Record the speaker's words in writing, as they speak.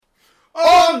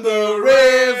On the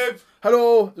Rave!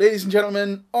 Hello, ladies and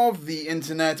gentlemen of the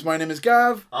internet. My name is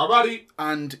Gav. I'm Addy.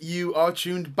 And you are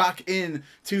tuned back in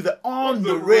to the On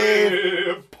the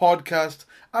Rave podcast.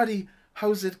 Addy,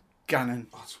 how's it going?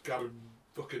 Oh, it's going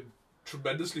fucking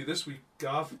tremendously this week,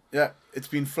 Gav. Yeah, it's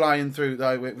been flying through.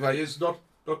 It is not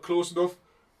close enough,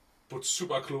 but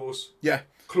super close. Yeah.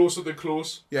 Closer than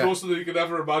close. Yeah. Closer than you could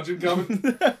ever imagine,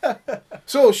 Gavin.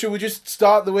 So, should we just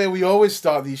start the way we always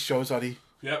start these shows, Addy?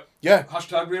 Yep. Yeah.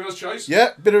 Hashtag Raver's Choice. Yeah,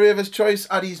 bit of Raver's Choice.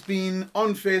 Addy's been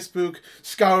on Facebook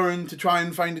scouring to try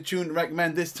and find a tune to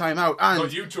recommend this time out. And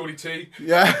Not you, Tony T.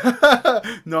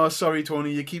 yeah. No, sorry,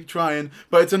 Tony, you keep trying.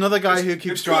 But it's another guy who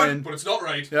keeps it's trying. Good, but it's not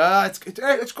right. Yeah,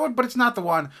 it's good, but it's not the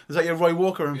one. Is that your Roy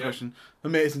Walker impression? Yeah.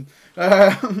 Amazing.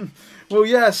 Well,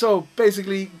 yeah, so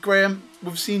basically, Graham,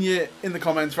 we've seen you in the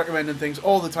comments recommending things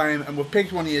all the time, and we've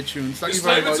picked one of your tunes. Thank you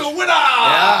very much. It's a winner!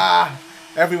 Yeah,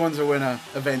 everyone's a winner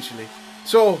eventually.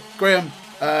 So, Graham,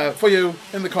 for you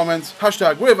in the comments,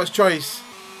 hashtag Raver's Choice.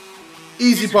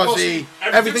 Easy Posse.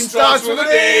 Everything starts with an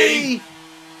E.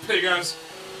 Figures.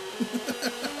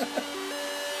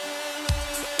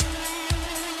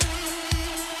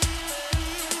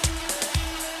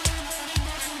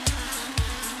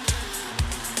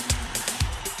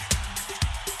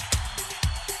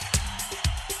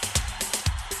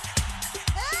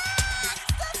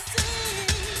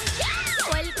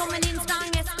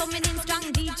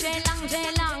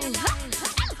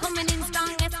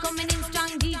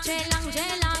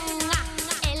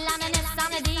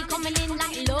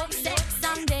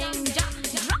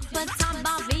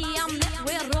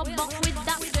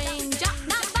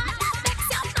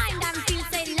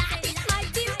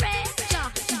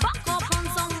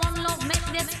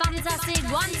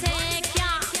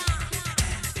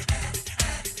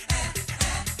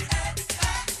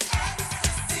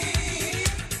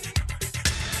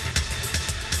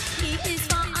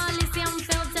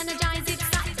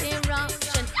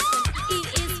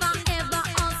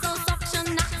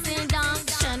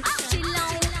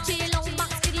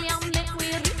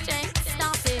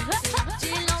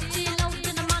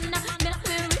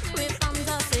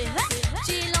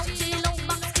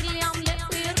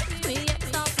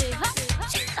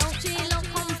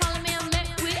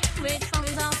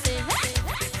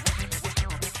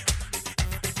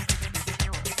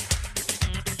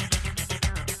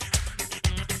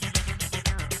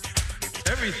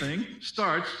 Everything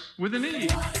starts with an E.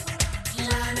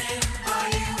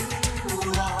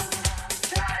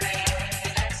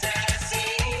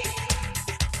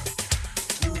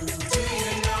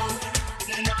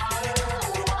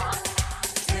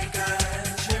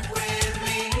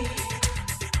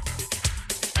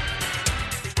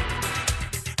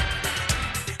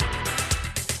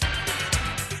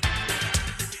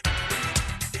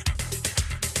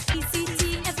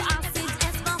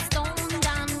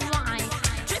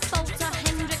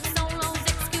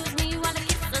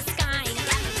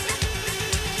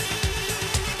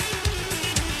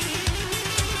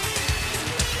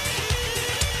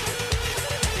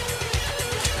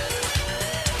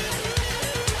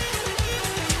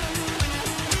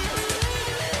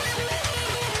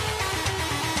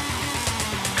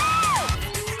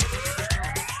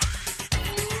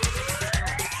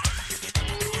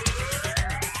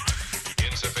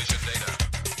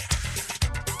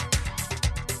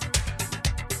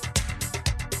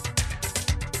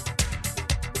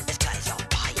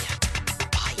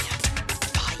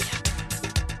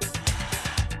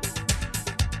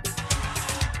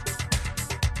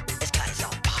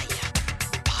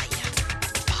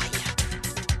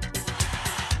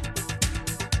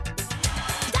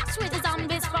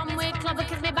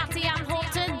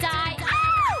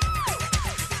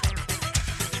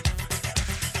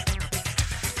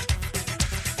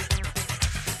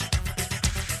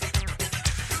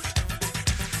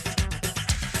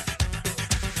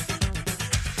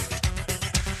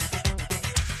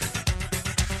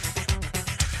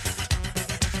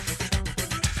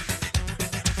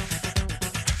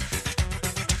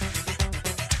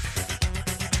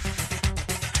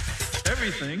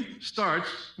 Everything starts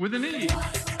with an E.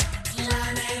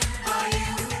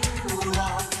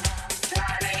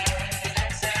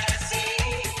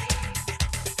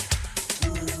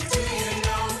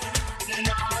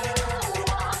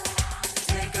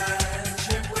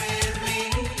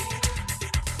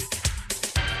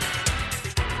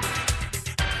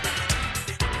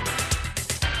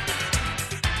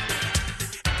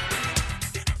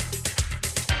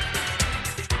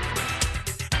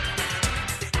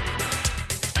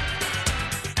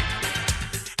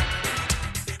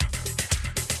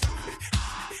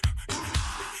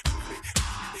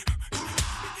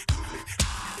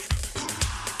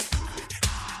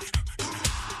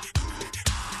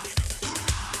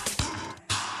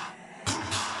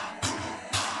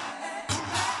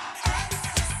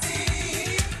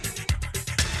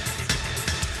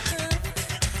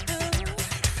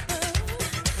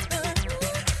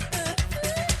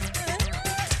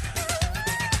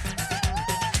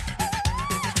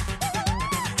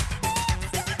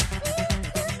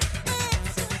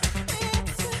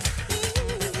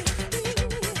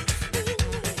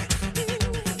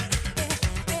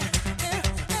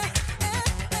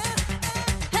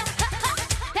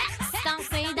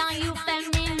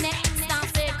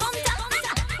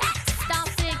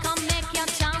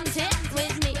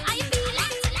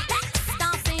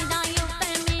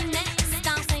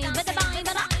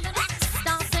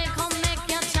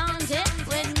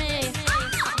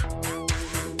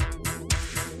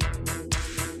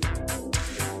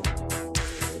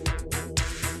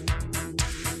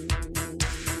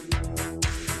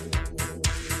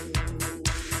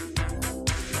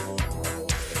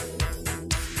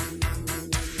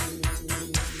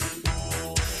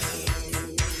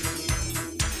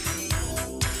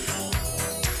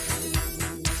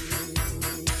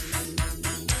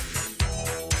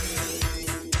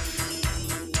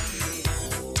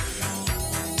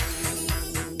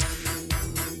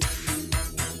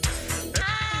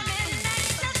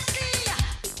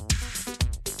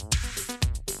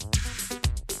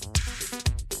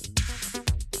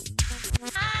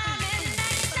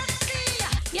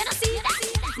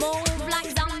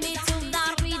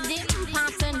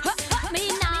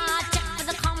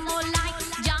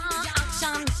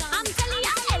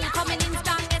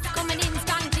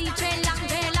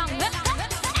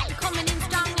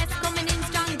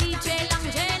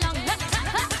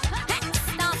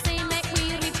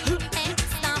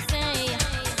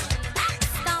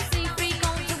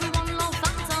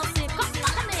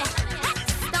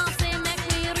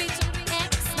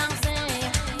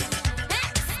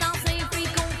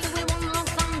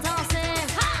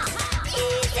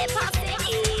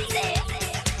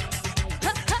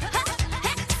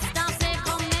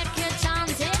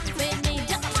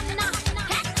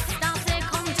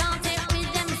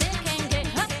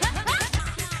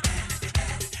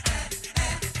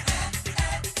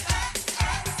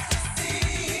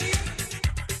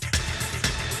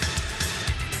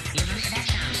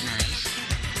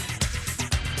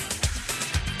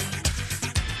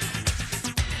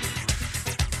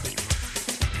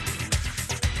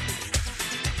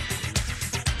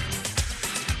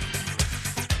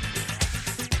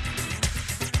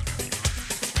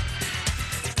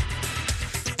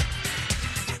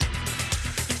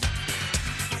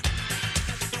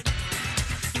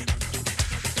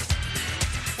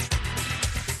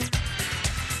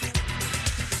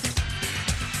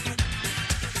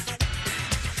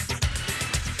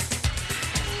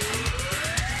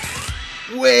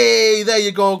 Way, there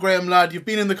you go, Graham lad. You've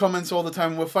been in the comments all the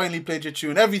time. We've finally played your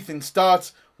tune. Everything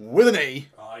starts with an A.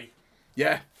 Aye.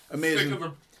 Yeah,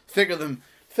 amazing. Thick of them.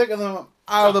 Thick of them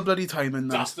out of the bloody timing.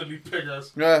 Dastardly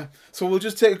piggers. Yeah. So we'll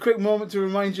just take a quick moment to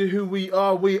remind you who we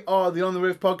are. We are the On The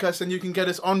Rave podcast, and you can get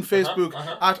us on Facebook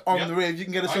at On The Rave. You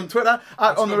can get us on Twitter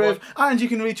at On The Rave, and you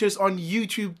can reach us on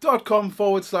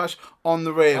youtube.com/On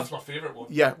The Rave. That's my favourite one.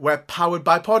 Yeah, we're powered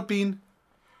by Podbean.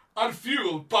 And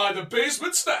fueled by the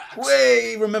Basement Stacks.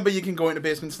 Way! Remember, you can go into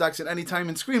Basement Stacks at any time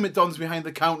and scream at Dons behind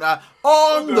the counter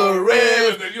on the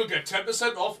Rave. And then you'll get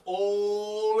 10% off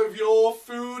all of your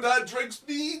food and drinks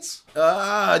needs.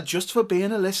 Just for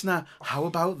being a listener. How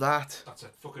about that? That's a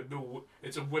fucking no.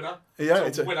 It's a winner. Yeah,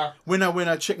 it's a winner.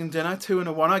 Winner, chicken dinner, 2 and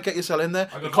a 1. Get yourself in there.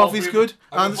 The coffee's good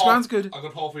and the scran's good. I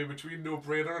got halfway between no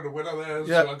brainer and a winner there,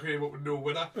 yeah. so I came up with no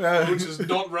winner, which is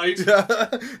not right.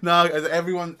 No,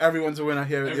 everyone's a winner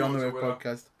here at the On The Rave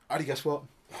podcast. Adi, guess what?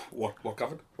 What,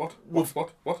 Gavin? What?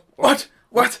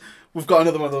 We've got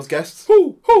another one of those guests.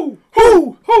 Who?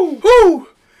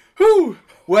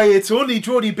 Wait, it's only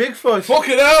Jody Bigfoot.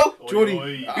 Fucking hell!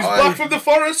 Jody. He's back from the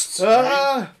forests.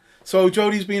 So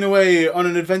Jody's been away on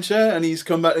an adventure and he's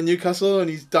come back to Newcastle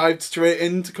and he's dived straight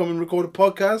in to come and record a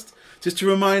podcast. Just to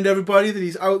remind everybody that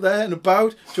he's out there and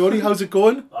about. Jody, how's it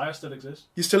going? I still exist.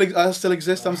 I still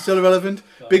exist. I'm still irrelevant.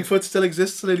 Bigfoot still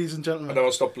exists, ladies and gentlemen. I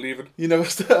never stop believing. You never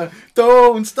stop.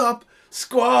 Don't stop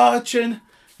squatching.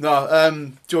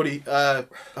 No, Jody,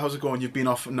 how's it going? You've been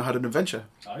off and had an adventure.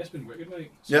 It's been wicked,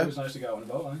 mate. Yeah. It was nice to get out and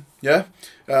about, aye. Yeah?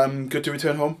 Good to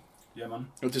return home? Yeah, man.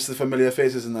 Or just the familiar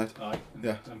faces and that? Aye.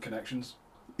 Yeah. And connections.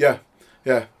 Yeah.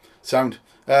 Sound.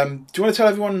 Do you want to tell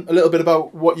everyone a little bit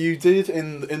about what you did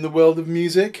in the world of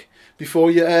music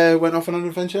before you went off on an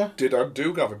adventure? Did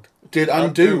undo, Gavin. Did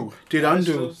undo.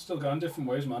 Still going different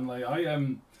ways, man. Like I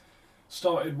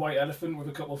started White Elephant with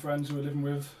a couple of friends who were living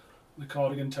with the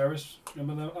Cardigan Terrace.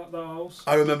 Remember that house?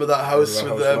 I remember that house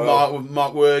with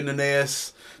Mark Word and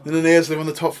Aeneas. Did Aeneas live on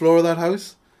the top floor of that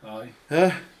house? Aye.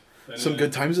 Yeah. Some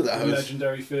good times at that house.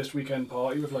 Legendary first weekend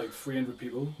party with like 300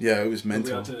 people. Yeah, it was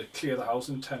mental. We had to clear the house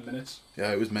in 10 minutes.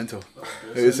 Yeah, it was mental.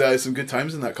 It was some good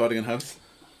times in that Cardigan house.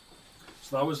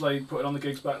 So that was like putting on the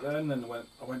gigs back then, and then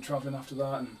I went travelling after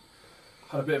that and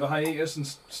had a bit of a hiatus and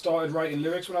started writing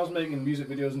lyrics when I was making music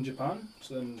videos in Japan.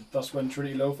 So then that's when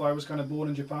Trinity Lo-Fi was kind of born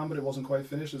in Japan, but it wasn't quite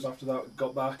finished. It was after that,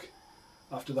 got back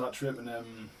after that trip and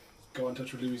got in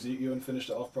touch with Louis Zekio and finished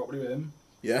it off properly with him.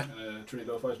 Yeah. And Trinity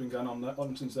Lo-Fi has been going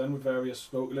on since then with various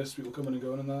vocalists, people coming and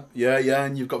going and that. Yeah,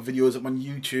 and you've got videos up on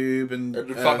YouTube and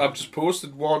in fact, I've just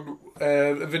posted one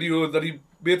a video that he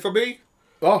made for me.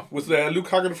 Oh, with Luke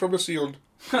hanging from a ceiling.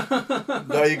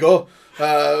 There you go.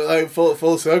 Like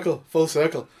full circle.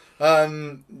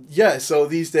 Yeah. So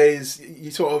these days,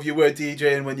 you were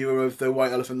DJing when you were with the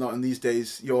White Elephant Knot, and these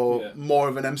days you're more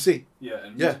of an MC. Yeah,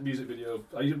 and music video.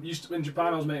 In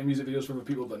Japan, I was making music videos for other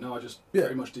people, but now I just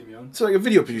pretty much do my own. So like a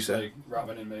video producer. Like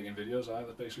rapping and making videos.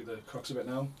 That's basically the crux of it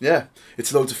now. Yeah,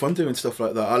 it's loads of fun doing stuff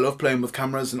like that. I love playing with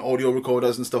cameras and audio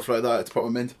recorders and stuff like that. It's proper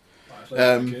mint. It's like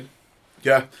a kid.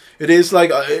 Yeah, it is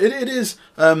like it is.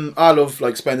 I love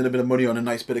like spending a bit of money on a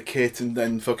nice bit of kit and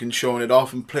then fucking showing it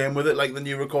off and playing with it, like the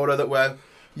new recorder that we're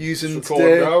using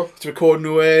today. It's recording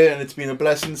away, and it's been a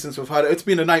blessing since we've had it. It's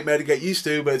been a nightmare to get used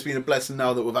to, but it's been a blessing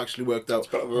now that we've actually worked out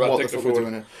what the fuck we're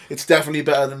doing it. It's definitely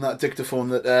better than that dictaphone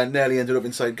that nearly ended up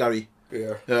inside Gary.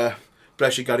 Yeah.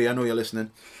 Bless you, Gary. I know you're listening.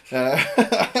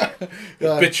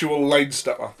 Habitual line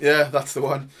stepper. Yeah, that's the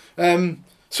one.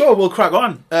 So we'll crack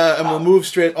on, and we'll move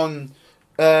straight on.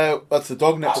 That's the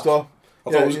dog next door.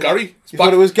 I thought it was Gary. You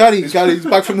thought it was Gary. Gary's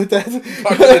back from the dead.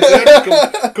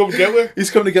 Come get me. He's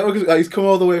come to get me because he's come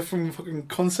all the way from fucking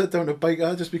concert down to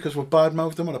Biker just because we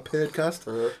badmouthed him on a paid cast.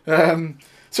 So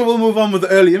we'll move on with the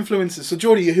early influences. So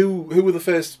Jody, who were the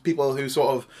first people who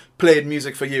sort of played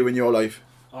music for you in your life?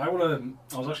 I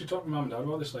was actually talking to Mum and Dad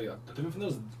about this. Like, I didn't think there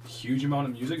was a huge amount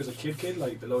of music as a kid,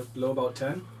 like below about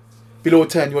 10. Below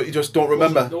 10, what you just don't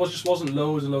remember? There just wasn't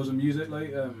loads and loads of music,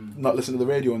 like. Not listening to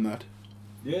the radio and that.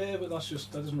 Yeah, but that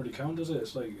doesn't really count, does it?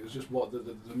 It's like it's just what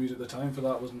the music at the time for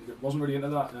that wasn't really into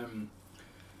that. I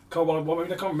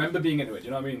can't remember being into it. You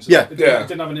know what I mean? So it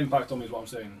didn't have an impact on me, is what I'm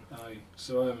saying.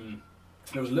 So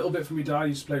there was a little bit from my dad. He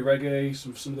used to play reggae,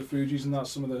 some of the Fugees and that,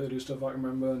 some of the hoodoo stuff I can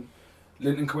remember. And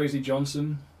Linton Kwesi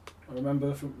Johnson, I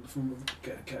remember from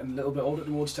getting a little bit older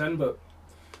towards 10, but.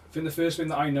 I think the first thing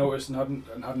that I noticed and had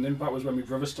an impact was when my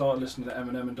brother started listening to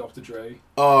Eminem and Dr. Dre.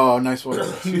 Oh, nice one.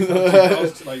 like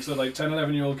 10,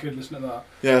 11-year-old kid listening to that.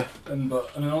 Yeah. And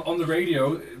on the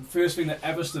radio, first thing that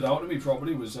ever stood out to me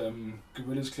properly was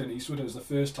Gorillaz, Clint Eastwood. It was the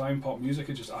first time pop music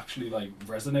had just actually like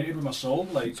resonated with my soul.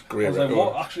 Like, It's great I was like,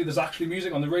 record. what? Actually, there's actually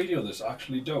music on the radio that's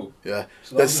actually dope. Yeah,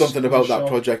 So that there's was something just- about was a that shock.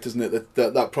 project, isn't it?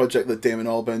 That project that Damon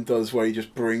Albarn does, where he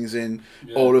just brings in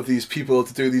Yeah. all of these people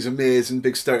to do these amazing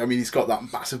big start. I mean, he's got that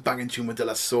massive banging tune with De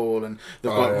La Soul, and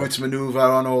they've got Roots Maneuver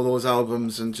on all those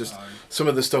albums, and just some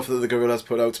of the stuff that the Gorillaz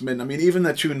put out. I mean, even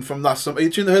their tune from last summer.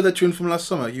 You heard that tune from last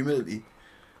summer, Humility?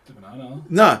 I know.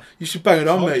 Nah, you should bang it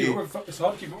on, It's mate.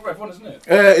 hard to keep up with everyone, isn't it?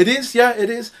 It is, yeah, it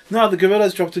is. No, the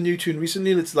Gorillaz dropped a new tune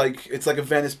recently. It's like a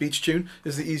Venice Beach tune.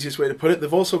 Is the easiest way to put it.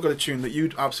 They've also got a tune that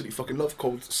you'd absolutely fucking love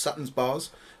called Saturn's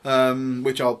Bars,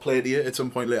 which I'll play to you at some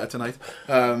point later tonight,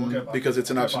 because it's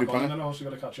an absolute banger. I know, so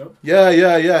got to catch up.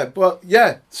 Yeah. But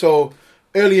yeah, so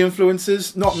early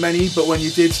influences, not many, but when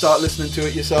you did start listening to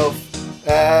it yourself,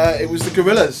 it was the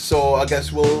Gorillaz. So I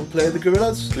guess we'll play the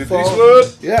Gorillaz. Clint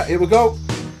Eastwood. Yeah, here we go.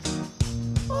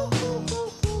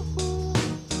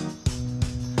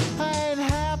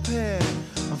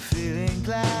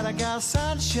 I got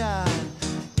sunshine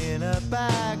in a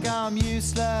bag. I'm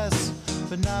useless,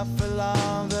 but not for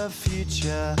long. The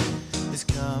future is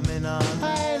coming on.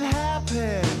 I ain't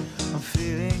happy. I'm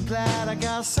feeling glad. I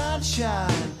got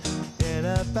sunshine in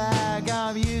a bag.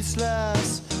 I'm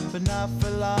useless, but not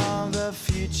for long. The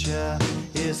future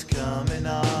is coming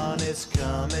on. It's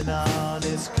coming on.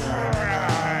 It's coming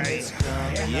on. It's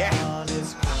coming on.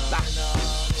 It's coming on.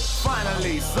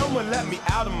 Finally, someone let me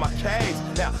out of my cage.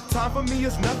 Now, time for me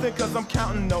is nothing cause I'm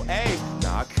counting no age.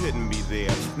 Nah, I couldn't be there.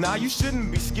 Nah, you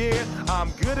shouldn't be scared. I'm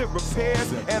good at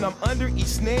repairs and I'm under each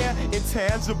snare.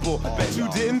 Intangible. Bet you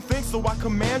didn't think, so I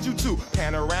command you to.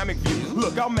 Panoramic view.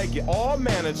 Look, I'll make it all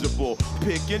manageable.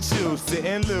 Pick and choose, sit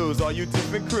and lose. All you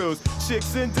different crews,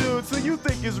 chicks and dudes who you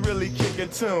think is really kicking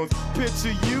tunes.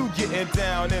 Picture you getting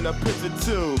down in a picture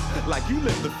tube. Like you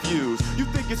lit the fuse. You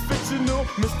think it's fictional,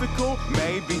 mystical,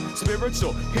 maybe.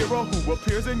 Spiritual hero who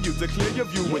appears in you to clear your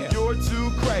view when you're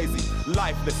too crazy.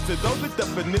 Lifeless to those, the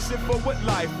definition for what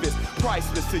life is.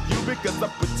 Priceless to you because I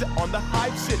put you on the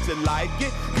hype shit. You like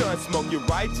it? Gun smoke, you're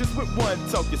righteous with one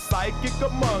toke. You're psychic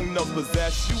among no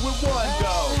possess you with one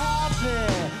go.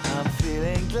 Happy. I'm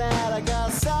feeling glad. I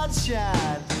got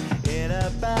sunshine in a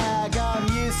bag. I'm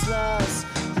useless,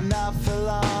 but not for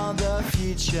long. The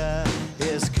future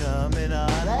is coming on.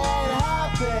 Ain't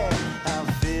happy. I'm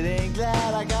feeling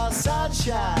glad. I got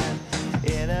sunshine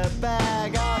in a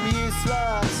bag. I'm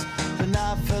useless, but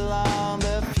not for long.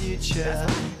 The future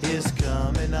is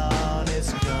coming on.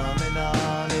 It's coming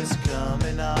on. It's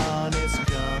coming on. It's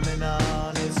coming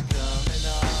on. It's coming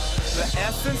on. The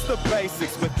essence, the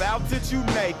basics, without it you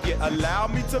make it. Allow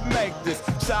me to make this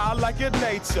childlike in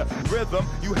nature. Rhythm,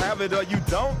 you have it or you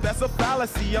don't, that's a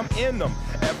fallacy, I'm in them.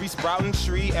 Every sprouting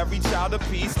tree, every child of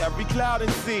peace, every cloud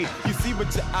and sea. You see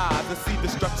with your eyes and see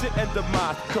destruction and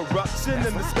demise. Corruption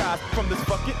in the skies from this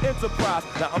fucking enterprise.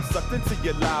 Now I'm sucked into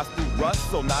your lives through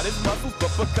rust, so not as muscles, but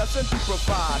percussion to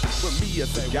provide with me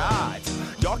as a guide.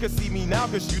 Y'all can see me now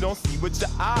cause you don't see with your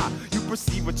eye. You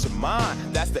perceive with your mind,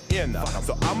 that's the inner.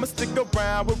 So I'ma stick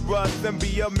around with Russ and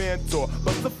be a mentor.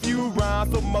 Bust a few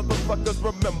rhymes so motherfuckers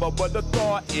remember what the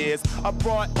thought is. I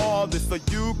brought all this so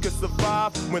you can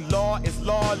survive when law is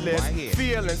lawless.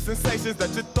 Feeling sensations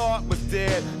that you thought was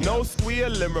dead. No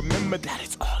squealing, remember that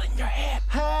it's all in your head.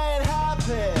 I ain't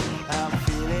happy. I'm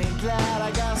feeling glad.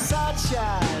 I got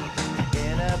sunshine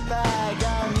in a bag.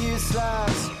 I'm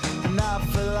useless, not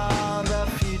for long. The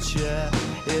future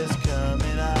is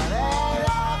coming on. Ain't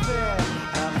happy.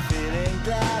 I'm feeling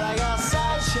glad. I got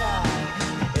sunshine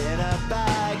in a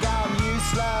bag. I'm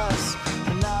useless,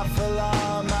 not for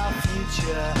long. My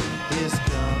future is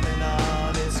coming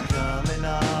on. It's coming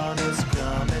on. It's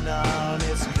coming on.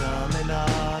 It's coming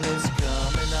on. It's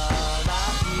coming on. My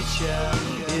future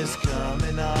is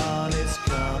coming on. It's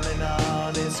coming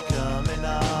on. It's coming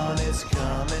on. It's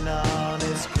coming on.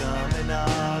 It's coming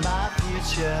on. My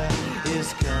future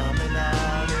is coming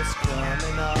on. It's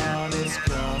coming on. It's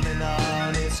coming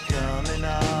on. It's coming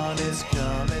on. It's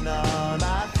coming on.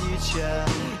 My future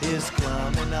is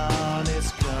coming on.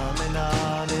 It's coming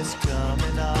on. It's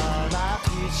coming on. My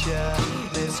future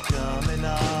is coming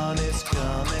on. It's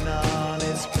coming on.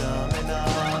 It's coming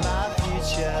on. My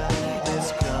future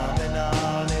is coming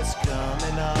on. It's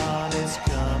coming on. It's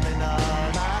coming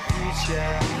on. My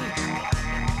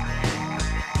future.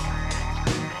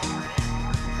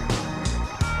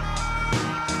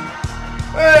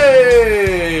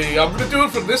 Hey! me. I'm gonna do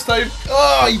it for this time.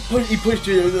 Oh, he pushed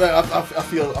you. I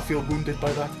feel wounded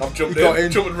by that. I've jumping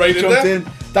right in there.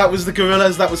 That was the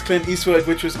Gorillaz. That was Clint Eastwood,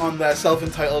 which was on their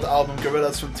self-entitled album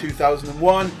Gorillaz from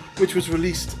 2001, which was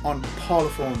released on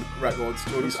Parlophone Records.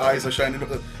 Jody's eyes are shining up.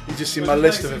 You just see my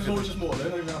list of it.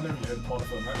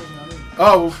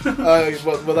 Well,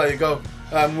 there you go.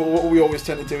 What we always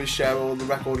tend to do is share all the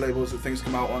record labels that things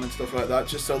come out on and stuff like that,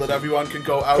 just so that everyone can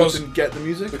go out and get the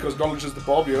music. Because knowledge is the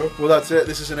bomb, yo. Well, that's it.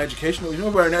 This is an educational.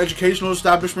 We're an educational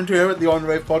establishment here at the On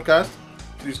Rave podcast.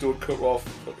 Please don't cut off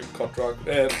fucking contract.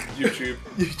 YouTube.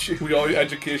 YouTube. We are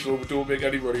educational. We don't make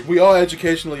any money. We are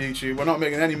educational YouTube. We're not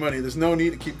making any money. There's no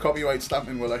need to keep copyright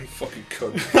stamping. We're like fucking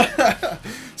cunt.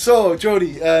 So,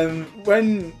 Jody,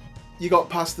 when you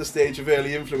got past the stage of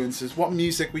early influences, what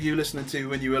music were you listening to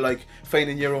when you were like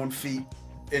finding your own feet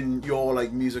in your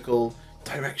like musical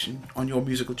direction on your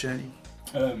musical journey?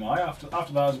 After that,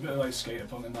 I was a bit of like skater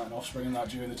punk and that, and Offspring and that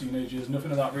during the teenage years.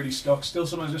 Nothing of that really stuck. Still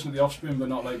sometimes listen to the Offspring, but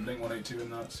not like Blink-182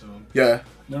 and that. So yeah,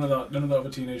 none of that other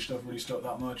teenage stuff really stuck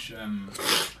that much. And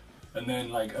then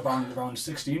like around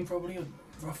 16 probably,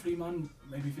 roughly, man,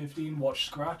 maybe 15. Watched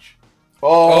Scratch.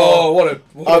 Oh, what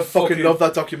I fucking love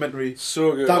that documentary.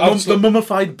 So good. The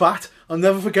mummified bat. I'll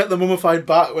never forget the mummified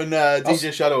bat when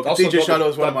DJ Shadow. DJ Shadow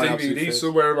is one of my DVD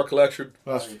somewhere in my collection.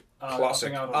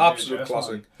 Classic, absolute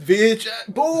classic.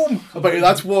 VHS, boom! I bet you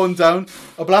that's worn down.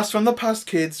 A blast from the past,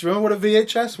 kids. Remember what a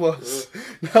VHS was?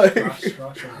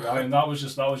 Scratch. I mean, that was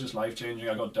just life changing.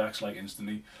 I got decks like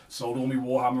instantly. Sold all my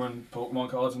Warhammer and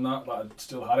Pokemon cards and that. But I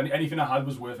still had anything I had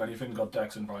was worth anything. Got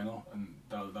decks and vinyl, and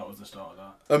that was the start of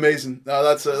that. Amazing.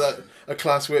 That's a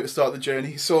class way to start the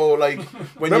journey. So, like,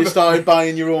 when you started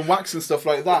buying your own wax and stuff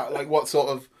like that, like what sort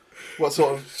of?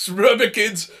 Remember,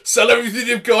 kids, sell everything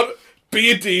you've got.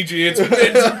 Be a DJ,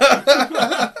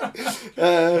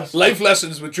 it's life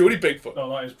lessons with Jody Bigfoot. No,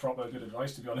 that is proper good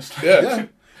advice, to be honest. Yeah.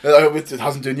 It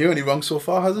hasn't done you any wrong so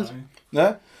far, has it?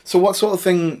 No. So what sort of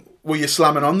thing were you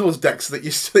slamming on those decks that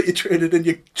you traded in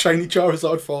your shiny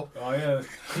Charizard for? Oh yeah,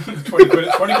 20 quid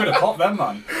a pop then,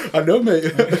 man. I know,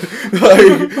 mate.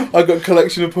 I got a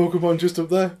collection of Pokemon just up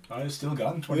there. It's still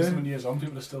gone, 27 years on,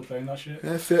 people are still playing that shit.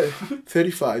 Yeah,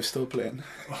 35 still playing.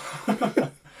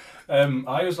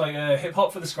 I was like hip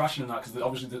hop for the scratching and that, because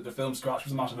obviously the film Scratch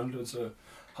was a massive influence, so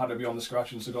had to be on the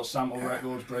scratching. So got sample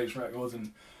records, breaks records,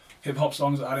 and hip hop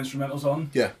songs that had instrumentals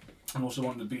on. Yeah. And also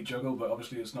wanted to beat juggle, but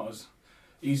obviously it's not as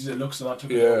easy as it looks, so that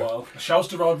took a little while. Shouts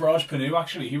to Raj Panu,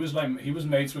 actually. He was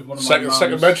mates with one of my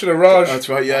second mention of Raj. That's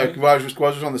right, yeah. Raj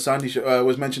was on the Sandy show.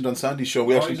 Was mentioned on Sandy's show.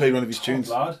 We actually played one of his tunes.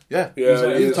 Lad. Yeah. He's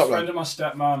a top friend of my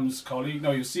stepmom's colleague.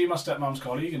 No, you see my stepmom's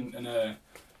colleague, and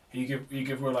he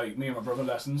give her like me and my brother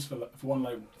lessons for one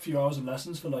like few hours of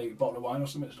lessons for like a bottle of wine or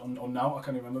something on now I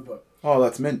can't remember, but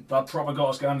that's mint. That proper got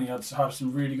us going. He had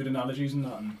some really good analogies in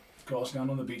that and got us going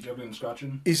on the beat juggling and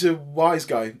scratching. He's a wise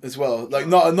guy as well, like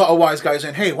not a wise guy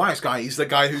saying hey wise guy. He's the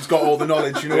guy who's got all the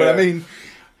knowledge. You know what I mean?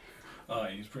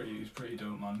 He's pretty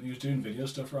dope, man. He was doing video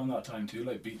stuff around that time too,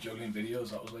 like beat juggling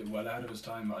videos. That was like well ahead of his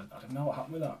time. I don't know what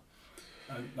happened with that.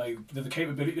 Like the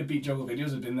capability to beat juggle videos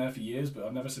had been there for years, but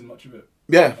I've never seen much of it.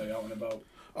 Yeah. Like, out and about.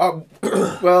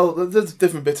 Well, there's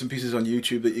different bits and pieces on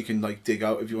YouTube that you can like dig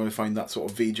out if you want to find that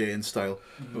sort of VJing style.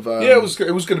 Of, it was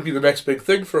going to be the next big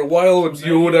thing for a while. And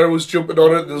Yoda was jumping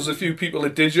on it. There's a few people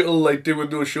in digital like doing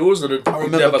those shows, and you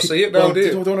never see it now, do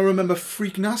you? Don't I remember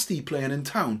Freak Nasty playing in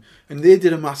town, and they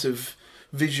did a massive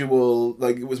visual,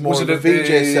 like it was more of a VJ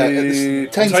set at the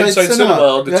Tyneside Cinema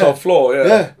on the top floor.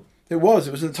 Yeah. It was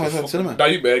in the Tyneside Cinema.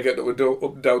 Nightmare getting up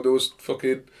and down those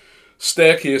fucking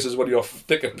staircases when you're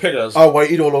thick and piggers. I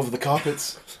waited all over the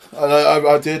carpets.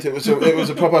 I did. It was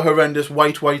a proper horrendous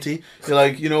whitey. You're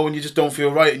like, when you just don't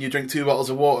feel right and you drink 2 bottles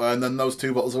of water and then those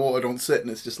 2 bottles of water don't sit and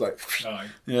it's just like,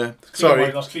 yeah. Sorry.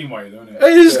 White, that's clean white, though, isn't it?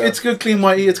 It is. Yeah. It's good clean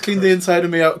whitey. It's cleaned the inside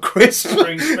of me out crisp.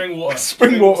 Spring water.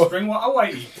 Spring water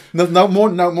whitey. No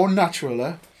more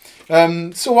natural,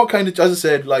 So what kind of, as I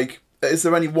said, like, is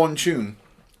there any one tune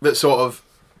that sort of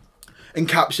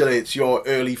encapsulates your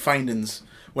early findings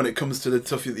when it comes to the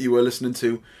stuff that you were listening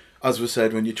to, as was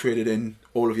said, when you traded in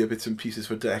all of your bits and pieces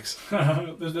for decks?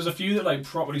 There's a few that like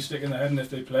properly stick in the head, and if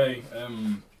they play,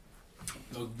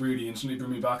 they'll really instantly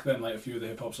bring me back. Then like a few of the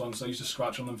hip hop songs, I used to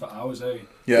scratch on them for hours.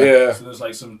 Yeah. So there's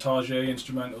like some Tajay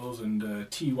instrumentals,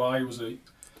 and Ty was a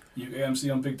UK MC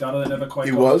on Big Dada that never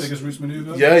quite got as big as Roots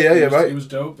Maneuver. Yeah, right. He was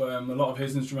dope. A lot of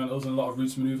his instrumentals and a lot of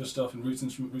Roots Maneuver stuff and Roots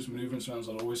Maneuver instrumentals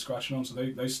I'm always scratching on, so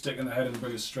they stick in the head and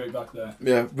bring us straight back there.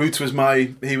 Yeah, Roots was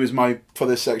my for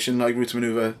this section, like Roots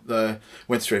Maneuver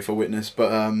went straight for Witness,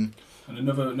 but and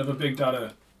another Big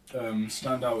Dada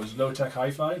standout was Low Tech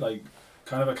Hi-Fi, like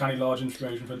kind of a canny large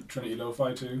inspiration for Trinity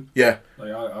Lo-Fi too. Yeah.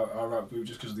 Like our rap group,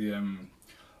 just because of the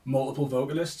multiple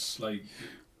vocalists, like.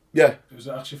 Yeah, it was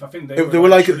actually. I think they were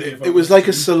like it was like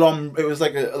a salon. It was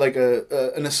like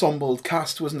an assembled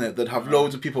cast, wasn't it? That have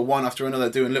loads of people one after another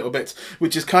doing little bits,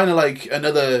 which is kind of like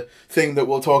another thing that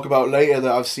we'll talk about later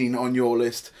that I've seen on your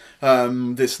list.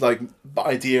 This like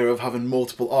idea of having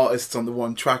multiple artists on the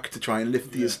one track to try and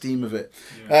lift the esteem of it.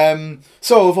 Yeah.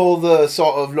 So of all the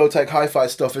sort of low tech hi-fi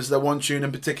stuff, is there one tune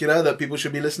in particular that people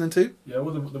should be listening to? Yeah,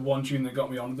 well, the one tune that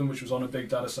got me on them, which was on a Big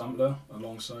Data sampler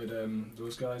alongside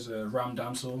those guys, Ram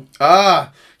Dancehall.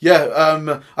 Ah,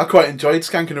 yeah. I quite enjoyed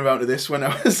skanking around to this when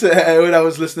I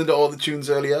was listening to all the tunes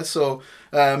earlier. So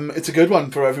it's a good one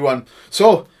for everyone.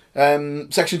 So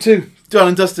section 2, done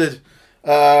and dusted.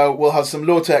 We'll have some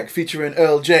low tech featuring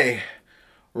Earl J.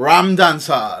 Ram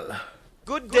Dancehall.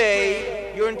 Good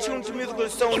day. You're in tune to musical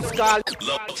sounds called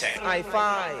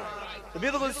Hi-Fi. The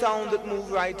musical sound that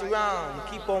moves right around.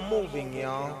 Keep on moving,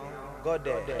 y'all. Good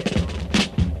day.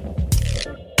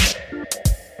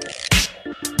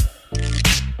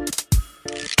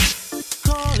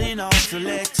 Calling all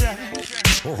selector,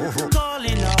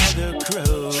 calling all the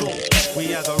crew.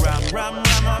 We are gonna ram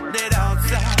up the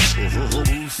outside.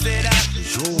 Who said that?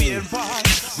 Weird part.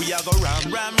 We are gonna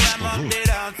ram up the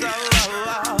outside.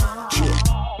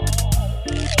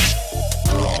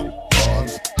 Ram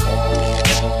dance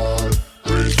all.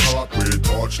 We start, we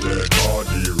touch the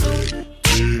body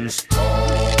things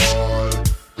all.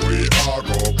 We are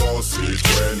go boss it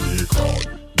when we call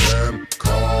them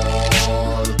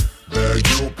call. Beg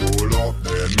you pull up,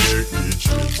 then make me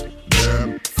trips.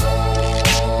 Them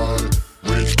fall.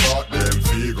 Which part them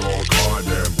figure, call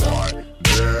them why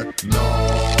they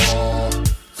know.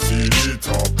 See it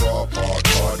up proper,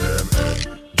 call them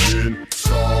engine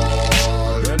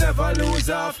stall. You never lose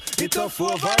off, it tough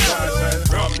overall.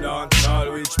 From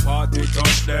dancehall, which part we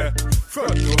touch there?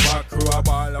 Front to back, crew a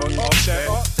ball out up there.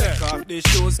 Take off the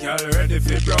shoes, girl, ready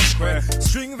for broke way.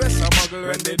 String vest a muggle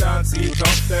when they dance it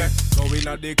up there. So we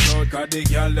not the crowd, cause the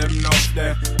girl them enough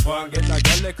there. Go and get a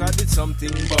girl like I did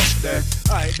something buff there.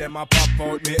 I them a pop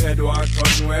out, me head one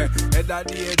turn way. Head a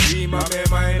daydream, and me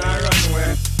mind a run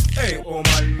way. Hey, oh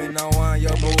man, me now want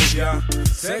you move ya.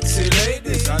 Sexy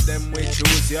ladies, and them we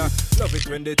choose ya. Love it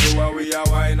when the two are we a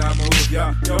wine and move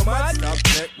ya. You might stop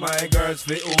check my girls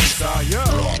for USA, yeah.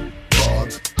 Ram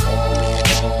dance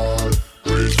all.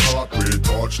 We start, we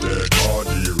touch the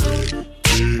body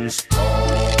things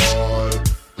all.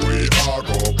 We are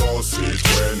go boss it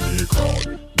when we call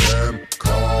them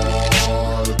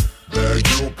call. Beg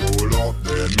you pull up,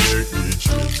 then make me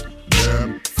trips.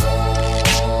 Them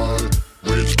fall.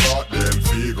 Which part them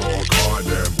figure, call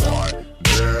them why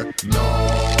they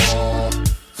know.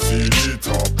 See it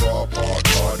up proper,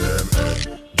 call them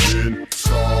engine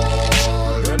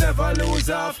stall. You never lose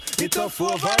off, it tough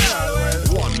overall.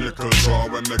 One little draw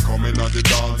when me come in at the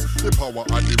dance. The power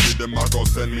of the rhythm I go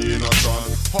send me in a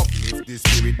trance. Uplift the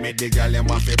spirit, make the girl them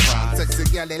want to prance. Sexy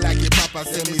girl they like it proper,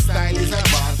 say me style is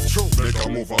advanced. True. Make a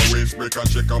move her waist, make a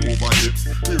check a move her hips.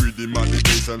 The rhythm and the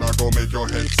bass and I go make your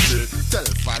head split. Tell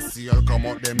Facial come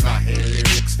out them not hell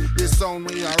lyrics. The sound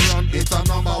we are run, it's a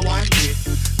number 1 hit.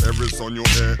 Every song you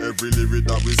hear, every lyric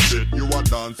that we spit. You a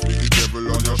dance with the devil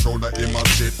on your shoulder, him a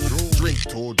sit. Drink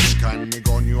to drink and the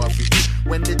gun you have to eat.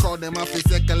 When they call them off, it's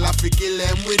a laugh, we kill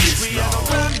them with this. We are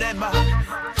gonna ram them up,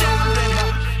 jam them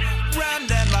up, ram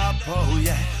them up, oh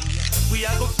yeah. We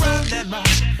are gonna ram them up,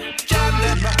 jam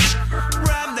them up,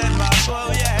 ram them up,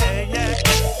 oh yeah, yeah.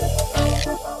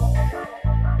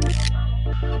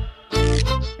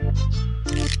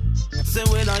 Say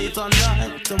we don't eat all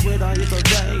night, and we don't eat all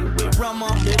day. We ram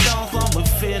up the dance and we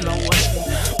feel no way.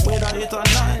 We don't eat all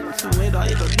night, and we don't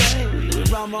eat all day. We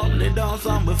ram up the dance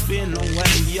and we feel no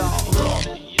way, y'all.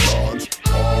 Dance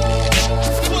all.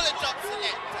 Pull it up,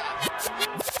 selector.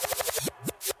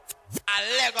 I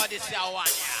Lego this one,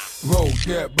 yeah. Road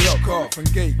get block off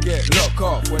and gate get lock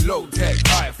off. When low tech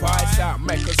hi-fi sound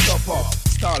make us stop off.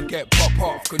 Style get pop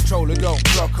off, controller don't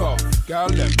clock off. Girl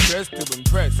them dressed to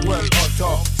impress, well on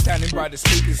top. Standing by the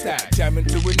speaker stack, jamming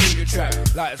to a new track.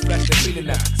 Lighters flash the feeling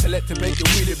now, select to make it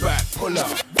wheel it back. Pull up,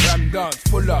 ram dance,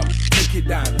 pull up, take it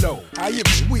down low. How you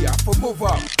mean we have to move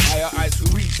up? Higher heights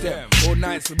we reach them, all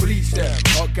nights we bleach them.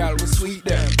 Hot gal we sweet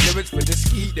them, lyrics for the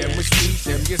skeet them, we speech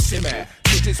them, you see me.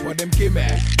 Digits for them gimme.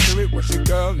 Do it was your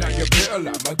girl, now you're bitter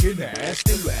like my Guinness.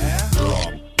 Still where?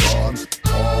 Ram dance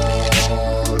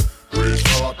all. We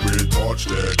start, we touch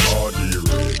the body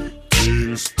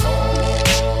things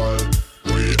all.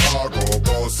 We are go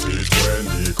boss it when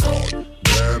we call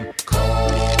them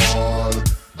call.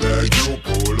 Beg you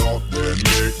pull up, then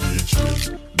make me trips.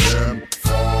 Them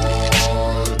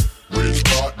fall. Which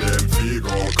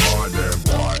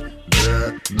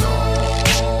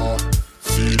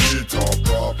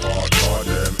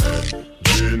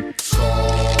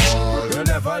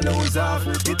nose off.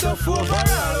 It tough overall,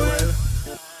 well.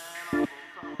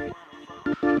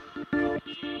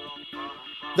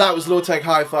 That was Low Tech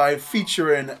Hi-Fi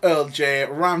featuring Earl J,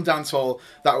 Ram Dancehall.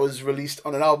 That was released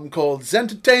on an album called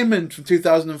Zentertainment from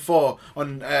 2004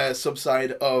 on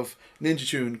subside of Ninja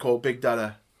Tune called Big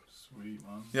Dada. Sweet,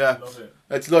 man. Yeah. Love it.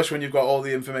 It's lush when you've got all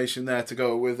the information there to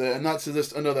go with it. And that's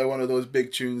just another one of those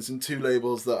big tunes and two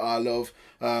labels that I love.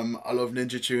 I love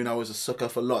Ninja Tune. I was a sucker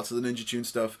for lots of the Ninja Tune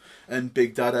stuff. And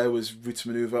Big Dada was Roots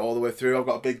Maneuver all the way through. I've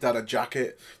got a Big Dada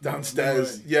jacket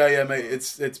downstairs. No yeah, mate.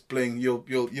 It's bling. You'll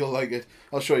like it.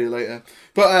 I'll show you later.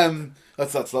 But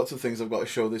that's lots of things I've got to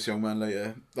show this young man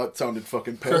later. That sounded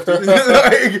fucking perfect.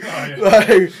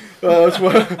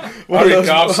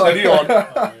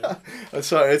 That's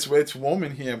sorry, it's warm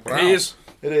in here. Wow.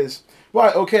 It is.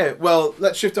 Right, okay, well,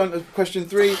 let's shift on to question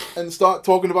 3 and start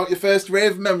talking about your first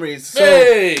rave memories.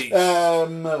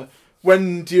 So,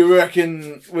 when do you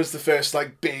reckon was the first,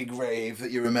 big rave that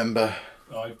you remember?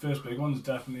 First big one's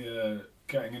definitely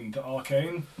getting into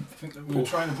Arcane. I think that we were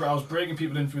I was breaking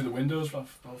people in through the windows, about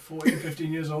 14,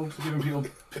 15 years old,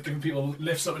 giving people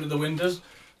lifts up into the windows.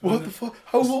 What the fuck?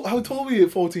 How tall were you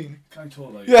at 14? Kind of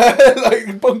tall,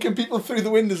 Yeah, bunking people through the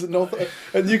windows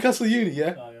at Newcastle Uni,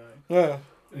 yeah? Yeah.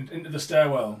 Into the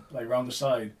stairwell, round the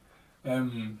side.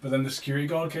 But then the security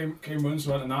guard came running,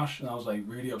 so I went to Nash, and I was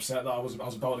really upset that I was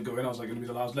about to go in. I was going to be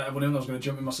the last, let everyone in, I was going to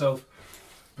jump in myself.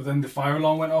 But then the fire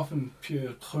alarm went off, and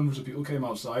hundreds of people came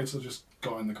outside, so I just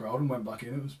got in the crowd and went back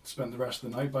in. Spent the rest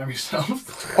of the night by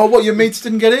myself. Oh, what, your mates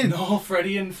didn't get in? No,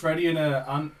 Freddie and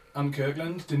Anne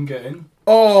Kirkland didn't get in.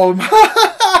 Oh,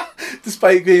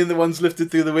 despite being the ones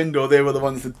lifted through the window, they were the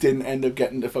ones that didn't end up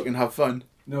getting to fucking have fun.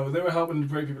 No, they were helping to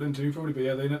break people in too, probably, but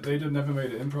yeah, they never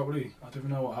made it in, probably. I don't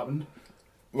even know what happened.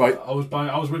 Right. I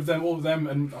was with them, all of them,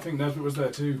 and I think Nesbitt was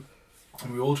there too.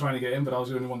 And we were all trying to get in, but I was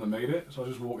the only one that made it, so I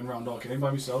was just walking around Arcane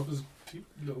by myself as a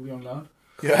little young lad.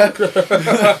 Yeah?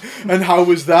 And how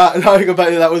was that? I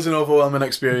bet you that was an overwhelming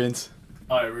experience.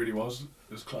 It really was.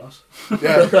 It was class.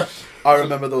 Yeah. I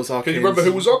remember those arcades. Can you remember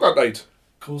who was on that night?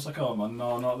 Of course I can't, man.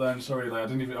 No, not then. Sorry, I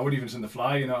wouldn't even seen The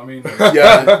Fly, you know what I mean?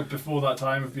 Yeah. Before that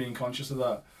time of being conscious of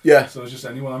that. Yeah. So it was just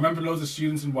anyone. I remember loads of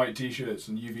students in white t-shirts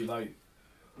and UV light.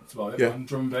 That's about it, Yeah. man.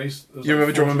 Drum and bass. You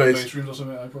remember drum and bass? Rooms or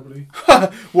something, probably.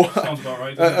 What? Sounds about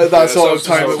right. That sort of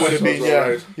time it would have been, yeah.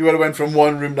 Right. You would have went from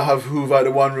one room to have Hoover to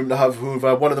one room to have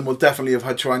Hoover. One of them will definitely have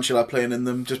had Tarantula playing in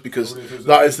them, just because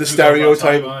that is the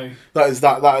stereotype. That is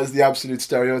the absolute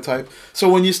stereotype. So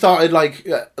when you started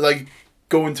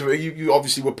going to it, you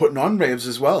obviously were putting on raves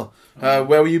as well. Where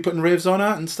were you putting raves on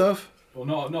at and stuff? Well,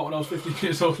 not when I was 15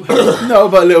 years old. No,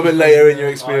 but a little bit later in your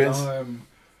experience.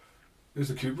 It was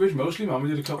the Cooperage mostly, man. We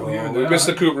did a couple here and there. We missed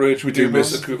the Cooperage. We do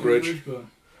miss the Cooperage. But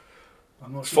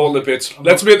I'm not sure. Fall to bits.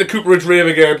 Let's make the Cooperage rave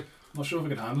again. I'm not sure if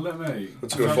we can handle it, mate.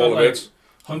 Let's go fall to bits.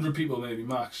 100 people maybe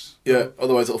max. Yeah,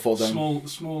 otherwise it'll fall down.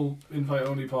 Small invite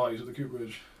only parties at the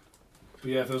Cooperage.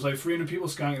 But yeah, if there was 300 people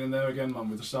skanking in there again, man,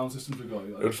 with the sound systems we got,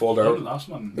 it would fall down. Last,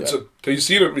 man. Have you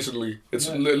seen it recently? It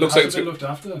looks like it's been looked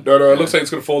after. No, it looks like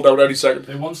it's going to fall down any second.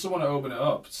 They want someone to open it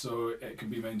up so it can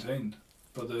be maintained.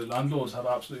 But the landlords have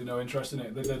absolutely no interest in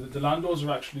it. The landlords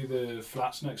are actually the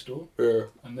flats next door. Yeah.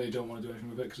 And they don't want to do anything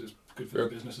with it because it's good for the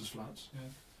business as flats. Yeah.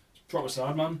 It's proper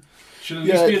sad, man. Should at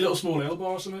least be a little small ale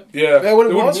bar or something. Yeah.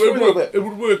 It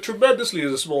would work tremendously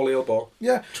as a small ale bar.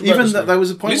 Yeah. Even there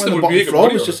was a point where the bottom floor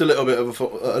was just a little bit of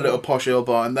a little posh ale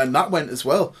bar, and then that went as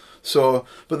well. So,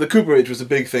 but the Cooperage was a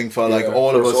big thing for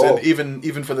all of us, and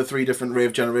even for the 3 different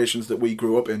rave generations that we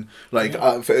grew up in.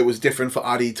 It was different for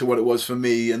Addy to what it was for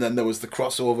me, and then there was the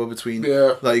crossover between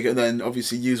and then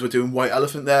obviously yous were doing White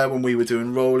Elephant there when we were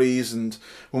doing Rollies, and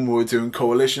when we were doing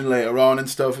Coalition later on and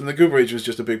stuff. And the Cooperage was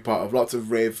just a big part of lots of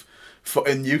rave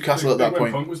in Newcastle at that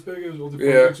point. Punk was big, all the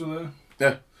punk were there.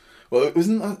 Yeah. Well,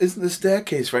 isn't the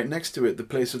staircase right next to it the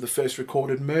place of the first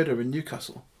recorded murder in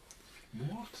Newcastle?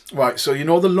 What? Right, so you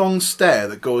know the long stair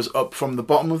that goes up from the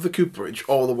bottom of the Cooperage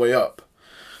all the way up?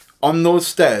 On those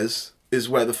stairs is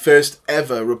where the first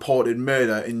ever reported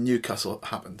murder in Newcastle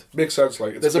happened. Makes sense,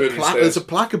 there's a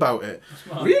plaque about it.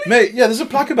 Really? Mate, yeah, there's a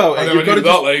plaque about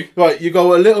it. Right, you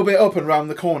go a little bit up and round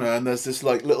the corner, and there's this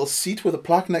little seat with a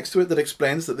plaque next to it that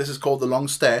explains that this is called the Long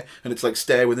Stair, and it's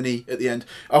stair with an E at the end.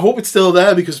 I hope it's still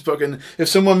there, because fucking if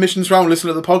someone missions round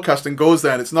listening to the podcast and goes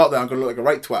there and it's not there, I'm gonna look like a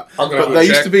right twat. But there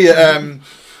used to be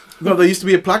there used to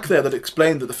be a plaque there that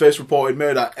explained that the first reported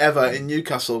murder ever in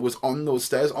Newcastle was on those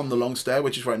stairs, on the Long Stair,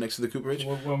 which is right next to the Cooperage.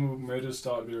 When murders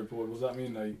started to be reported, what does that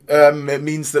mean? It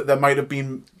means that there might have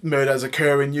been murders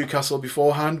occur in Newcastle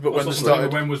beforehand, but when they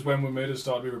started... When were murders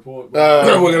started to be reported? We're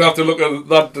going to have to look at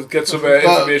that to get some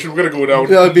information. We're going to go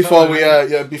down.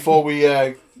 Before we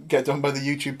get done by the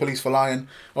YouTube police for lying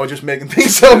or just making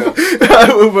things up.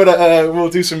 But we'll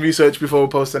do some research before we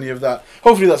post any of that.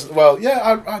 Hopefully that's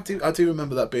I do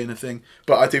remember that being a thing,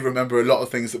 but I do remember a lot of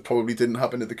things that probably didn't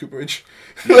happen at the Cooperage,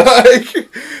 like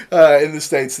in the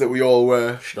States that we all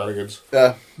were shenanigans.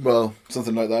 Well,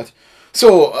 something like that.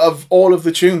 So, of all of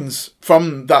the tunes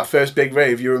from that first big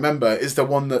rave, you remember, is there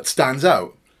one that stands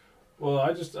out? Well,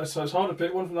 it's hard to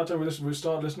pick one from that time. We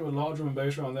started listening to a lot of drum and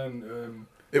bass around then.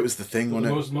 It was the thing,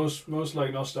 wasn't it? Most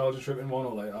like nostalgia tripping one,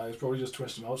 or like it's probably just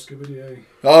Twist 'em Out, Skibbity.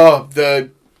 Oh, the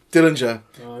Dillinger.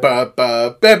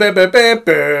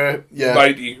 Yeah.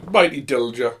 Mighty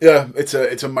Dillinger. Yeah,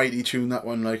 it's a mighty tune, that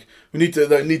one. Like, we need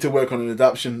to work on an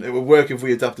adaptation. It would work if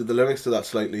we adapted the lyrics to that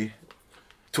slightly.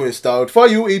 Twist out for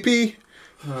you, EP.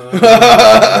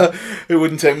 It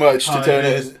wouldn't take much to turn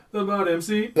it. The Bad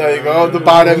MC. There you go, the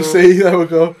Bad MC. There we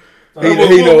go. He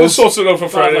knows. We'll sort it out for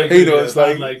Friday. He knows.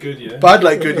 Bad like good, yeah. Bad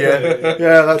like good, yeah.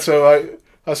 Yeah, that's alright.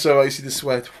 That's how I see the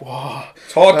sweat. Wow.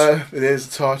 It's hot. It is.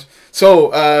 It's hot.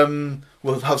 So,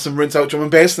 we'll have some rinse out drum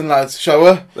and bass then, lads. Shall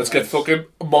we? Let's get fucking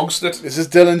amongst it. This is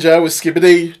Dillinger with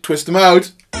Skibbity. Twist 'em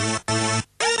out.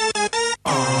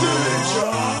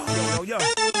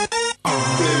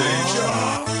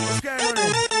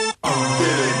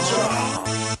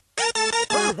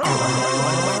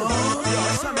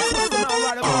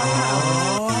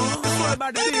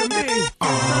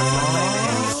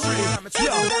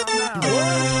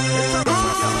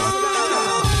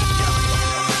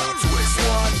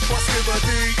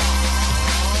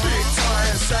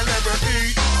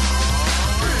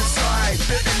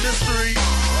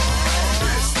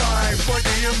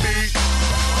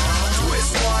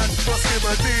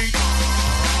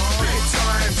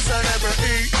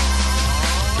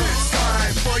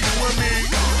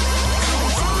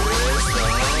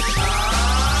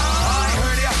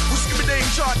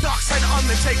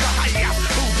 Take a higher,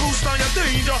 boost on your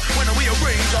danger when we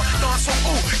arrange. Not so,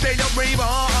 they don't rave.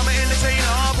 I'm an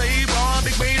entertainer, paper,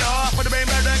 big brainer for the brain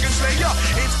bad dragon slayer.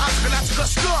 It's Galactica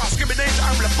star, skipping danger,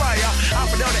 I'm the fire.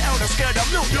 Up and down the elder, scared of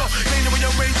no, danger when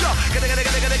you're ranger.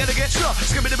 Gotta get you,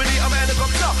 skipping the bitty, I'm an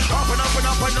helicopter. Up and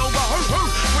over, with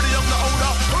the young, the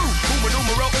older,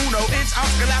 numero uno. It's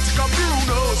Galactica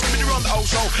Bruno, skipping around the old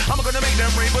show. I'm gonna make them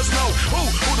ravers know who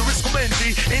the risk of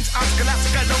Benji. It's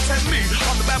Galactica, don't tempt me.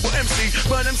 I'm the Babble MC.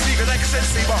 But MC got like a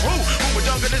sensei, but who would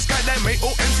younger this guy like me?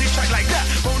 Oh, MC track like that.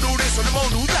 Won't do this and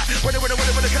won't do that. When the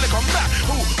killer come back.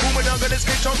 Who would younger this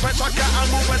kid jump and track and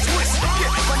move and twist.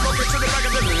 Yeah, come up to the back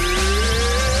of the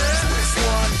list. Twist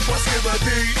one for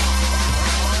Skibbity.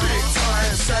 Big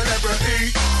time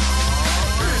celebrity.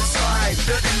 Inside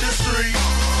the industry.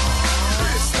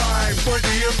 This time for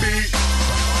DMB.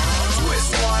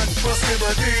 Twist one for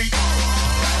Skibbity.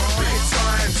 Big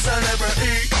time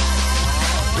celebrity.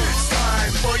 It's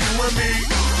time for you and me.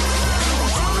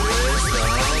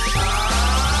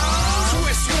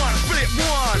 Twist one, flip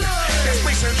one. That's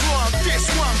bass and drum. This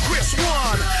one, Chris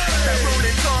one. That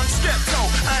rolling tongue, step toe,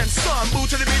 and some. Move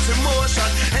to the beats in motion.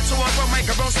 And so on from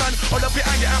microphone stand. All up your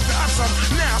anger after awesome.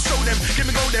 Now show them. Give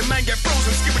me golden man, get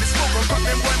frozen. Skip it, spoken. Pop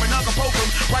them, boy, man, I can poke them.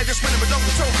 Why just spinning with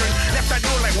Uncle Token? Left that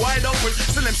door like wide open.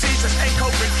 Still MCs just ain't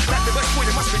coping. Like the West Point,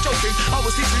 it must be joking. I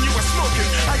was teaching you a smoking.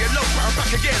 I get low, but I'm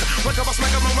back again. Wake up,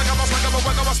 smack up,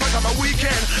 my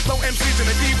weekend. Blow MCs in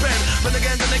the deep end. But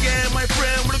again, my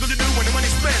friend, what are you gonna do when the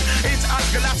money's spent? It's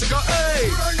Galactica,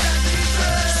 hey!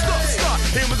 Stop.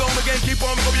 Here we go again, keep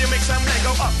on, go be a mix and blend.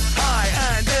 Go up, high,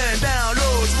 and then down,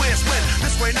 low, twist, win.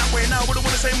 This way, now, what do I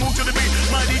wanna say? Move to the beat.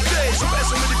 My DJ, so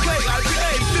S with the K,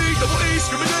 I-P-A-D, double E,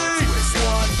 Skibbity. Twist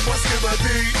one for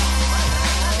Skibbity.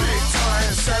 Big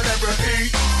time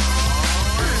celebrity.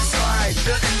 Inside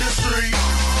the industry.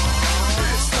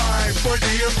 It's time for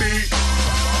DMB.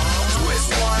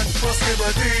 Twist one for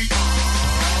Skibbity.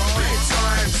 Big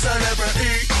time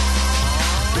celebrity.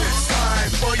 It's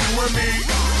time for you and me.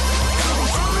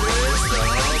 Twist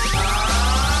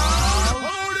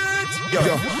Yo,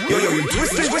 you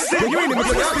twist it. You ain't even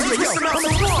put it out. Twist them out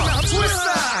some more. Twist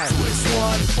that. Twist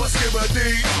one for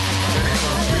Skibbity.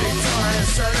 Big time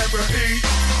celebrity.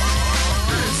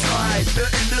 Inside the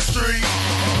industry.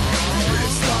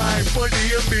 It's time for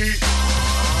DMB.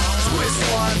 Twist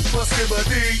one for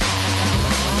Skibbity.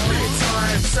 Big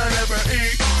time celebrity.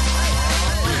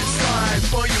 It's time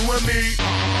for you and me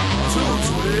to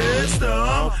twist them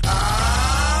out.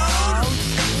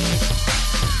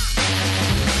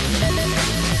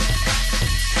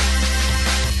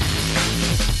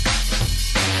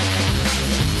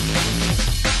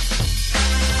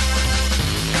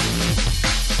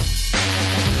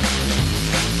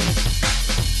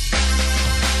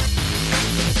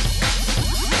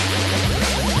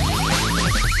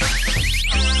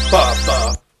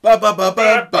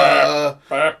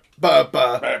 That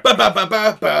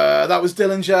was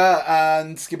Dillinger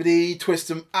and Skibbity Twist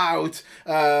 'Em Out.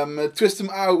 Twist 'Em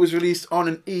Out was released on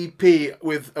an EP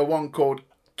with a one called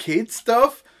Kid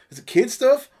Stuff. Is it Kid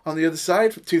Stuff? On the other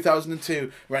side, from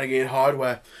 2002, Renegade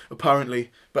Hardware,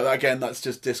 apparently. But again, that's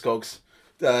just Discogs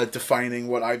defining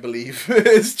what I believe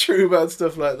is true about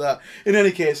stuff like that. In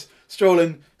any case,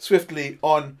 strolling swiftly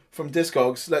on from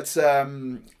Discogs,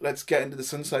 let's get into the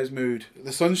Sunshine mood.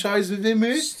 The Sunshine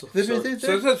mood?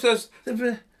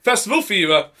 Festival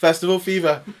fever. Festival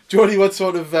fever. Jordy, what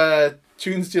sort of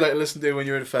tunes do you like to listen to when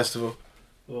you're at a festival?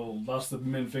 Well, that's the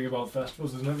main thing about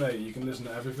festivals, isn't it, mate? You can listen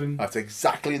to everything. That's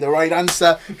exactly the right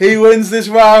answer. He wins this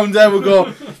round. There we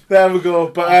go. There we go.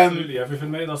 But absolutely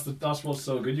everything, mate. That's what's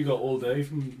so good. You got all day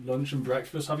from lunch and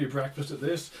breakfast. Have your breakfast at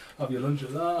this. Have your lunch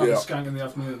at that. Have a skank in the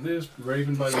afternoon at this.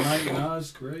 Raving by the night. You know,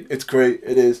 it's great. It's great.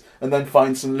 It is. And then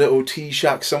find some little tea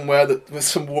shack somewhere with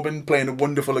some woman playing a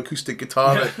wonderful acoustic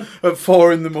guitar at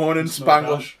 4 a.m.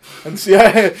 spangled, and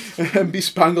be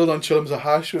spangled on chillums of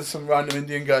hash with some random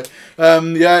Indian guy.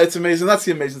 Yeah, it's amazing. That's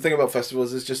the amazing thing about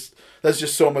festivals. There's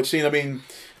just so much scene. I mean,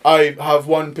 I have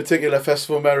one particular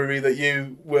festival memory that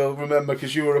you will remember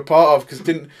because you were a part of. Because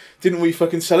didn't we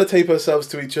fucking sellotape ourselves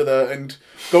to each other and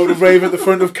go to rave at the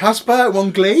front of Casper at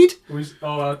one Glade? We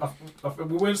were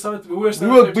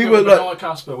like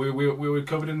Casper. We were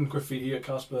covered in graffiti at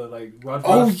Casper. Like, fuck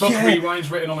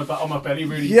rewinds written on my belly.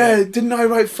 Really. Yeah, didn't I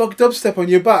write "fuck dubstep" on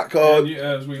your back? Or...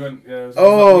 Yeah, as we went. Yeah, we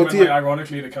went dear.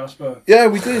 Ironically to Casper. Yeah,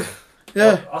 we did.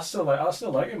 Yeah, I still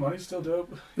like him, man. He's still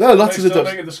dope. Yeah, lots of the dubstep.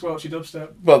 Making the squelchy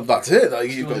dubstep. Well, that's it.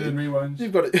 Like, you've got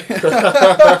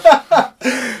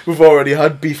it. We've already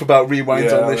had beef about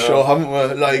rewinds on this show, haven't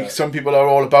we? Like, some people are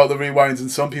all about the rewinds,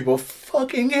 and some people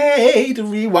fucking hate a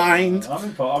rewind. I'm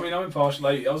impartial.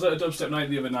 Like, I was at a dubstep night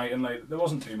the other night, and like there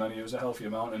wasn't too many. It was a healthy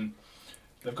amount, and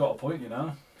they've got a point, you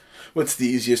know. What's the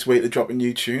easiest way to drop a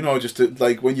new tune, or just to,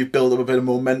 like, when you build up a bit of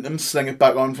momentum, sling it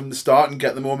back on from the start and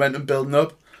get the momentum building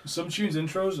up? Some tunes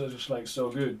intros are just like so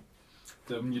good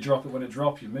that when you drop it, when it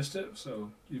dropped, you missed it.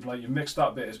 So you've mixed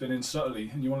that bit. It's been in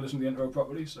subtly, and you want to listen to the intro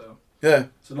properly. So yeah,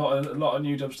 it's a lot of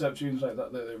new dubstep tunes like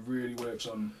that it really works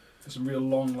on. There's some real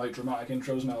long, like, dramatic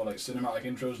intros now, like cinematic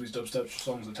intros. These dubstep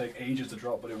songs that take ages to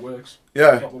drop, but it works.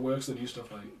 Yeah, it proper works. The new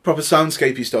stuff, like proper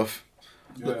soundscapey stuff.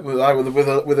 Yeah. With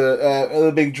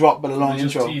a big drop but a long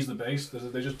intro. They just tease the bass.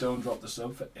 They just don't drop the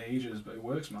sub for ages, but it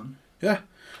works, man. Yeah.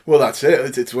 Well, that's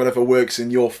it. It's whatever works in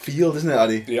your field, isn't it,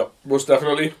 Addy? Yep, most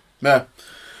definitely. Yeah.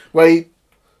 Wait,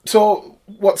 so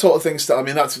what sort of things... I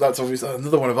mean, that's obviously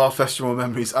another one of our festival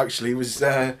memories, actually, was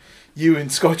you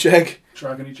and Scotch Egg.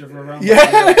 Dragging each other around.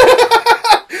 Yeah.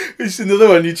 It's another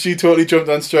one you totally jumped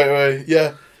on straight away.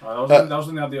 Yeah. That was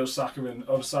when they had the Osaka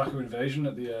invasion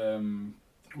at the...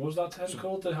 what was that tent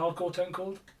called? The hardcore tent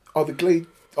called? Oh, the Glade...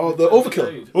 Oh, the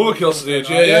Overkill. Overkill stage,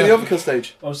 yeah, the Overkill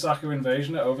stage. Osaka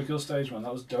Invasion at Overkill stage, man.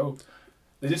 That was dope.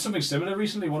 They did something similar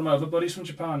recently. One of my other buddies from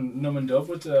Japan, Num and Dub,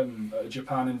 with a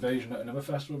Japan Invasion at another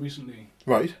festival recently.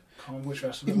 Right. Can't remember which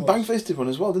festival. Even Bangface did one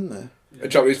as well, didn't they? Yeah. A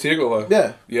Japanese takeover.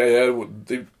 Yeah. Yeah.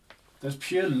 There's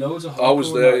pure loads of hardcore. I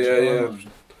was there, yeah.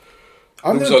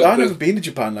 I've never been to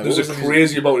Japan. Like, there was a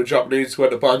crazy amount of Japanese who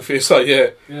went to Bangface that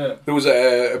year. Yeah. There was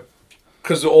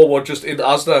because they all were just in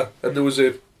Asda, and there was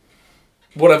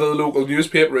whatever the local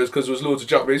newspaper is, because there was loads of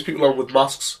Japanese people on with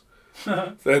masks.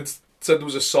 They said there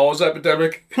was a SARS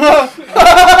epidemic. In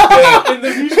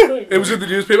the newspaper? It was in the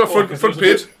newspaper, front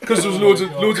page, because there was loads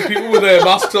of people with their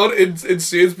masks on in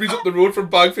Sainsbury's up the road from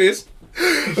Bangface.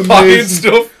 Buying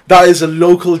stuff. That is a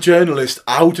local journalist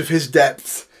out of his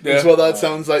depth. Yeah. That's what that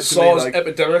sounds like to SARS me. Like,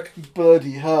 epidemic.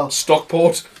 Bloody hell.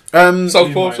 Stockport.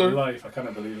 Southport, sorry. Life. I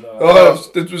cannot believe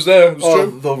that. It was there. It was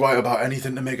true. They'll write about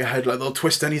anything to make a headline. They'll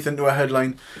twist anything to a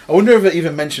headline. I wonder if it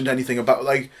even mentioned anything about,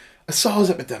 like, a SARS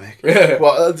epidemic. Yeah.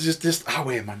 Well, just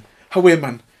away, man. Away,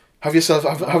 man. Have yourself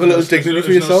have a little dignity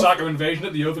for yourself. Osaka Invasion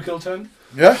at the Overkill tent.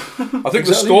 Yeah. I think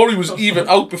the story was even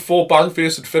out before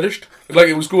Bangface had finished. Like,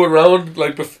 it was going around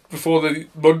like before the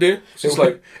Monday.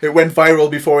 It went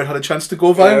viral before it had a chance to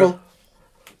go viral.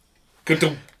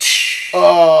 Good.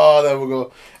 Oh, there we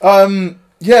go.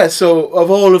 Yeah, so of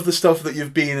all of the stuff that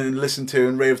you've been and listened to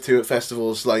and raved to at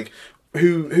festivals, like,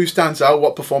 who stands out?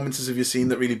 What performances have you seen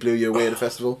that really blew you away at a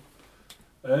festival?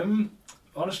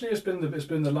 Honestly, it's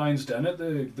been the Lions Den at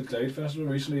the Glade Festival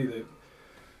recently.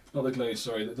 The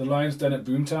Lions Den at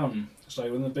Boomtown. It's like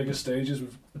one of the biggest stages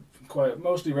with quite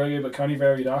mostly reggae but kind of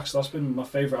varied acts. That's been my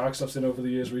favourite acts I've seen over the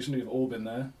years recently. Have all been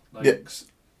there. Like, yeah.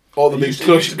 All the big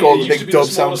clutch, all the big dub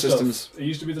sound systems. It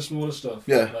used to be the smaller stuff.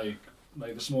 Yeah.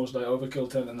 Like the smallest, like Overkill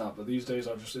tent and that. But these days,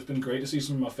 it's been great to see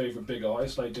some of my favourite big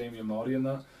artists like Damian Marley and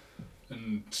that.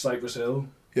 and Cypress Hill.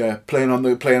 Yeah, playing on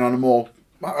a more.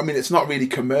 I mean, it's not really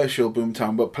commercial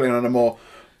Boomtown, but playing on a more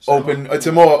open. It's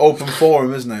a more open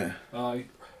forum, isn't it? Aye.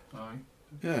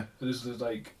 Yeah. This is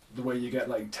like the way you get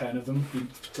like 10 of them.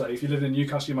 Like, if you live in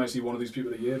Newcastle, you might see one of these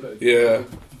people a year, but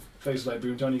places like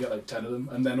Boomtown, you get like 10 of them,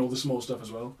 and then all the small stuff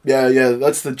as well. Yeah,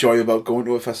 that's the joy about going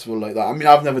to a festival like that. I mean,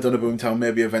 I've never done a Boomtown.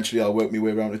 Maybe eventually I'll work my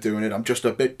way around to doing it. I'm just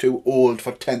a bit too old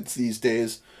for tents these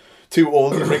days. Too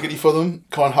old and rickety for them.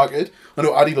 Can't hack it. I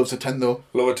know Addy loves a tent though.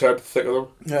 Love a tent, thick of them.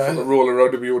 Yeah. Rolling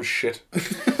around in my own shit.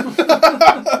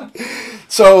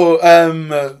 So,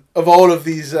 of all of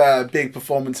these big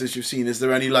performances you've seen, is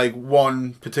there any like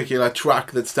one particular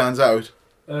track that stands out?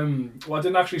 Well, I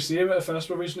didn't actually see him at a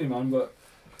festival recently, man, but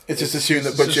it's just assumed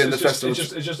that puts you in the festival.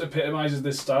 It just epitomises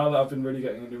this style that I've been really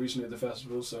getting into recently at the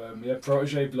festival. So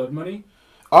Protege, Blood Money.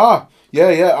 Ah,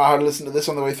 yeah, I had to listen to this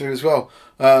on the way through as well.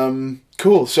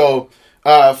 Cool. So,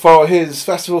 for his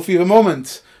festival fever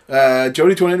moment, Jody, do you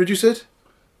want to introduce it?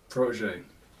 Protege,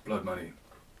 Blood Money.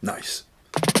 Nice.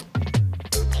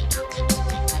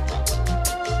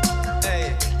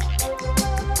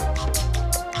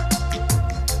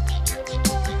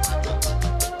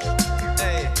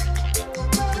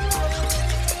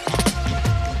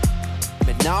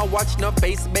 Now watch no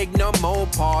face, beg no more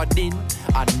pardon.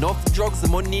 Enough drugs,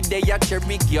 money, they are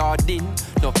cherry garden.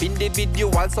 Enough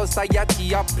individual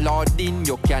society applauding.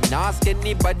 You can ask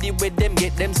anybody where them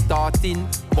get them starting.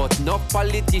 But no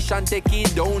politician take a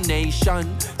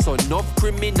donation. So no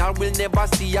criminal will never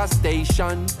see a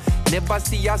station. Never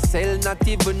see a cell, not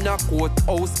even a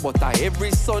courthouse. But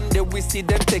every Sunday we see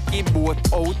them take a boat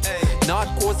out.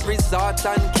 North Coast Resort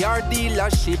and car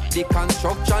dealership. The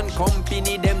construction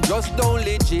company, them just don't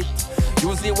legit.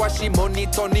 Usually wash the money,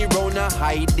 turn it round and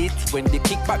hide it. When the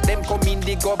kickback them come in,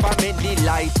 the government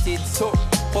delighted. So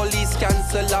police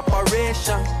cancel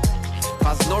operation.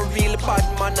 Cause no real bad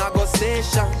man a go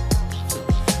station.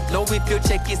 Now if you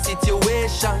check the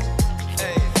situation,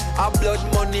 a blood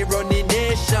money running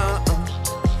nation.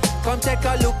 Come take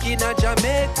a look in a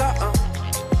Jamaica.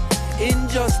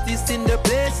 Injustice in the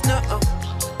place now.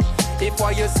 If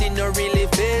what you see no really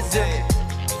face you,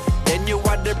 then you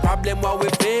are the problem what we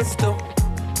face though.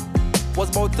 Was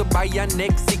about to buy a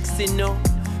next 60 now.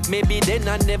 Maybe then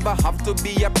I never have to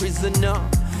be a prisoner.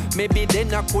 Maybe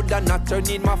then I coulda not turn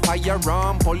in my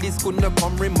firearm. Police couldn't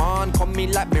come remand, come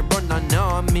in like me run an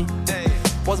army.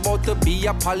 Was about to be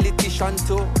a politician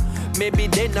too. Maybe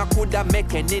then I coulda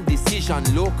make any decision.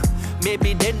 Look,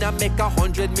 maybe then I make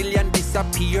 100 million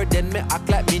disappear. Then me act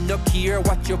like me no care.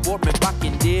 What you vote me back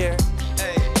in there.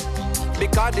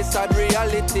 Because this sad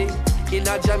reality. In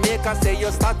a Jamaica say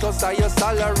your status or your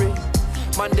salary.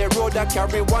 Man the road a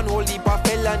carry one whole heap of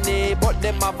felony. But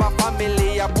them have a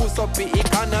family a boost up the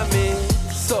economy.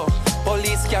 So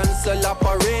police cancel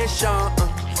operation.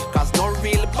 Cause no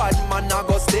real bad man a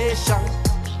go station.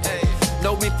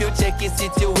 Now if you check the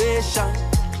situation,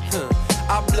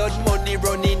 a blood money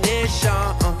running nation.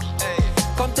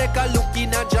 Come take a look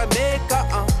in a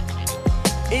Jamaica.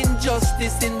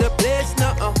 Injustice in the place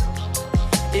now.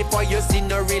 If what you see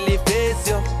no really face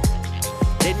you,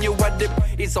 then you are the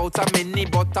it's out of many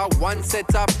but a one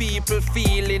set of people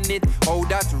feeling it. How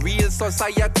that real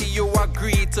society you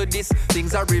agree to this.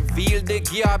 Things are revealed, the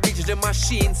garbage, the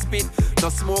machine spit. No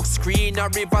smoke screen, a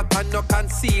river and no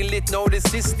conceal it. Now the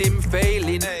system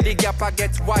failing, the gap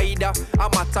gets wider. A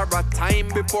matter of time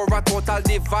before a total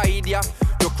divide, yeah.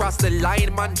 You cross the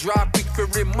line, man, draw quick to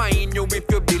remind you. If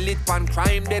you build it on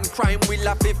crime, then crime will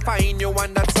have to find you.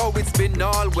 And that's how it's been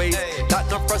always. That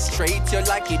not frustrate you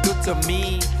like it do to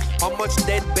me. How much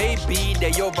dead baby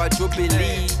they over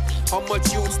Jubilee? How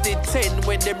much youths did 10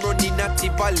 when them running at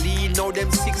Tivoli? Now them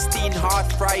 16 hard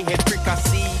fry head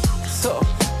fricassee. So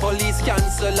police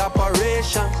cancel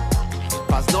operation.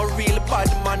 Cause no real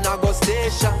bad man a go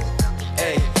station.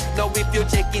 Hey, now if you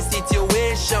check the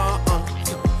situation,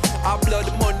 a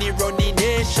blood money running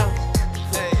nation.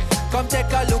 Come take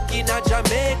a look in a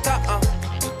Jamaica.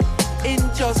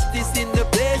 Injustice in the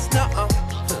place now.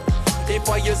 If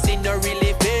what you see no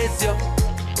really face you,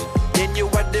 then you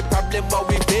are the problem what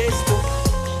we face too.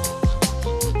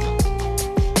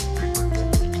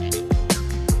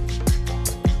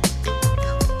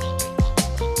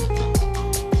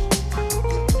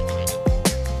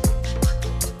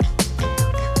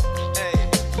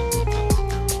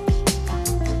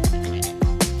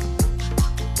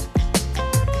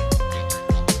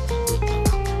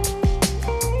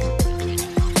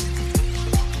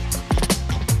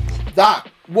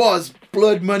 That was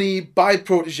Blood Money by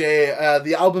Protege.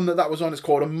 The album that was on is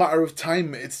called A Matter of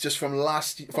Time. It's just from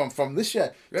this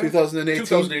year, 2018.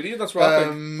 2018, that's right.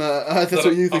 That's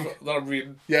what you think. That I'm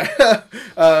reading. Yeah.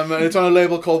 And it's on a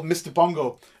label called Mr.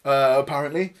 Bongo,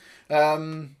 apparently.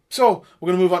 So, we're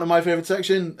going to move on to my favourite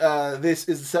section. This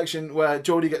is the section where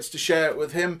Jody gets to share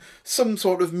with him some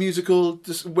sort of musical...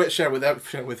 Share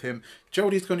with him.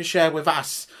 Jody's going to share with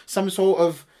us some sort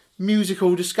of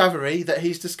musical discovery that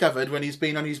he's discovered when he's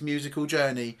been on his musical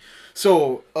journey.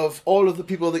 So, of all of the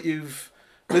people that you've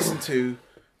listened to,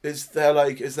 is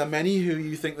there many who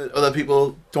you think that other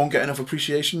people don't get enough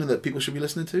appreciation and that people should be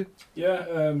listening to?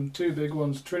 Yeah, two big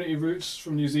ones. Trinity Roots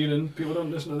from New Zealand. People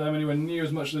don't listen to them anywhere near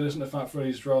as much as they listen to Fat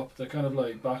Freddy's Drop. They're kind of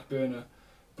like back burner,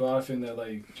 but I think they're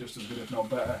like just as good, if not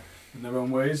better, in their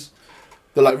own ways.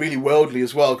 They're like really worldly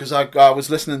as well, because I was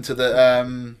listening to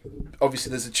the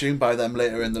obviously there's a tune by them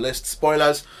later in the list,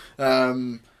 spoilers,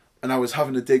 and I was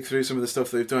having to dig through some of the stuff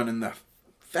they've done, and they're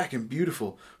fucking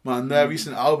beautiful, man. Their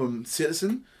recent album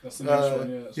Citizen, that's the next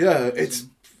one, it's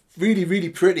really, really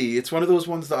pretty. It's one of those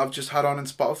ones that I've just had on in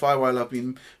Spotify while I've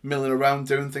been milling around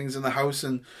doing things in the house,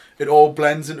 and it all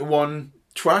blends into one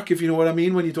track, if you know what I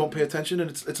mean, when you don't pay attention, and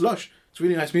it's lush. It's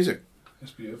really nice music. It's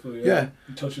beautiful, yeah.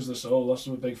 It touches the soul. That's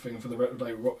a big thing for the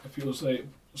like. If people say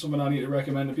something I need to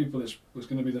recommend to people, was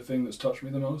going to be the thing that's touched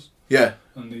me the most. Yeah.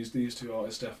 And these two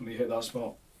artists definitely hit that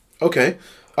spot. Okay,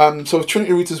 so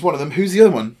Trinity Roots is one of them. Who's the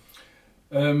other one?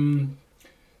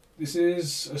 This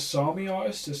is a Sami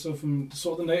artist. It's from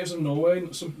sort of the natives of Norway.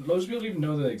 Loads of people don't even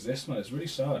know they exist, man. It's really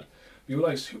sad. People are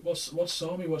like, what's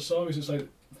Sami? What's Sami? So it's like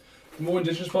the more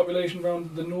indigenous population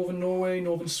around the northern Norway,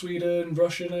 northern Sweden,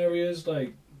 Russian areas.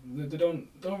 Like they don't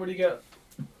really get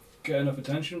enough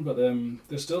attention, but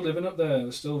they're still living up there.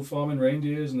 They're still farming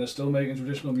reindeers and they're still making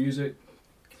traditional music.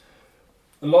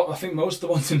 I think most of the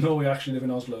ones in Norway actually live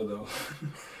in Oslo, though.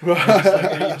 Like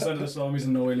 80% of the Samis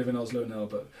in Norway live in Oslo now,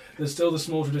 but there's still the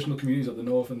small traditional communities up the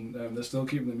north, and they're still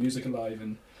keeping the music alive.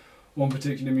 And one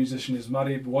particular musician is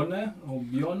Mari Bjorne, or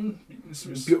Bjorn.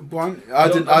 I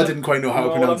didn't quite know how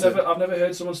to pronounce it. I've never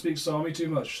heard someone speak Sami too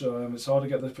much, so it's hard to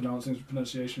get the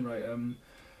pronunciation right.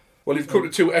 Well, you've come to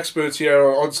two experts here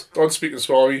on speaking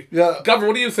Sami. Yeah. Gavin,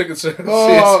 what do you think it's?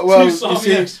 Well, you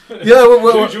see,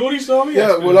 Geordie Sami.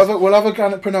 Yeah, we'll have a go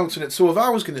at pronouncing it. So if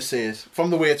I was going to say it from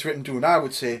the way it's written down, I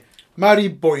would say Mari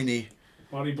Bjorne.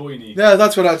 Mari Bjorne. Yeah,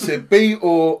 that's what I'd say.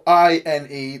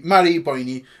 B-O-I-N-E. Mari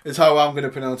Bjorne is how I'm going to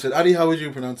pronounce it. Addy, how would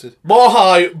you pronounce it?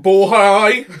 Mohai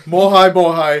Bohai. Mohai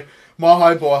Bohai.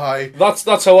 Mahai Bohai.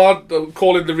 That's how I'm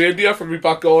calling the reindeer from me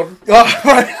back on. Oh,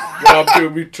 right. Yeah, I'm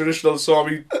doing me traditional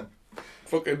Sami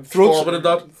fucking throat and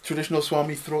that. Traditional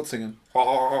Swami throat singing.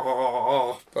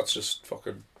 That's just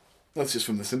fucking. That's just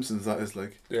from The Simpsons. That is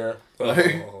like. Yeah.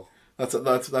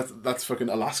 That's fucking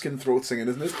Alaskan throat singing,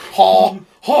 isn't it? Ha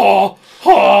ha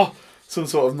ha. Some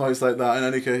sort of noise like that. In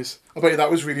any case, I bet you that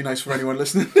was really nice for anyone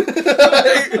listening.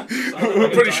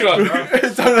 I'm pretty sure.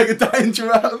 It sounded like a dying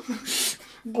giraffe.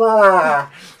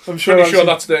 I'm sure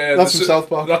that's from South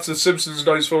Park. That's the Simpsons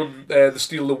noise from the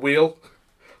Steal the Wheel.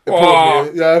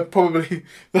 Probably.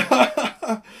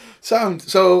 Sound.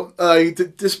 So,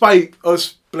 despite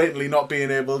us blatantly not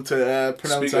being able to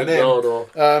pronounce our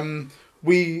name,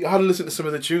 we had to listen to some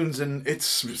of the tunes, and it's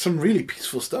some really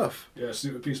peaceful stuff. Yeah,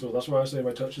 super peaceful. That's why I say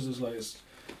my touches is like it's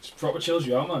proper chills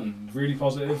you out, man. Really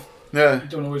positive. Yeah. You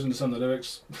don't always understand the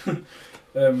lyrics.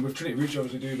 With Trinity Roots,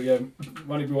 obviously do, but yeah,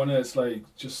 Mari Bjorne, it's like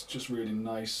just really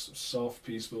nice, soft,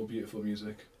 peaceful, beautiful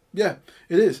music. Yeah,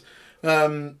 it is.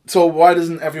 So why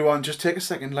doesn't everyone just take a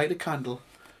second, light a candle,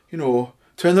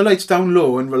 turn the lights down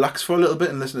low and relax for a little bit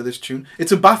and listen to this tune?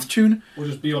 It's a bath tune. Or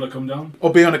just be on a come down.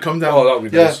 Or be on a come down. Oh, that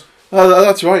would be nice.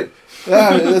 That's right.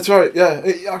 Yeah, that's right. Yeah,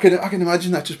 I can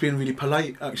imagine that just being really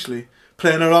polite, actually,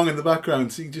 playing along in the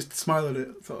background. So you just smile at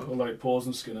it. Sort of. Or like pause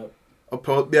and skin up.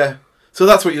 Yeah. So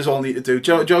that's what you all need to do.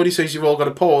 Jody says you've all got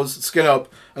to pause, skin up,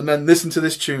 and then listen to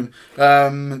this tune.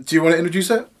 Do you want to introduce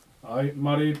it? Aye,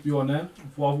 Mari Bjorne,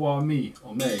 Voir Voir Me,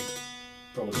 or May,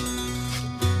 probably.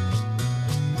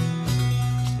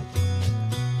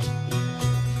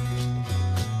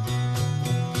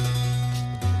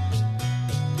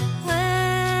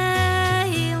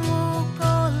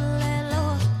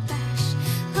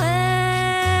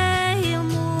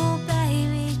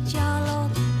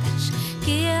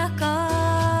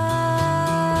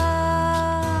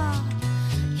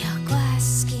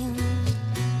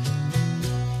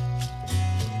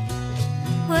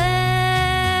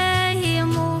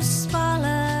 Spal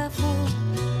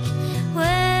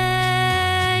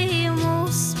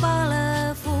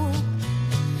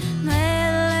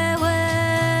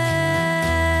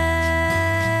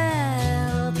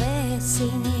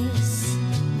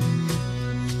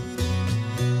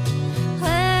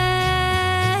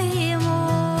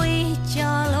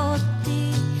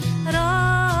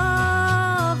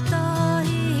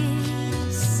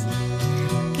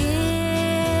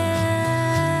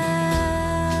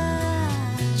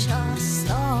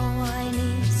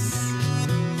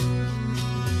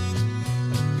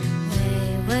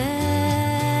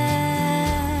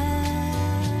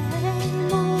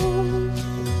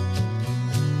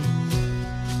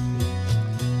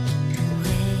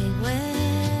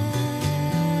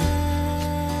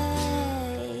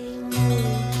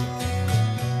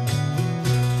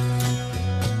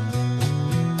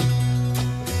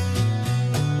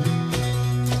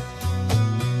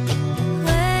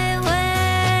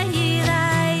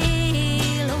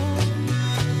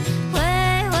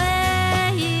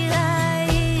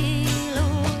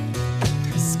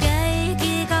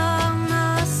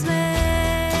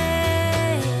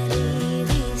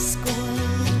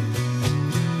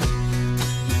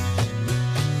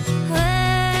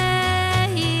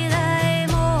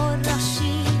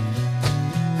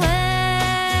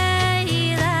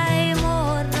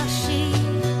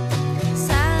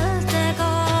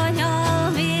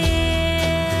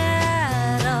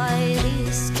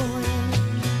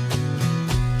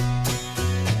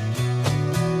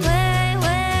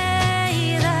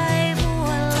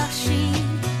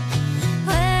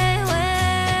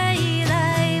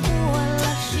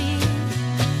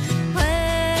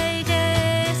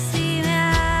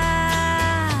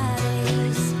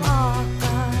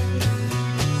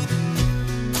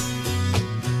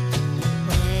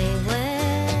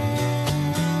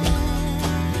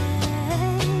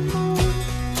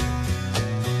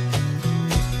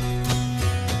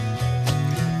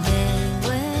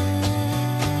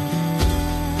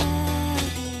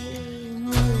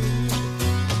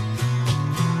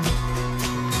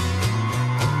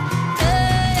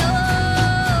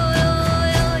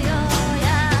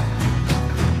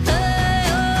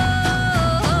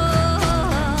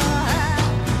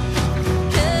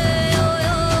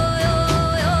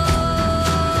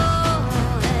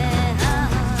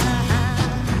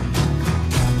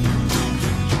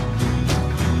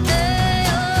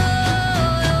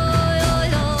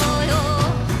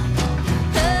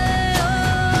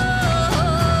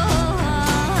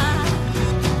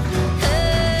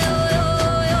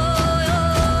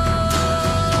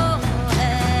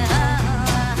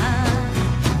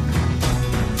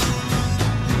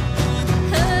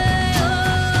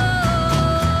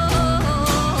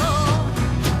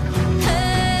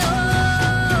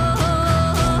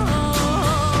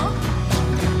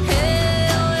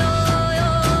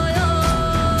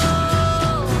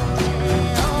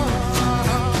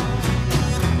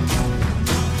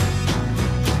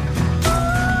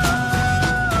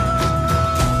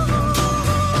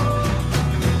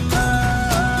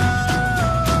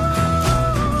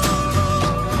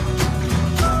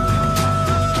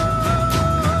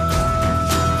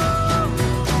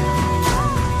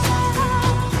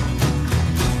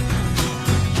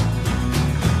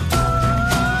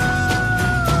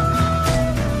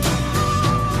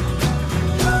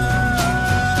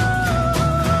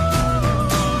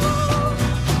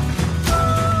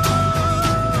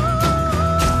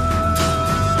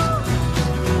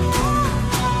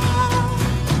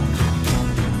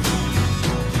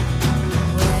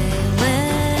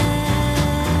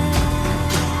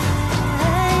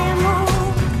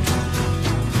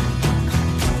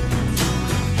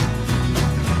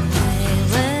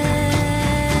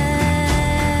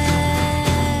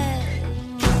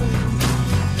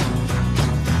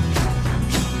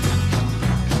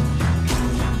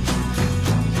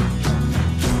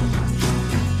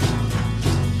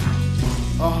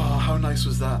mix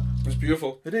was that? It's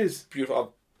beautiful. It is.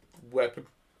 Beautiful. Weapon.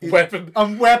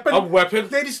 I'm weapon. I'm weapon.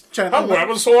 Ladies and gentlemen. I'm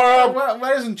weapon, so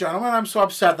ladies and gentlemen, I'm so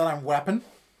upset that I'm weapon.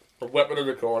 A weapon in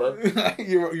the corner.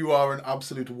 you are an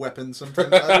absolute weapon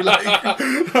sometimes. an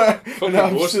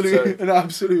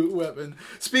absolute weapon.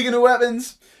 Speaking of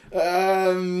weapons,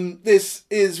 this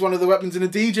is one of the weapons in a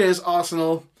DJ's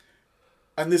arsenal,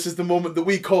 and this is the moment that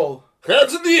we call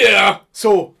hands in the air.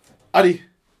 So, Addy,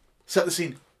 set the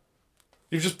scene.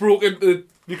 You've just broken the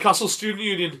Newcastle Student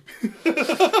Union.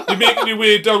 You're making your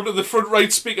way down to the front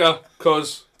right speaker,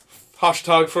 because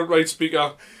hashtag front right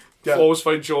speaker. Yeah. Always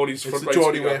find Geordie's front right speaker. It's the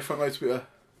Geordie way, front right speaker.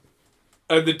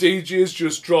 And the DJ's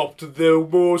just dropped the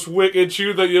most wicked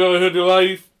tune that you've ever heard in your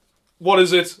life. What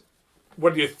is it?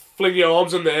 When you fling your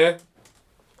arms in the air?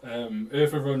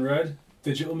 Earth Have Run Red,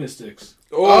 Digital Mystics.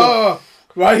 Oh,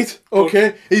 right.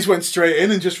 Okay. He's went straight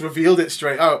in and just revealed it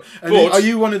straight out. And are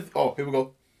you one of... Oh, here we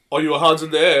go. Are you hands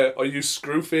in the air? Are you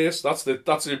Screwface? That's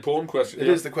the important question. It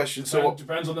is the question. So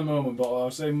depends on the moment, but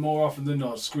I'll say more often than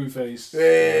not, Screwface.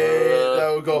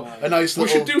 There we go. A nice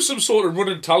little... We should do some sort of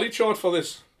running tally chart for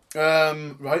this.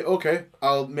 Right, okay.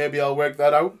 I'll work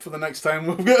that out for the next time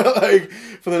I've got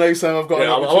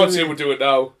Yeah, I won't say we'll do it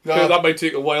now. No. That might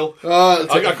take a while. I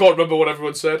can't remember what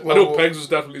everyone said. I know Pegs was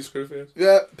definitely Screwface.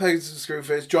 Yeah, Pegs was a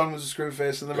Screwface. John was a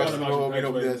Screwface, and the rest of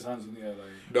them were his hands in the air.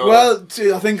 No. Well,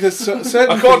 I think there's certain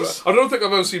I don't think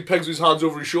I've ever seen Pegs with his hands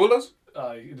over his shoulders.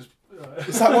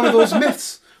 Is that one of those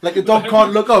myths? Like a dog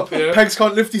can't look up, Pegs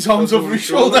can't lift his arms over his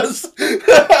shoulders.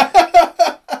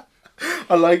 I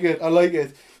like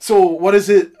it. So, what is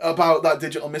it about that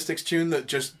Digital Mystics tune that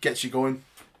just gets you going?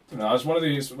 No, it's one of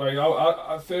these. Like,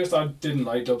 at first, I didn't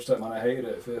like dubstep, man. I hated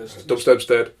it at first. Dubstep's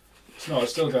dead. No,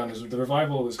 it's still going. The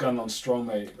revival that's going on strong,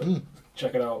 mate.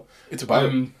 Check it out. It's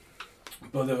about.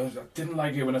 But I didn't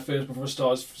like it when I first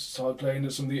started playing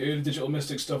it. Some of the early Digital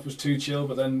Mystics stuff was too chill,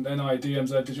 but then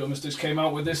DMZ Digital Mystics came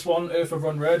out with this one, Earth Have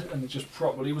Run Red, and it just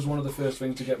properly was one of the first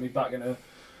things to get me back into.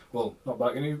 Well, not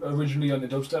back in, originally into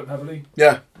dubstep heavily.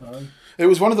 Yeah. It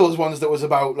was one of those ones that was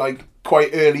about, like,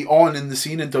 quite early on in the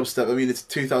scene in dubstep. I mean, it's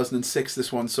 2006,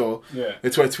 this one, so yeah.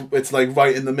 It's like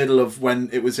right in the middle of when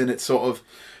it was in its sort of...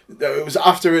 It was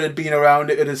after it had been around,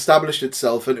 it had established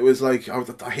itself, and it was like,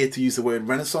 I hate to use the word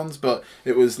renaissance, but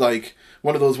it was like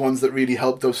one of those ones that really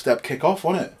helped dubstep kick off,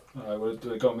 wasn't it? Well,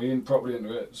 it got me in properly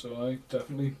into it, so I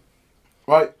definitely...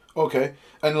 Right, okay.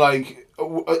 And like,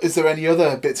 is there any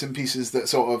other bits and pieces that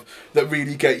that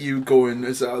really get you going?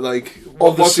 Is that like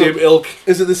of the same ilk?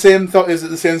 Is it the same Is it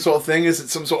the same sort of thing? Is it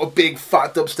some sort of big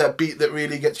fat dubstep beat that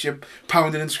really gets you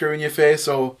pounding and screwing your face?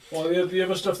 Or well, the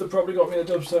other stuff that probably got me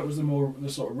into dubstep was the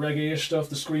sort of reggae-ish stuff,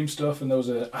 the scream stuff, and there was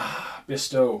a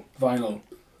Bisto vinyl.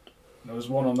 There was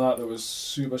one on that was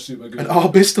super good. An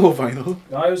Bisto vinyl.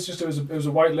 It was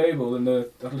a white label, and they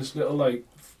had this little like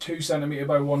 2 centimetre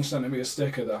by 1 centimetre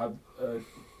sticker that had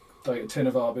like a tin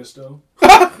of Arbisto.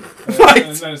 Right.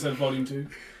 And then it said Volume 2.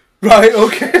 Right,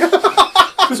 okay.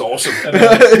 It's awesome.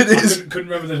 It is. Couldn't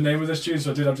remember the name of this tune, so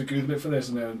I did have to Google it for this,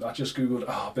 and then I just Googled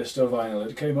Bisto vinyl.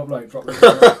 It came up like properly.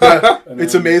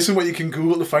 It's amazing what you can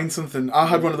Google to find something. I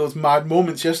had one of those mad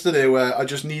moments yesterday where I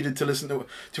just needed to listen to... Do you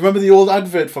remember the old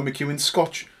advert for McEwen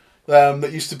Scotch?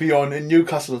 That used to be on in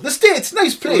Newcastle. The States,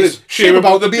 nice place. Shame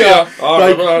about the beer.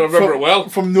 I remember it well.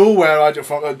 From nowhere,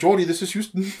 Geordie, this is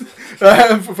Houston.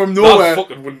 From nowhere,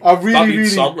 I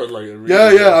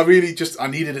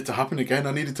needed it to happen again.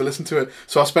 I needed to listen to it,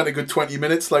 so I spent a good 20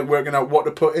 minutes like working out what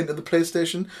to put into the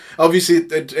PlayStation. Obviously,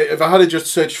 if I had just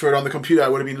searched for it on the computer,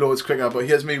 it would have been loads quicker. But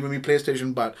here's me with my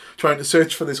PlayStation bat trying to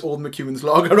search for this old McEwen's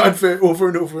Lager advert over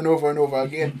and over and over and over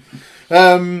again.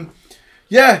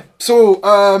 Yeah, so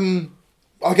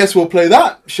I guess we'll play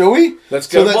that, shall we?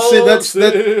 Let's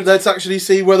actually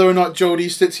see whether or not Jody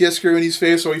sits here screwing his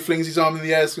face or he flings his arm in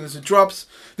the air as soon as it drops.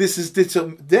 This is that's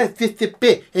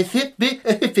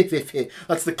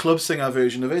the club singer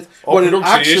version of it. What it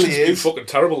actually is fucking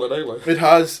terrible today, like.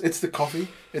 It's the coffee.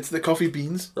 It's the coffee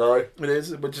beans. Right. It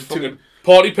is. We're just fucking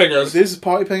party pingers. It is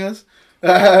party pingers.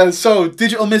 So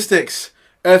Digital Mystics,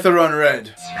 Earth Have Run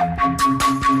Red.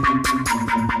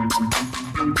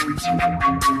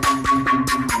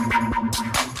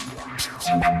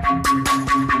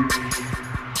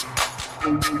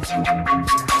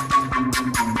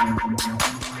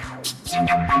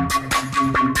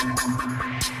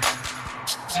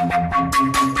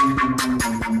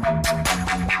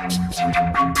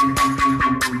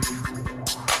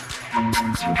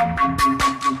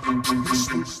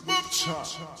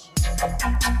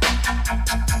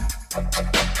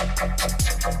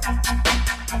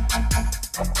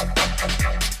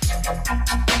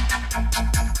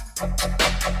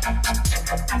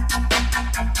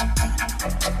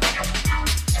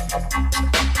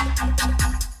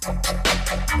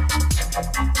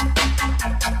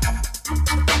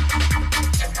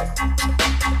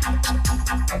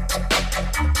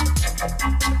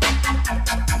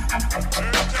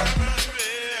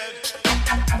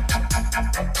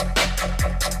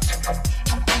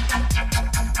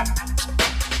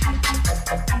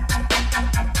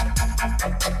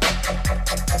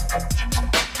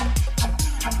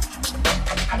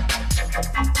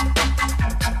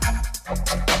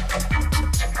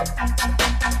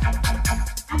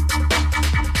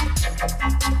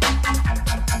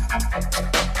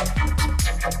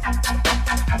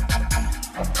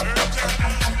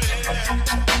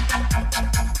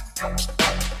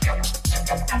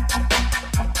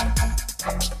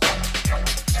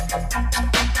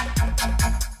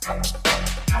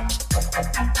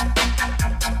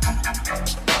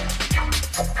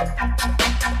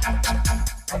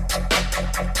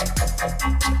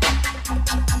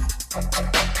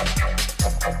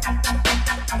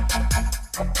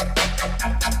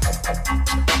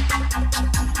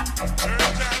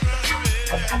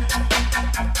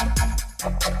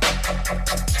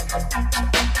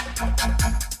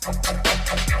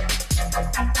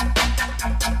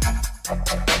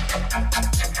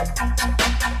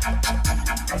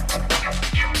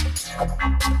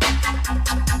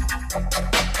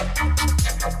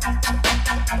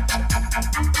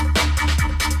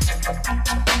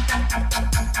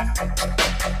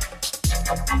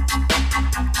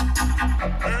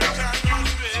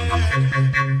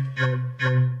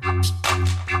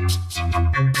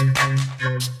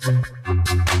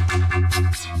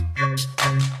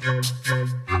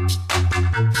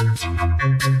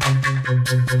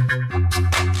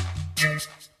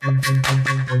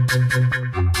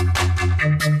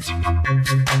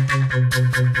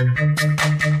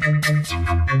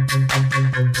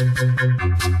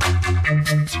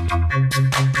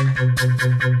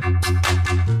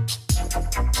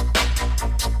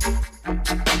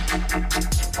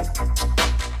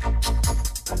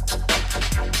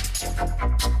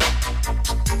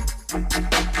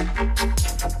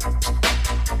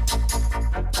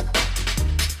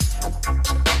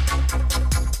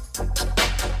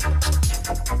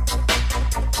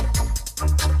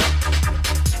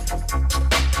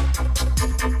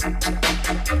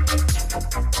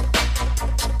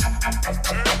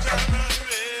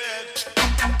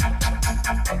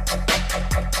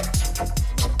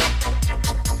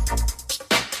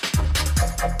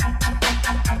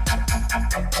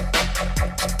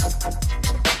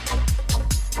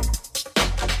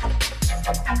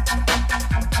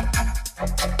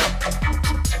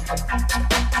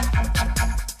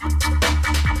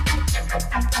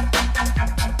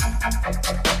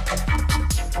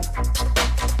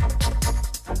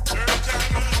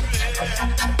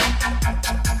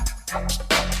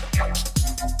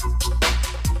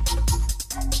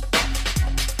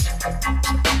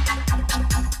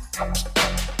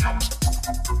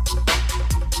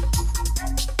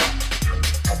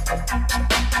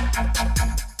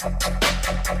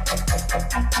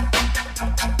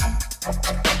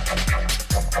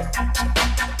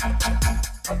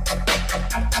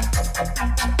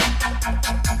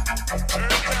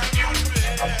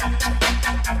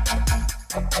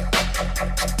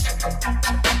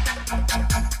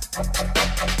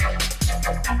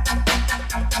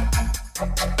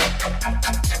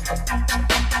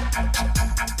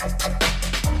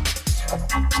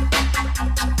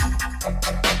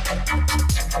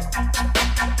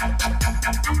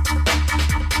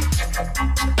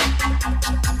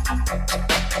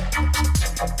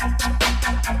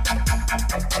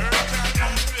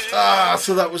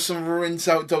 So that was some rinse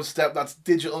out dubstep. That's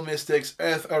Digital Mystics,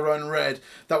 Earth I Run Red.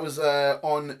 That was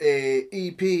on a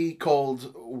EP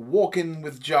called Walking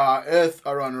with Jar, Earth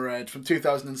I Run Red from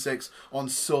 2006 on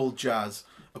Soul Jazz,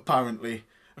 apparently,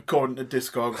 according to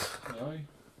Discogs.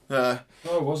 Aye.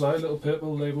 Oh, was I? A little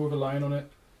purple label with a line on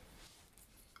it.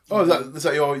 Oh, is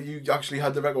that you actually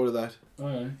had the record of that? Oh,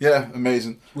 yeah. Yeah,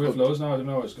 amazing. We have loads now. I don't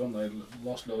know. It's gone. I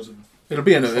lost loads of. It'll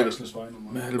be in a box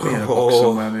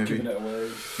somewhere, maybe. Giving it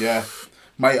away. Yeah,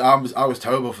 I was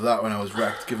terrible for that when I was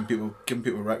wrecked, giving people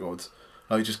records,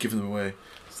 like just giving them away.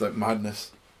 It's like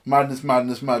madness.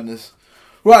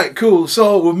 Right, cool.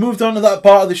 So we've moved on to that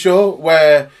part of the show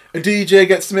where a DJ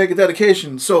gets to make a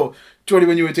dedication. So, Jordy,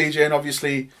 when you were DJing,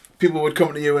 obviously people would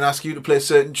come to you and ask you to play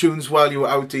certain tunes while you were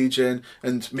out DJing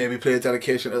and maybe play a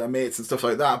dedication to their mates and stuff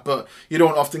like that, but you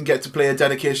don't often get to play a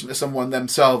dedication to someone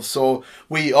themselves, so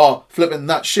we are flipping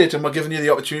that shit and we're giving you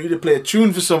the opportunity to play a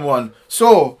tune for someone.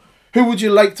 So, who would you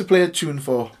like to play a tune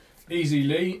for? Easy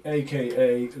Lee,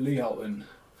 aka Lee Halton.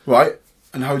 Right,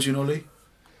 and how do you know Lee?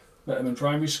 Met him in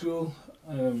primary school.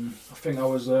 I think I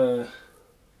was a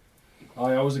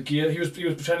gear. He was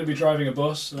pretending to be driving a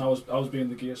bus, and I was being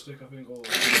the gear stick, I think. Or...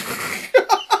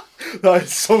 That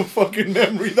is some fucking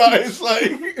memory. That is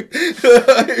like.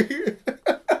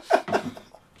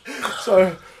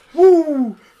 So,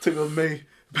 woo! Tickled me.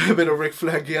 A bit of Ric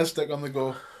Flair gear stick on the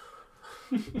go.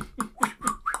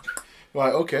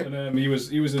 Right. Okay. And he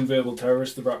was in Verbal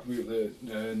Terrorist, the rap group,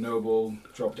 the Noble,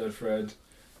 Drop Dead Fred.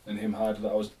 and him had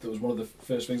that was one of the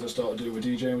first things I started doing with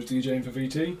DJing was DJing for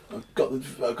VT. I've got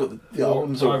the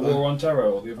albums. War on Terror.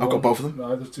 Or the I've got both of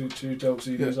them. There's two dope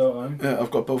CDs out. Yeah,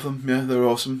 I've got both of them. Yeah, they're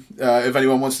awesome. If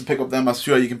anyone wants to pick up them, I'm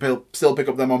sure you can still pick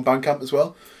up them on Bandcamp as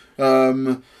well.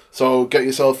 So get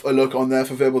yourself a look on there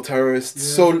for Verbal Terrorists.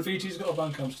 Yeah, so VT's got a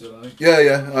Bandcamp still, I think.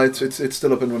 Yeah, it's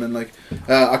still up and running. Like,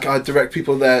 I direct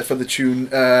people there for the tune.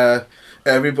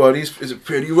 Everybody's is it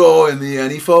pretty raw in the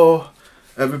NE4.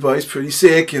 Everybody's pretty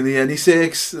sick in the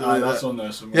NE6. That's on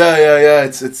there somewhere. Yeah.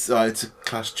 It's a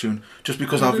class tune. Just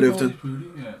because I've lived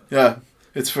in. Yeah.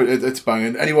 It's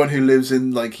banging. Anyone who lives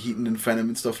in like Heaton and Fenham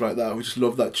and stuff like that, we just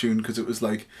love that tune because it was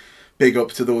like big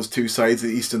up to those two sides, the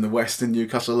east and the west in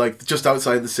Newcastle, like just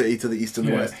outside the city to the east and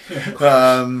the west.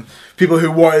 People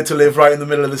who wanted to live right in the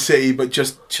middle of the city, but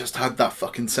just had that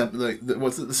fucking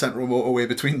the central motorway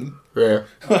between them. Yeah,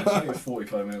 it's like a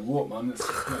 45-minute walk, man. It's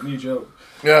not me joke.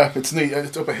 Yeah, it's neat.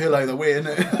 It's up a hill either way, isn't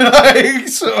it?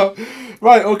 So,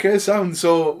 right, okay, sound.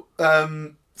 So,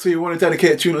 so you want to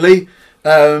dedicate a tune to Lee?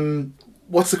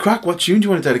 What's the crack? What tune do you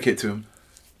want to dedicate to him?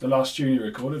 The last tune he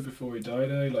recorded before he died,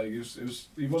 like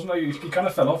he wasn't like he kind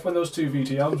of fell off when those two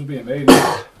VT albums were being made.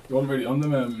 He wasn't really on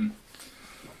them,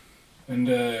 and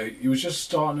he was just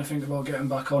starting to think about getting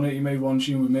back on it. He made one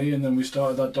tune with me, and then we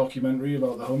started that documentary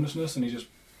about the homelessness, and he just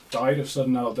died of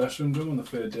sudden adult death syndrome on the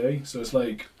third day. So it's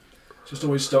like just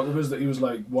always stuck with us that he was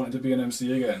like wanting to be an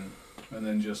MC again, and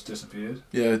then just disappeared.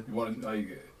 Yeah, he wanted like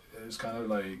it was kind of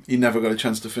like he never got a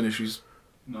chance to finish his.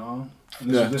 No. And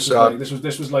this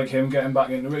was like him getting back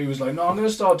into it. He was like, no, I'm going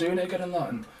to start doing it again and that.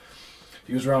 And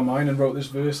he was around mine and wrote this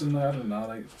verse in there, I don't know,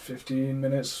 like 15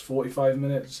 minutes, 45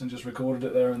 minutes, and just recorded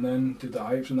it there and then did the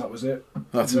hypes, and that was it.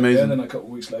 That's amazing. And then a couple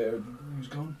of weeks later, he was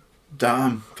gone.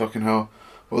 Damn, fucking hell.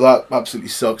 Well, that absolutely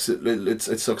sucks.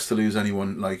 It sucks to lose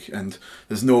anyone, like, and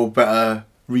there's no better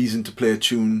reason to play a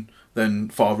tune than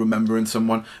for remembering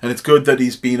someone, and it's good that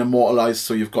he's been immortalised,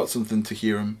 so you've got something to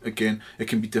hear him again. It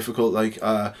can be difficult. Like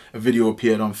a video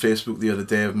appeared on Facebook the other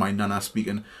day of my nana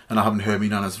speaking, and I haven't heard my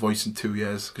nana's voice in 2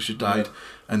 years because she died,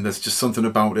 and there's just something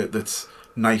about it that's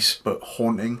nice but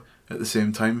haunting at the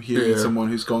same time. Hearing someone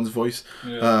who's gone's voice,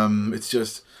 it's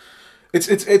just.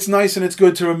 It's nice and it's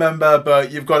good to remember,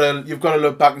 but you've got to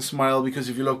look back and smile, because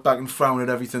if you look back and frown at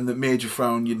everything that made you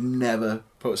frown, you'd never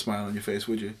put a smile on your face,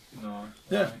 would you? No.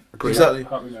 Yeah. Exactly.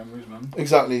 Happy memories, man.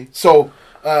 Exactly. So,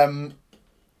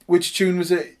 which tune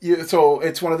was it? So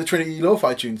it's one of the Trinity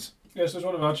Lo-Fi tunes. Yes, it's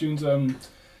one of our tunes.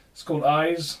 It's called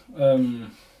Eyes.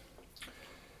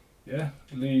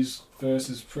 Lee's verse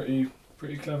is pretty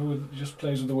clever. He just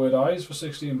plays with the word eyes for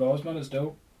 16 bars, man. It's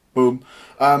dope. Boom.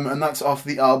 And that's off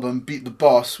the album Beat the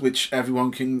Boss, which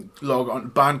everyone can log on to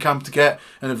Bandcamp to get,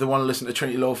 and if they want to listen to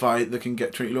Trinity Lo-Fi, they can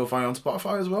get Trinity Lo-Fi on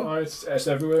Spotify as well. It's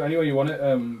everywhere, anywhere you want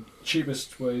it.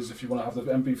 Cheapest ways, if you want to have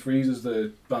the MP3s, is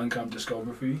the Bandcamp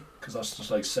discography, because that's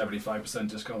just like 75%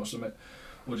 discount or something,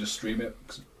 or just stream it.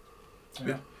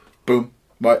 Yeah. Boom.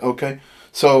 Right, okay.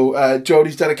 So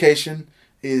Jody's dedication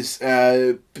is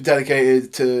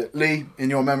dedicated to Lee, in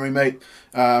your memory, mate.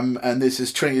 And this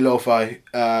is Trinity Lo-Fi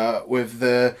with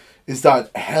is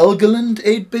that Helgeland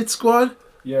 8-Bit Squad?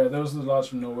 Yeah, those are the lads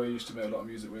from Norway. Used to make a lot of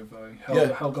music with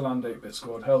Helgeland 8-Bit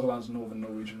Squad. Helgeland's northern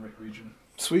Norwegian region.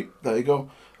 Sweet, there you go.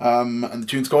 And the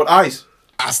tune's called Eyes.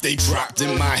 I stay trapped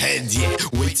in my head,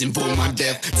 waiting for my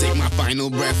death. Take my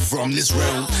final breath from this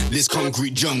realm, this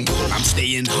concrete jungle. I'm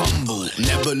staying humble,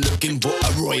 never looking for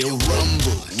a royal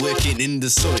rumble. Working in the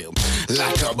soil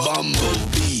like a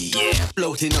bumblebee,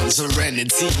 floating on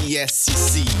serenity. Yes, you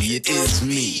see, it is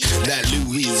me, that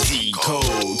Louis V.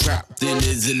 Cole. Trapped in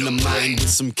his inner mind with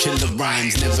some killer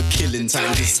rhymes. Never killing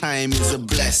time, this time is a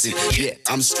blessing. Yeah,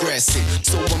 I'm stressing,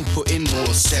 so I'm putting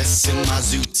more cess in my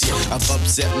zoot. I've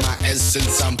upset my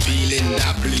essence. I'm feeling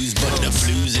that blues, but the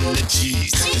blues and the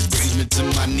cheese just brings me to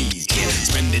my knees.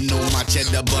 Spending all my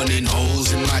cheddar, burning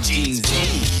holes in my jeans.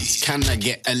 Jeez, can I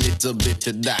get a little bit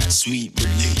of that sweet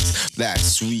release? That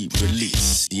sweet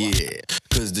release, yeah.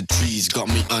 Cause the trees got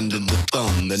me under the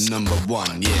thumb. The number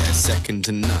one, second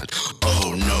to none.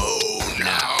 Oh no,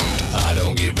 now I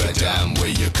don't give a damn where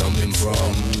you're coming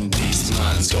from. These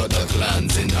man's got the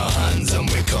plans in our hands, and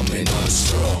we're coming on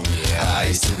strong.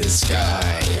 Eyes to the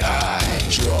sky, I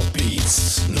drop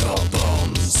beats, no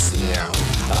bombs. Now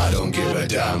I don't give a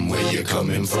damn where you're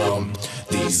coming from.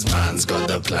 These man's got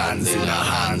the plans in our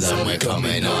hands, and we're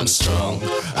coming on strong.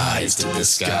 Eyes to the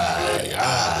sky,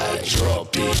 I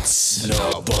drop beats,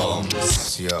 no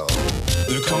bombs. Yo.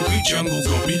 The concrete jungle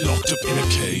got me locked up in a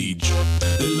cage.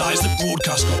 The lies that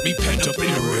broadcast got me pent up in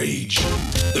a rage.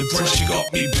 The pressure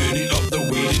got me burning up the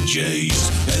weed and J's.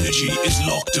 Energy is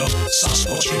locked up,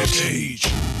 Sasquatch in a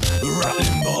cage.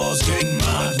 Rattling bars, getting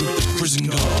mad with prison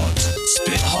guard.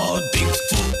 Spit hard,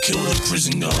 Bigfoot, kill the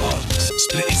prison guard.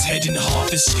 Split his head in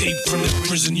half, escape from the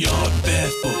prison yard.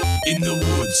 Barefoot, in the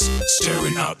woods,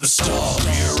 staring out the stars.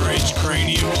 Rearrange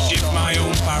cranium, shift my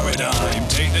own paradigm.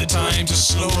 Take the time to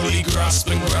slowly grasp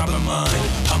and grab a mind.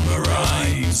 Hammer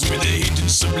rhymes with a hidden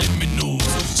subliminals.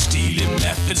 Stealing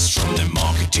methods from the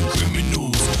marketing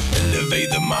criminals. Elevate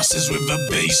the masses with a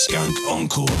bass skank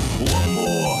encore. One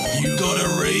more, you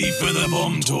gotta rave for the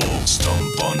bomb talk.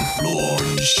 Stomp on floor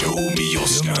and show me your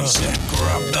skank set.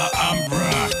 Grab the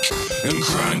ambrac and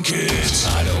crank it.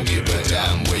 I don't give a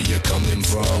damn where you're coming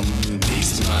from.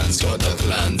 These man's got the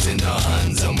plans in their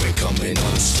hands and we're coming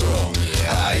on strong.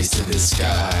 Eyes to the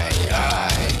sky,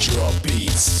 I drop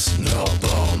beats, no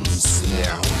bombs.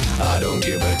 Now I don't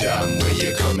give a damn where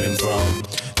you're coming from.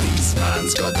 These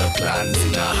man's got the plans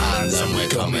in their hands and we're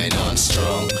coming on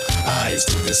strong. Eyes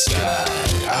to the sky,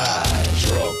 I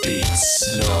drop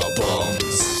beats, no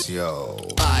bombs. Yo.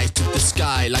 Eyes to the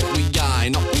sky like we eye,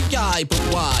 not we eye, but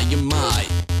why am I?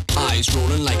 Eyes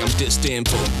rolling like I'm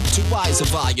disdainful. 2 eyes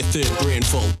have I, your third brain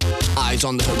full. Eyes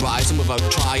on the horizon without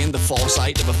trying. The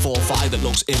foresight of a 4-5 that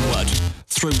looks inward.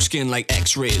 Through skin like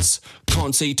x-rays.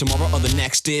 Can't see tomorrow or the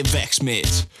next day, vex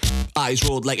mate. Eyes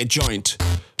rolled like a joint.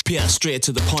 Pierce straight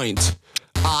to the point.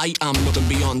 I am looking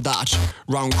beyond that.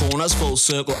 Round corners, full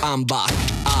circle, I'm back.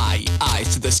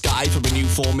 Eyes to the sky for a new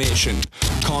formation.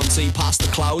 Can't see past the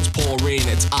clouds, pour rain.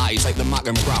 It's eyes like the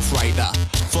Macam graph writer.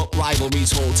 Foot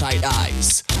rivalries, hold tight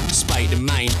eyes. Spider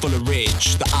mind full of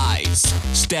rage. The eyes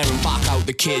staring back out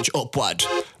the cage upward.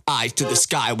 Eyes to the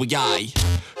sky, we eye.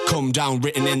 Come down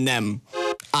written in them.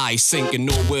 Eyes sinking,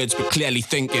 no words but clearly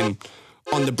thinking.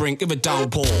 On the brink of a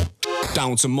downpour.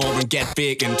 Down some more and get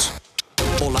vacant.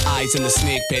 All the eyes in the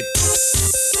snake pit.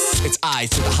 It's eyes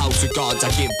to the house of gods,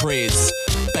 I give praise.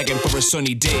 Begging for a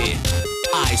sunny day.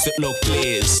 Eyes that look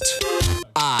glazed.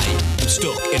 I am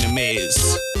stuck in a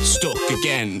maze. Stuck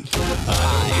again.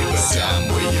 I don't give a damn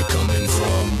where you're coming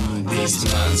from. These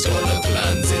man's got the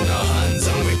plans in our hands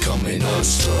and we're coming on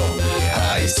strong.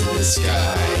 Eyes to the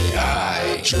sky,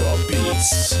 I drop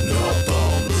beats, no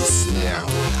bombs. Now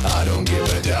I don't give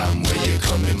a damn where you're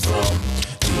coming from.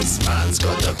 These man's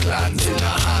got the plans in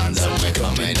our hands and we're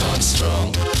coming on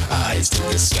strong. Eyes to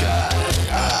the sky,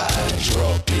 I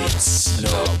drop beats,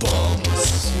 no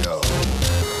bombs. Yo.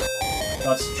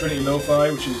 That's Trinity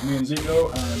Lo-Fi, which is me and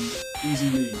Zico, and Easy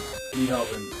Lee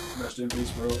Halpin. Rest in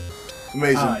peace, bro.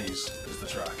 Amazing. Eyes is the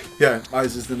track. Yeah,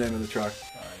 Eyes is the name of the track.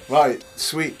 Right,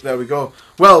 sweet, there we go.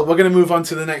 Well, we're going to move on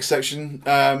to the next section.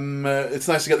 It's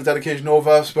nice to get the dedication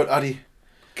over, but Addy...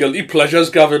 Guilty pleasures,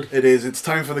 Gavin. It is. It's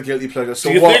time for the guilty pleasure. So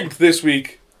do you think this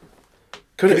week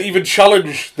could it even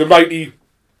challenge the mighty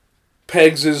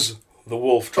Pegs' The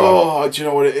Wolf track? Oh, do you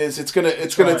know what it is? It's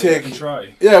gonna take.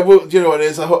 Try. Yeah, well, do you know what it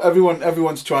is? I hope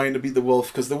everyone's trying to beat the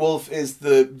Wolf because the Wolf is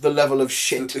the level of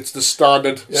shit. It's the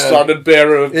standard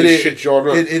bearer of the shit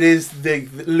genre. It is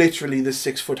literally the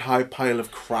 6 foot high pile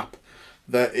of crap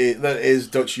that is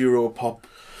Dutch Euro pop,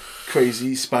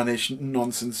 crazy Spanish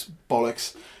nonsense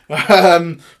bollocks.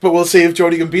 But we'll see if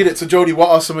Jody can beat it. So, Jody, what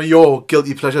are some of your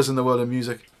guilty pleasures in the world of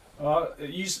music?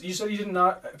 You said you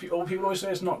didn't. People always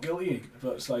say it's not guilty,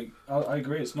 but it's like I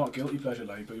agree, it's not guilty pleasure,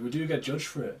 like, but we do get judged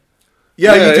for it.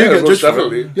 Yeah, you do get judged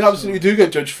for it. You absolutely do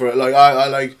get judged for it. Like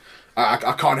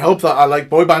I can't help that. I like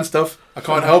boy band stuff. I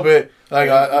can't help it. Like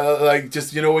I like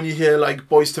just when you hear like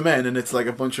Boys to Men and it's like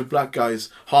a bunch of black guys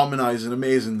harmonizing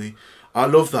amazingly. I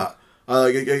love that.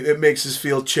 It makes us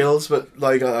feel chills, but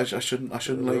like I shouldn't like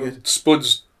it.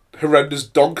 Spud's horrendous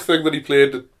dog thing that he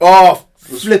played. Oh,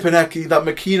 flipping heck! That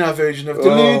Makina version of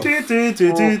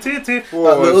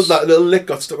that little lick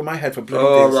got stuck in my head for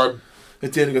bloody days. Man.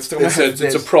 It did. It got stuck in my head.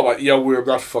 It's a proper earworm,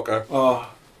 that fucker.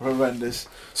 Oh, horrendous.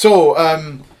 So,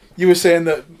 you were saying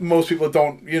that most people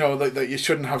don't, that you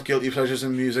shouldn't have guilty pleasures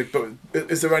in music, but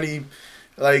is there any?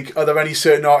 Are there any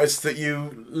certain artists that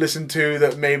you listen to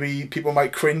that maybe people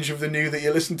might cringe of the new that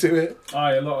you listen to it?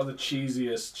 Aye, a lot of the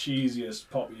cheesiest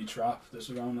poppy trap that's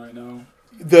around right now.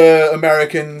 The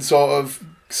American sort of,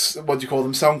 what do you call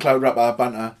them, SoundCloud rapper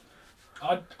banter.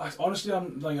 I honestly,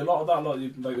 I'm like a lot of that.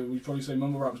 Like we probably say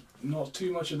mumble rap. Not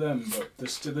too much of them, but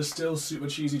there's still super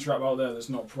cheesy trap out there that's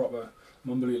not proper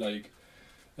mumbly. Like,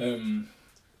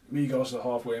 Migos are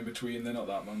halfway in between. They're not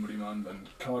that mumbly, man. And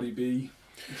Cardi B,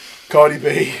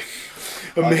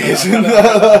 amazing.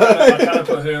 I kind of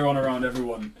put her on around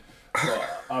everyone.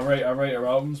 But I rate her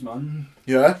albums, man.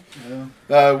 Yeah.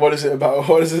 What is it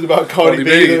about Cardi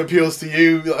B that appeals to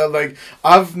you? Like,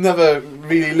 I've never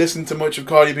really listened to much of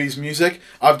Cardi B's music.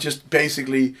 I've just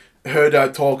basically heard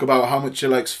her talk about how much she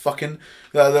likes fucking.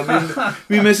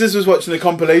 Me missus was watching a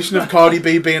compilation of Cardi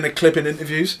B being a clip in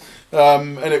interviews,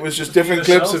 And it was just different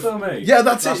clips of. Though, mate. Yeah,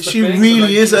 that's it. She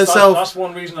really is herself. That's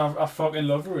one reason I fucking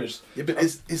love her. Yeah, but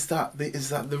is that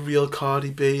the real Cardi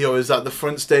B, or is that the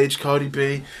front stage Cardi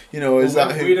B? You know, is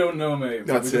that who? We don't know, mate.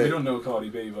 That's we it. don't know Cardi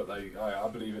B, but like I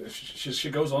believe it. If she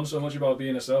goes on so much about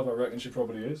being herself, I reckon she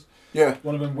probably is. Yeah.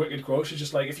 One of them wicked quotes. She's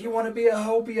just like, if you want to be a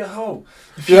hoe, be a hoe.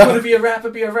 If you want to be a rapper,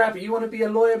 be a rapper. You want to be a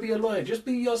lawyer, be a lawyer. Just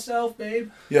be yourself, babe.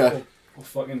 Yeah. Or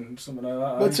fucking something like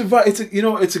that.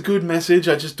 Well, it's a good message.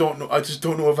 I just don't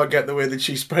know if I get the way that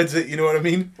she spreads it. You know what I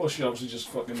mean? Well, she obviously just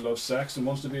fucking loves sex and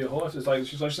wants to be a whore. It's like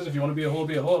she says, if you want to be a whore,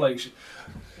 be a whore. Like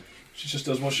she just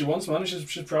does what she wants, man.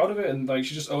 She's proud of it, and like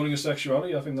she's just owning her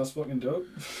sexuality. I think that's fucking dope.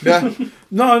 Yeah.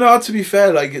 No. To be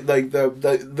fair, like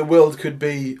the world could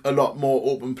be a lot more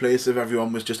open place if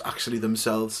everyone was just actually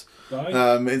themselves,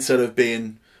 right. Instead of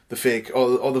being the fake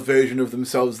or the version of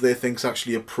themselves they think's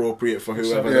actually appropriate for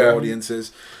whoever their audience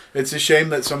is. It's a shame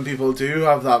that some people do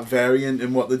have that variant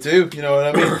in what they do. You know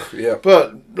what I mean? Yeah.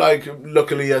 But like,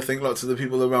 luckily, I think lots of the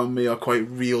people around me are quite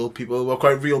real people. We're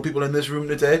quite real people in this room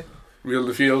today. Real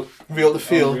to feel. Real to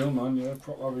feel. Real, man, yeah.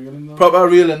 Proper real in that. Proper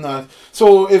real in that.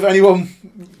 So if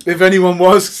anyone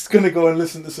was going to go and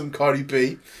listen to some Cardi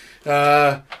B,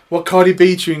 what Cardi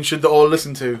B tune should they all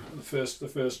listen to? The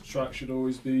first track should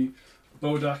always be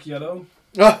Bodak Yellow.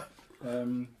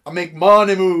 I make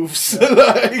money moves.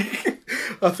 Yeah.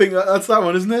 I think that's that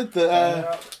one, isn't it?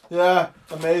 Yeah,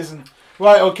 amazing.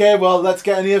 Right, okay, well, let's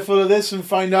get an earful of this and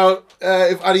find out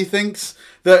if Addy thinks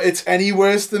that it's any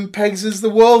worse than Pegs' The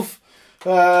Wolf. You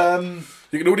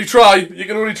can only try.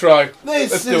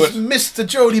 This is Mr.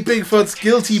 Jody Bigfoot's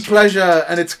Guilty Pleasure,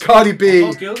 and it's Cardi B. He's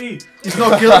not guilty. He's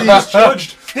not guilty. He's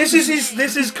judged. This is his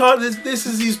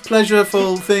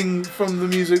pleasureful thing from the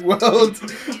music world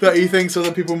that he thinks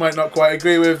other people might not quite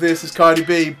agree with. This is Cardi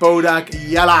B, Bodak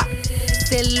Yalla.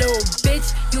 Say, little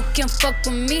bitch, you can fuck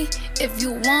with me if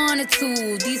you wanted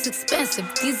to. These expensive,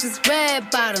 these is red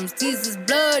bottoms, these is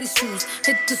bloody shoes.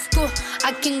 Hit the school,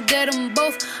 I can get them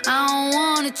both, I don't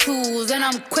wanna choose. And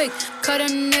I'm quick, cut a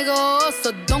nigga off,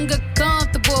 so don't get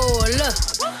comfortable. Look,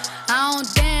 I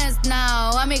don't dance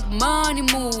now, I make money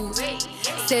move.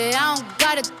 Say I don't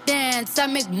gotta dance, I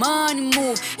make money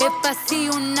move. If I see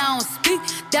you now speak,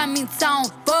 that means I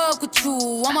don't fuck with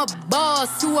you. I'm a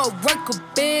boss, you a worker,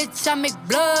 bitch, I make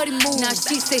bloody moves. Now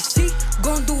she say she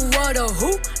gon' do what or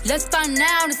who? Let's find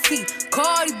out and see.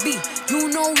 Cardi B, you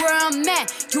know where I'm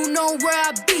at, you know where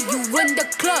I be. You in the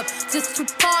club just to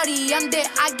party, I'm there,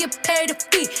 I get paid a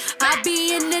fee. I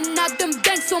be in and out them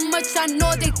banks so much, I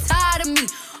know they tired of me.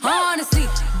 Honestly,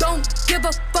 don't give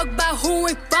a fuck about who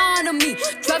in front of me.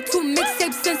 Drop 2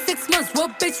 mixtapes in 6 months.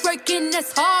 What bitch working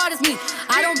as hard as me?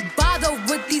 I don't bother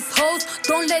with these hoes.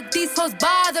 Don't let these hoes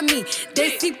bother me.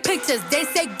 They see pictures, they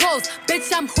say goals.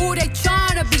 Bitch, I'm who they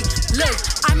tryna be. Look,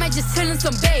 I might just chill in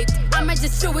some babe. I might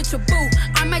just chill with your boo.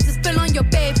 I might just spill on your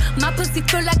babe. My pussy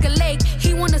feel like a lake.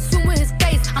 He wanna swim with his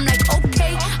face. I'm like,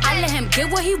 okay. I let him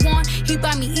get what he want. He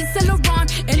buy me Yves Saint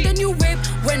Laurent and the new whip.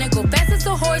 When it go fast as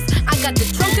a horse, I got the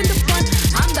trunk in the front.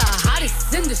 I'm the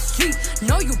hottest in the street.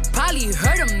 Know you probably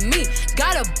heard of me.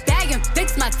 Got a bag and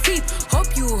fix my teeth.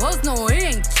 Hope you hoes know it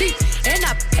ain't cheap. And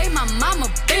I pay my mama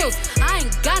bills. I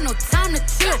ain't got no time to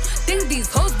chill. Think these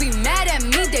hoes be mad at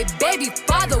me. They baby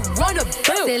father run a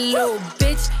bill. Say, little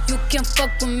bitch, you can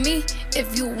fuck with me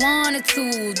if you wanted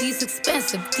to. These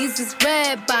expensive, these is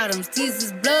red bottoms, these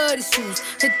is bloody shoes.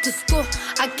 Hit the school,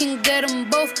 I can get them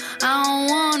both, I don't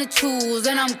wanna choose.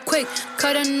 And I'm quick,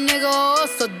 cut a nigga off,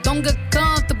 so don't get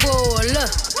comfortable.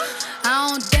 Look, I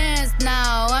don't dance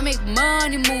now, I make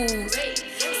money moves.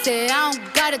 Say I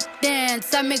don't gotta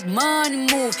dance, I make money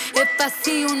move. If I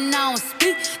see you now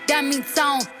speak, that means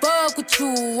I don't fuck with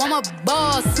you. I'm a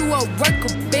boss, you a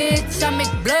worker, bitch, I make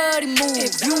bloody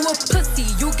moves. If you a pussy,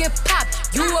 you get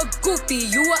popped. You a goofy,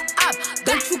 you a op.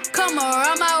 Don't you come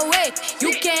around my way,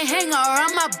 you can't hang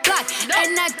around my block.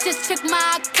 And I just check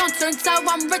my account, turns out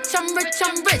I'm rich, I'm rich,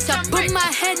 I'm rich. I put my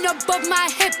hand above my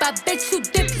hip, I bet you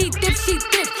dip, he dip, she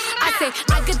dip. I say,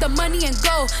 I get the money and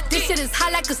go. This shit is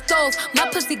hot like a stove. My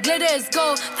pussy glitter is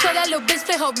gold. Tell that little bitch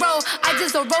play her role. I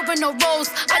just a rope and no rolls.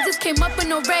 I just came up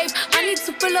in a rave. I need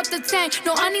to fill up the tank.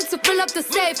 No, I need to fill up the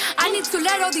safe. I need to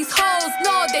let all these hoes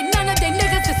know they none of they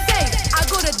niggas is safe. I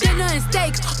go to dinner and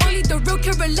steak. Only the real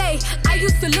can relate. I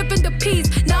used to live in the peace.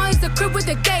 Now it's a crib with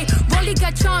a gay. Rolly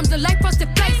got charms, the life frosted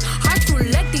flakes. Hard to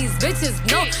let these bitches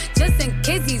know. Just in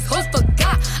case these hoes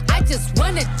forgot. I just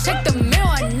wanna check the mail.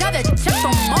 Another check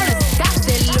from all the stocks.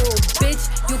 That little bitch,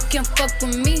 you can fuck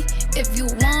with me if you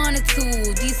wanted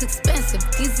to. These expensive,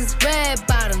 these is red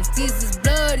bottoms, these is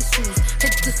bloody shoes.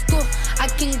 Hit the store, I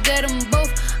can get them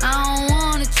both, I don't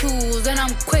wanna choose. And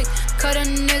I'm quick, cut a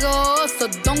nigga off, so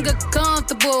don't get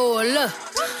comfortable. Look,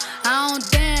 I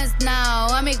don't dance now,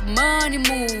 I make money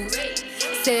moves.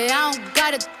 Say I don't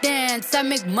gotta dance, I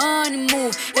make money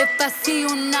move. If I see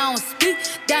you now speak,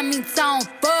 that means I don't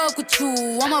fuck with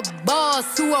you. I'm a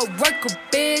boss who a worker,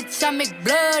 bitch. I make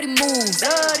bloody moves.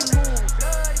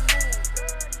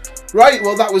 Right,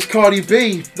 well that was Cardi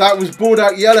B. That was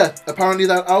Bodak Yellow. Apparently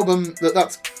that album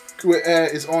that's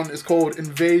is called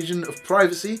Invasion of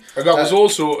Privacy. And that was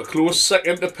also a close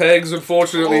second to Pegs,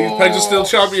 unfortunately. Pegs is still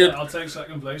champion. I'll take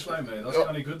second place, mate. That's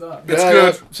kind of good, that. It's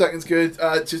good. Second's good.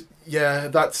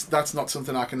 That's not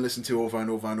something I can listen to over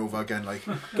and over and over again. Like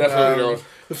Definitely not.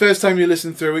 The first time you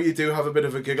listen through it, you do have a bit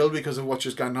of a giggle because of what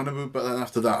just gone on about. But then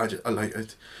after that, I like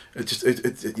it.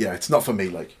 It's not for me.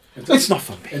 Like it's not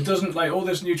for me. It doesn't like all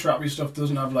this new trappy stuff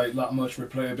doesn't have like that much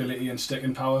replayability and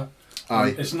sticking power.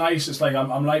 Aye. It's nice. It's like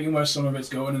I'm liking where some of it's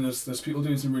going, and there's people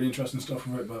doing some really interesting stuff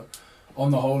with it. But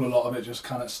on the whole, a lot of it just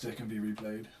cannot stick and be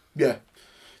replayed. Yeah,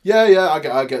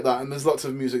 I get that, and there's lots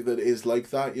of music that is like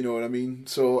that. You know what I mean?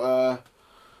 So,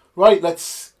 right,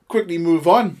 let's quickly move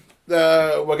on.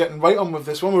 We're getting right on with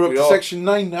this one. We're up to section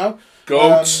 9 now.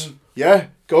 Goats.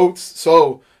 Goats.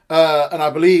 So, and I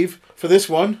believe for this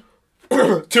one, 2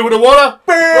 in the water.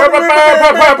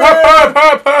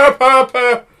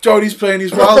 Jody's playing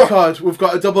his wild card. We've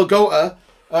got a double goater,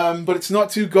 but it's not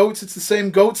 2 goats, it's the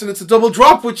same goats, and it's a double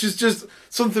drop, which is just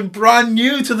something brand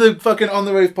new to the fucking On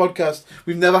The Rave podcast.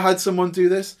 We've never had someone do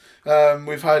this.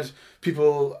 We've had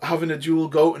people having a dual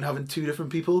goat and having 2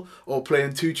 different people, or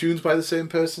playing 2 tunes by the same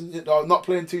person, or not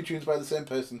playing 2 tunes by the same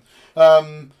person.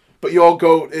 But your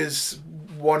goat is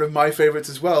one of my favourites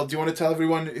as well. Do you want to tell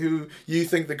everyone who you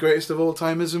think the greatest of all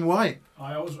time is and why?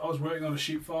 I was working on a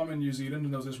sheep farm in New Zealand,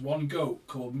 and there was this one goat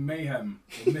called Mayhem,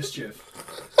 or Mischief.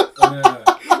 And,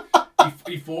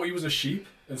 he thought he was a sheep,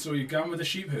 and so he'd go with the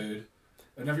sheep herd,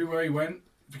 and everywhere he went,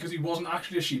 because he wasn't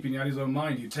actually a sheep and he had his own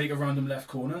mind, he'd take a random left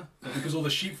corner, but because all the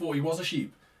sheep thought he was a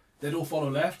sheep, they'd all follow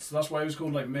left, so that's why he was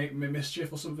called like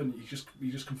Mischief or something.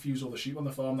 You just confused all the sheep on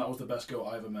the farm. That was the best goat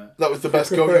I ever met. That was the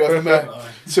best goat you ever met.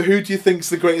 So who do you think's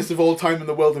the greatest of all time in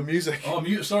the world of music? Oh,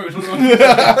 sorry.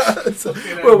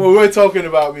 Well, we're talking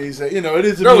about music. You know, it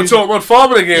is. We're talking about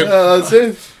farming again. That's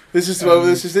it. This is hello.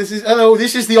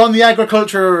 This is the On The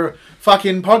Agriculture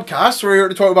fucking podcast. We're here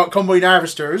to talk about combine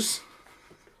harvesters.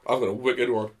 I've got a wicked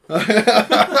one.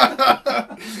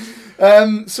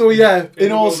 So yeah,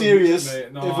 in all seriousness,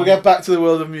 if we get back to the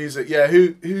world of music,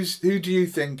 who do you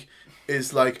think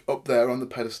is like up there on the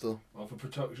pedestal? Well, for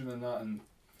production and that, and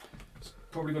it's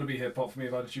probably going to be hip hop for me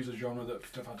if I had to choose a genre that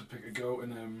I've had to pick a goat.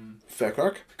 And fair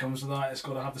crack. If it comes to that, it's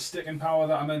got to have the sticking power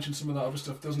that I mentioned. Some of that other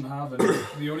stuff doesn't have, and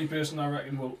the only person I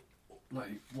reckon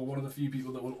one of the few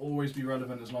people that will always be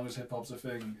relevant as long as hip hop's a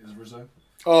thing is RZA.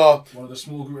 Oh, one of the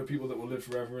small group of people that will live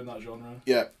forever in that genre.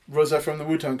 Yeah, RZA from the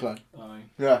Wu-Tang Clan. Aye.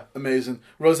 Yeah, amazing.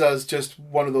 RZA's just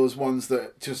one of those ones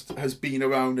that just has been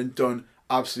around and done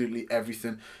absolutely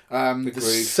everything. The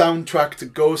soundtrack to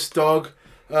Ghost Dog,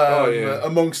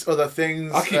 amongst other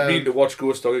things. I keep needing to watch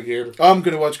Ghost Dog again. I'm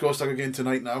going to watch Ghost Dog again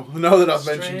tonight now that I've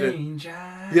mentioned it.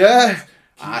 Yeah.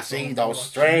 I see those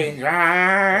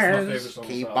strangers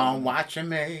keep on watching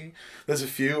me. There's a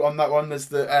few on that one. There's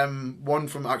the one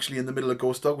from actually in the middle of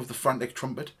Ghost Dog with the frantic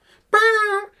trumpet.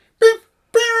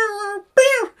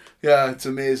 Yeah, it's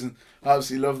amazing. I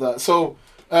absolutely love that. So,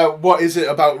 what is it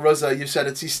about RZA? You said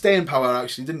it's his staying power,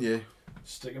 actually, didn't you?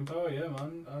 Sticking power, yeah,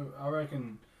 man. I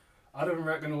reckon. I don't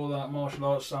reckon all that martial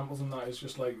arts samples and that is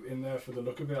just like in there for the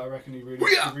look of it. I reckon he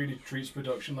really treats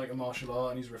production like a martial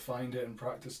art, and he's refined it and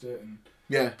practiced it. And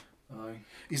yeah,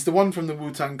 he's the one from the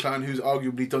Wu-Tang Clan who's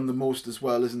arguably done the most as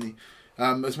well, isn't he?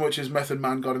 As much as Method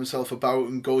Man got himself about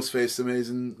and Ghostface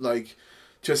amazing, like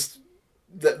just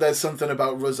there's something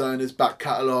about RZA and his back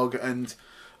catalogue and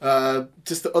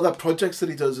just the other projects that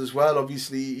he does as well.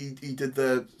 Obviously, he did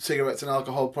the Cigarettes and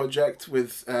Alcohol project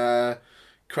with.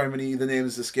 Criminy, the name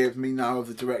has escaped me now of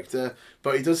the director,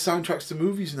 but he does soundtracks to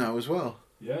movies now as well.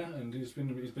 Yeah, and he's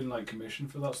been like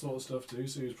commissioned for that sort of stuff too.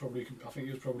 So I think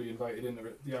he was probably invited in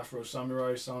the Afro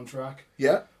Samurai soundtrack.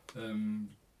 Yeah.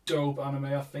 Dope anime.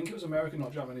 I think it was American,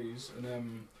 not Japanese.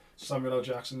 And Samuel L.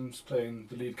 Jackson's playing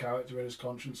the lead character in his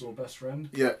conscience or best friend.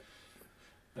 Yeah.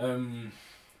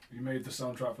 He made the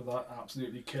soundtrack for that,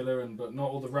 absolutely killer, but not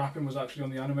all the rapping was actually on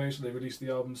the anime, so they released the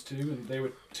albums too, and they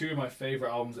were 2 of my favourite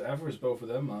albums ever, is both of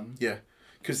them, man. Yeah.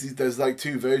 because there's like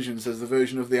two versions. There's the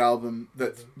version of the album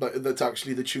that's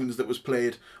actually the tunes that was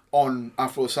played on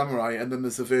Afro Samurai, and then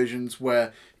there's the versions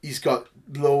where he's got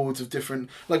loads of different,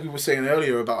 like we were saying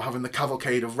earlier about having the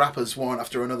cavalcade of rappers one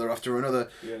after another,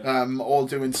 all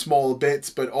doing small bits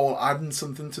but all adding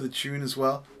something to the tune as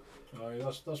well.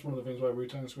 That's one of the things why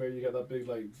Wu-Tang Square, you get that big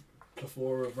like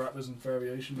plethora of rappers and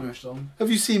variation in each song. Have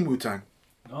you seen Wu-Tang?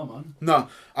 No, man. No,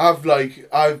 I've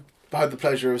had the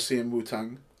pleasure of seeing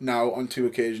Wu-Tang now on 2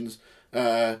 occasions.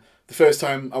 The first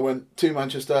time I went to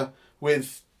Manchester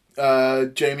with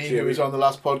Jamie, who was on the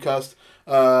last podcast,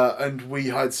 and we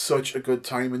had such a good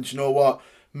time. And you know what?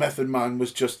 Method Man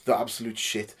was just the absolute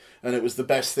shit, and it was the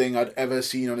best thing I'd ever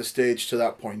seen on a stage to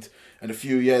that point. And a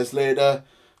few years later,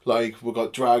 like, we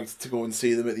got dragged to go and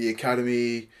see them at the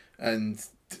Academy, and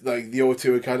like the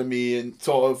O2 Academy, and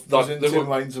sort of there's two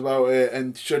lines about it,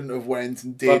 and shouldn't have went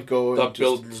and did go. That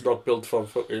building's not built for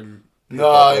fucking.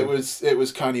 No, it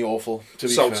was kind of awful. To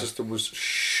be sound fair. system was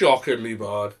shockingly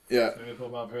bad. Yeah,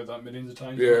 I've heard that millions of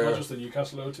times. Yeah. Not just the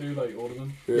Newcastle O2, like all of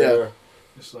them. Yeah.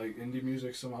 It's like indie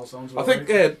music somehow sounds. I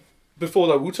think before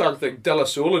that Wu-Tang thing, De La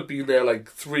Soul had been there like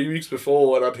 3 weeks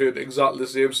before, and I'd heard exactly the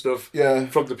same stuff. Yeah.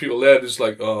 From the people there, it's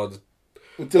like, oh,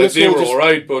 De La they Soul were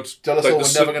alright, but De La Soul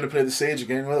were never going to play the stage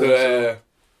again, were they? The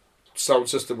sound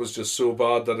system was just so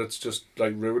bad that it's just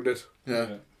like ruined it.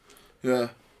 Yeah.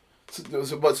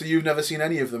 So you've never seen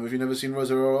any of them? Have you never seen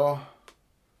Rosa Aurora?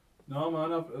 No,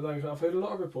 man. I've heard a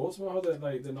lot of reports about how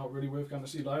they're not really worth going to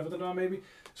see live. I don't know. Maybe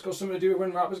it's got something to do with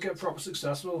when rappers get proper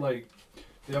successful. Like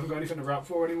they haven't got anything to rap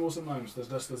for anymore. Sometimes there's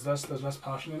less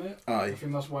passion in it. Aye. I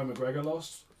think that's why McGregor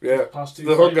lost. Yeah. Past 2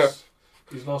 the fights, hunger.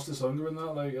 He's lost his hunger in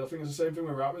that. Like I think it's the same thing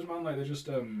with rappers, man. Like they just.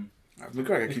 If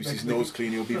McGregor keeps his nose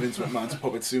clean, he'll be Vince McMahon's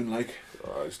puppet soon. Like.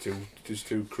 Oh, he's too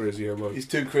crazy. He's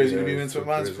too crazy to be Vince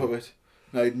McMahon's puppet.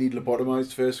 No, he'd need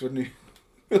lobotomised first, wouldn't he?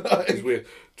 He's weird.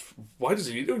 Why does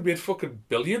he need to? He made fucking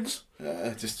billions.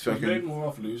 Just He's fucking. made more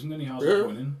off losing than he has off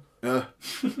winning. Yeah.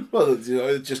 Well,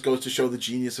 it just goes to show the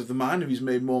genius of the man, who's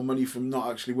made more money from not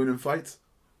actually winning fights.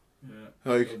 Yeah.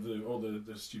 Like all the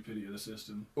stupidity of the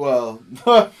system. Well,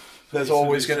 there's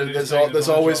always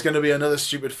gonna be another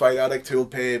stupid fight addict who'll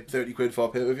pay £30 for a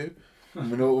pay-per-view.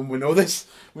 And we know this.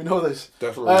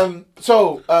 Definitely.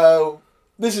 So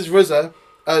this is RZA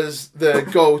as the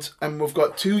GOAT, and we've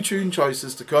got 2 tune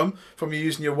choices to come from you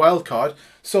using your wild card.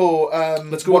 So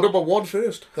let's go number 1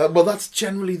 first. Well, that's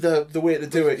generally the way to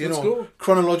do it. Let's go.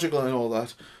 Chronological and all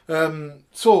that.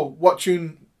 So what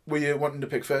tune were you wanting to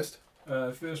pick first?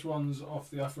 First one's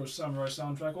off the Afro Samurai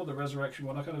soundtrack, or the Resurrection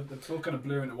one. They're both kind of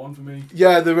blur into one for me.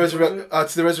 Yeah,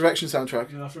 it's the Resurrection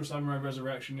soundtrack. Yeah, Afro Samurai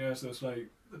Resurrection. Yeah, so it's like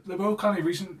they're both kind of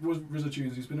recent RZA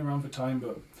tunes. He's been around for time,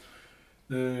 but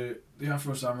the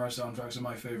Afro Samurai soundtracks are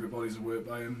my favourite bodies of work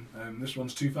by him. This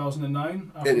one's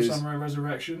 2009, Afro Samurai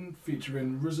Resurrection,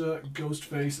 featuring RZA,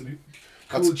 Ghostface, and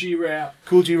Cool G Rap.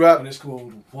 Cool G Rap, and it's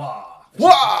called Wah.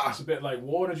 Wah! It's a bit like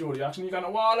War in a Geordie accent. You're going to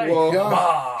wah, like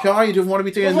wah. Yeah, you don't want to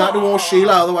be doing that to war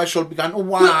Sheila, otherwise she'll be going to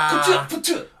wah.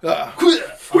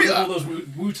 All those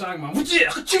Wu-Tang, man.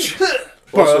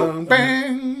 Bang,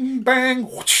 bang, bang.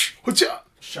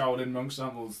 Shaolin monk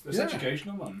samples. It's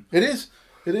educational, man. It is.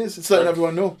 It's letting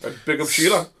everyone know. And big up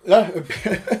Sheila. Yeah.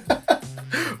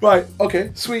 Right,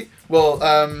 okay, sweet. Well,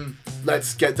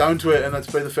 let's get down to it and let's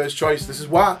play the first choice. This is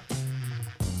Wah.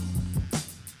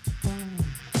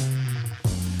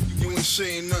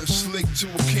 Saying nothing slick to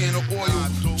a can of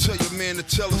oil. Tell your man to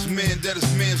tell his man that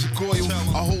his man's a goyle.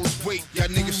 I hold his weight, y'all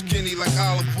niggas skinny like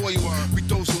olive oil. We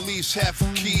throws at least half a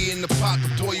key in the pot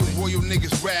to boil. Royal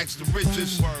niggas rags the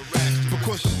richest.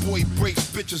 Because the boy breaks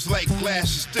bitches like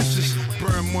glass and stitches.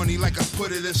 Burn money like I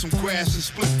put it in some grass and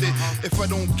split it. If I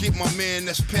don't get my man,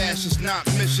 that's passes, not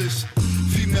misses.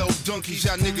 Female donkeys,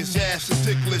 y'all niggas ass and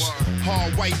dickless.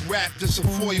 Hard white rap, that's a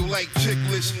foil like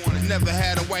chickless. Never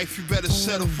had a wife, you better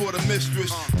settle for the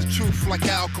mistress. The truth like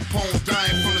Al Capone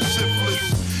dying from the syphilis.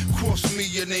 Cross me,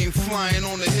 your name flying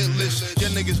on the hit list. Your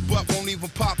niggas butt won't even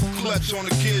pop a clutch on a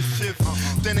gear shift.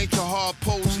 That ain't your hard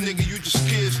pose, nigga, you just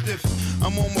scared stiff.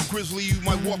 I'm on my grizzly, you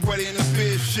might walk right in a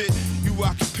beard shit. You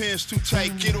rock your pants too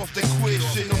tight, get off that queer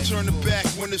shit. Don't turn it back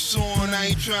when it's on, I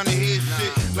ain't trying to hear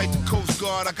shit. Like the Coast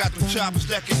Guard, I got them choppers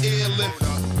that can airlift.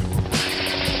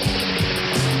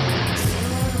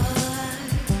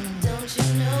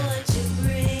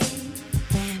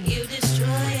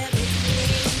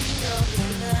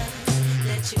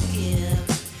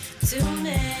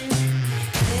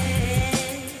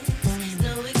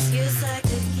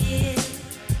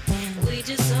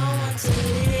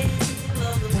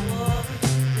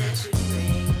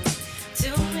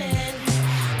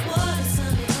 What a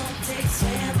Sunday home takes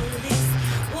families.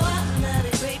 What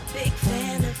another great big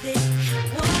fan.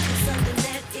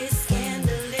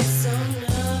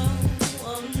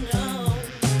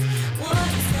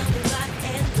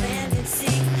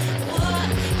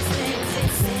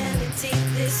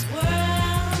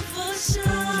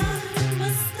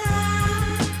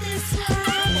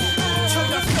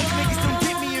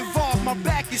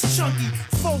 chunky.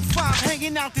 4-5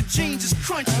 hanging out the jeans is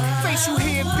crunchy. Facial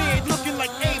hair beard looking like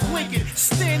Abe Lincoln.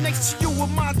 Stand next to you with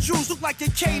my jewels look like their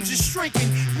caves is shrinking.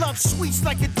 Love sweets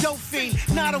like a dope fiend,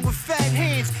 not with fat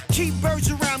hands. Keep birds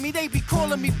around me, they be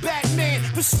calling me Batman.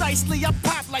 Precisely, I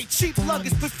pop like cheap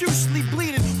luggage, profusely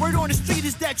bleeding. Word on the street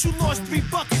is that you lost 3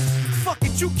 buckets. Fuck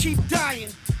it, you keep dying.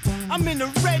 I'm in the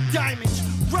red diamonds.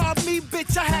 Rob me,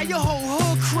 bitch, I had your whole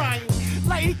hood crying.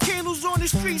 Lighting candles on the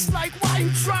streets like, why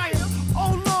you trying?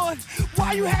 Oh Lord,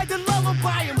 why you had to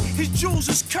lullaby him? His jewels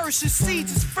is cursed, his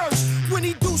seeds is first. When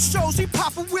he do shows, he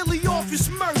pop a willy off his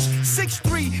merch.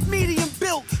 6'3", medium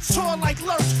built, tall like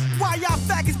Lurch. Why y'all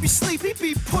faggots be sleep, he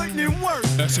be putting in work.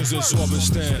 Essence is orbit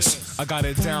stance, I got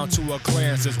it down to a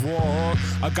glance. It's war,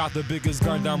 I got the biggest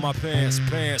gun down my pants.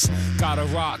 Got a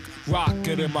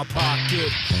rocket in my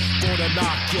pocket. Gonna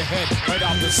knock your head right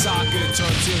out the socket.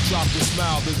 Turn teardrop to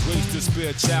smile, the grace to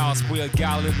spare child. Spray a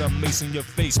gallon of the mace in your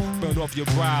face, burn off your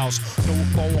brows. No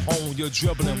phone home, you're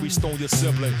dribbling, we stone your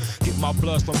sibling. Get my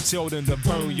blood from tilting to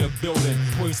burn your building.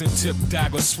 Poison tip,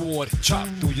 dagger, sword, chop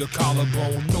through your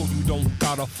collarbone. No, you don't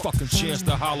got a fucking chance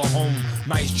to holler home.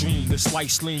 Nice dream, the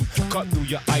slice sling, cut through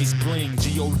your ice bling.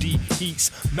 G.O.D.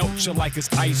 heats, melt you like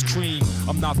it's ice cream.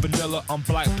 I'm not vanilla, I'm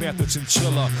Black Panther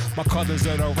chinchilla. My cousins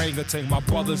are orangutan, my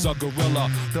brothers are gorilla.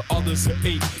 The others are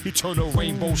ape, you turn a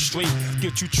rainbow straight.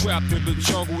 Get you trapped in the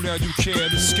jungle, now you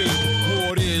can't escape.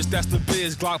 War it is, that's the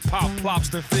biz. Glock pop, plops,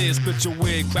 the fizz. Spit your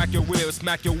wig, crack your ribs,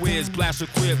 smack your whiz. Blast your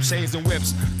crib, chains and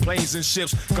whips. Planes and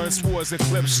ships, gun swords and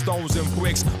clips. Stones and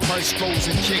bricks, punch throws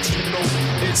and kicks. You know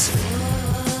it's...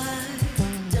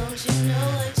 Don't you know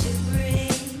what you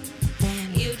bring?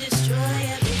 You destroy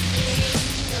everything.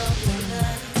 All the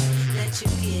love that you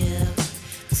give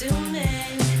to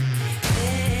men.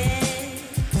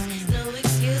 There's no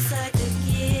excuse I could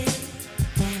give.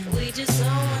 We just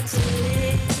don't want to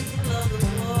live. All the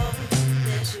war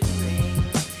that you bring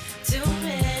to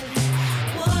men.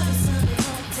 War is something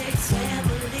home takes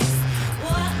families.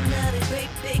 War, I'm not a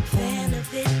great big fan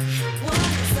of it. War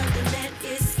is something that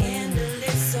is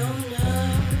scandalous. Oh no,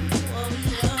 oh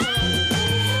no.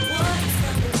 War is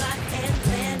something rock and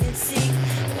land and sea.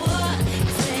 War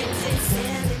is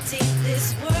insanity. This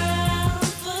world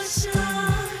for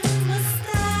sure must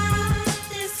stop.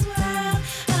 This world,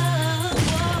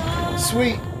 oh, war.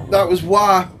 Sweet. That was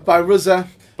Wah by RZA.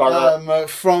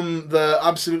 From the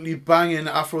absolutely banging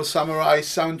Afro Samurai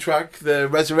soundtrack, the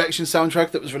Resurrection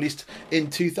soundtrack that was released in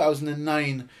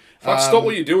 2009. That's not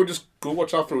what you do, just go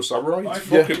watch Afro Samurai. It's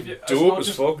fucking dope as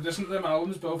fuck. Listen to them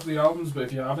albums, both of the albums, but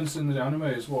if you haven't seen the anime,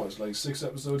 it's like 6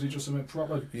 episodes each or something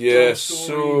proper. Yeah, dope story,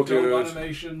 so good. Dope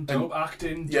animation, dope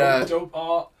acting, yeah, dope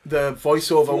art. The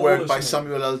voiceover work by Flawless,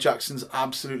 Samuel L. Jackson's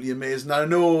absolutely amazing.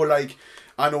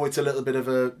 I know it's a little bit of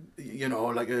a,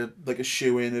 like a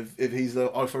shoe-in if he's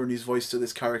offering his voice to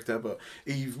this character, but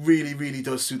he really, really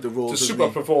does suit the role. It's a super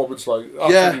performance,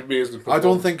 absolutely amazing performance. I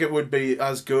don't think it would be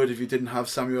as good if you didn't have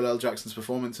Samuel L. Jackson's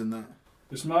performance in that.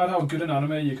 It's mad how good an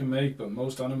anime you can make, but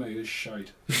most anime is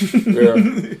shite.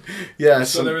 Yeah.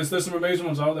 So there's some amazing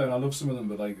ones out there, and I love some of them,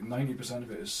 but like 90%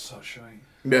 of it is so shite.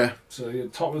 Yeah. So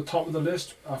top of the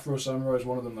list, Afro Samurai is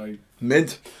one of them. Like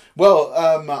mint. Well,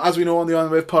 as we know on the On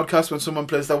the Wave podcast, when someone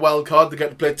plays their wild card, they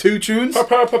get to play 2 tunes.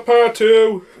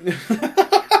 Two.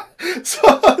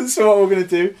 So what we're going to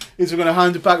do is we're going to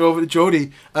hand it back over to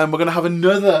Jody, and we're going to have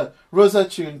another RZA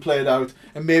tune played out,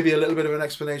 and maybe a little bit of an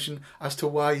explanation as to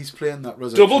why he's playing that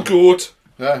RZA double tune. goat.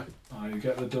 Yeah. You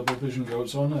get the double vision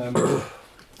goats on. Well,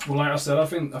 like I said, I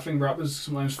think rappers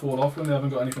sometimes fall off when they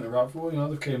haven't got anything to rap for.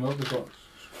 They came up, they've got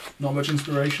not much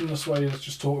inspiration. That's why you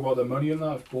just talk about their money and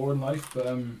that. It's boring life.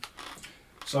 But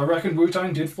so I reckon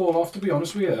Wu-Tang did fall off, to be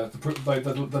honest with you.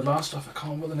 The last stuff, I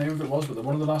can't remember what the name of it was, but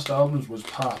one of the last albums was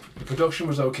Pap. The production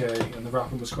was okay and the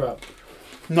rapping was crap.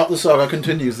 Not the Saga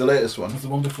Continues, the latest one. The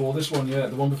one before this one, yeah.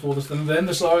 The one before this. And then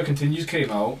the Saga Continues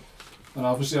came out. And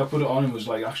obviously I put it on and was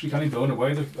like actually kind of blown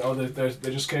away.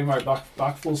 They just came right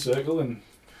back full circle, and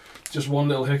just one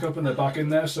little hiccup and they're back in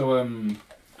there. So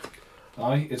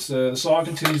it's the Saga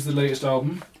Continues, the latest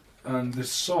album, and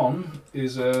this song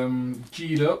is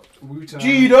G'd Up, Wu-Tang,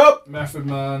 G'd Up, Method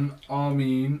Man,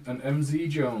 Armin, and MZ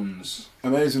Jones.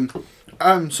 Amazing.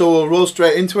 So we'll roll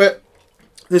straight into it.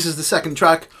 This is the second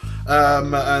track,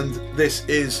 and this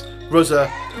is RZA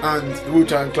and the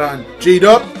Wu-Tang Clan. G'd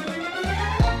Up.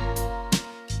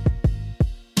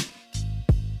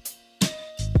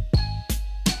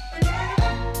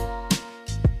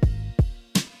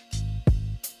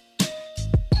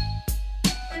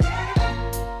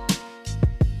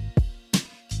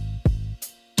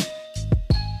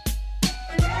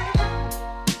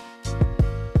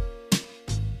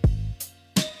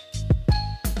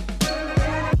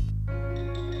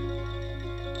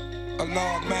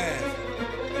 Alarm math.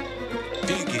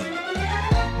 Dig it.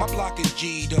 My block is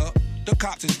G'd up. The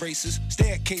cops is racist.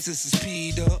 Staircases is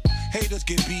P'd up. Haters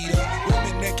get beat up.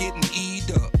 Women that getting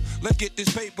E'd up. Let's get this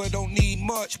paper, don't need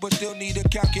much, but still need a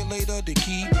calculator to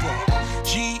keep up.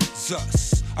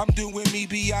 Jesus, I'm doing me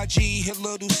B.I.G. Hit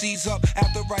little C's up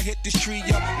after I hit this tree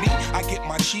up. Me, I get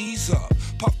my cheese up.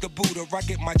 Puff the Buddha, I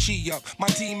get my chi up. My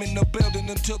team in the building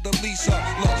until the lease up.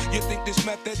 Look, you think this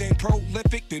method ain't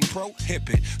prolific, then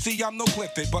prohibit. See, I'm no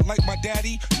Clifford, but like my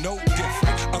daddy, no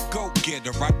different. A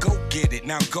go-getter, I go get it,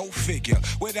 now go figure.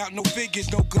 Without no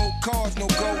figures, no gold cars, no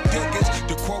gold diggers.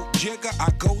 To quote Jigger, I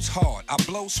goes hard, I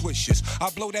blow swishes. I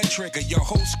blow that trigger, your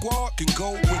whole squad can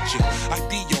go with you.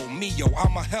 Idio, Mio,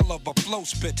 I'm a hell of a flow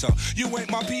spitter. You ain't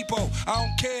my people, I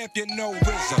don't care if you know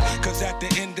RZA. Cause at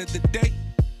the end of the day,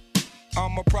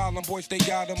 I'm a problem, boy, stay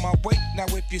out of my way. Now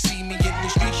if you see me in the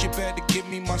streets, you better give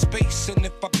me my space. And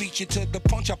if I beat you to the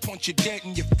punch, I punch you dead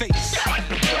in your face.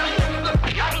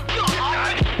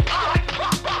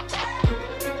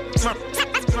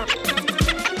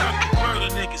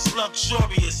 Murder niggas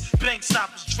luxurious, bank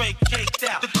stoppers Drake caked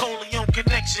out, the Corleone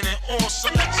connection and all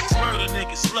selections. Murder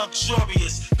niggas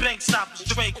luxurious, bank stoppers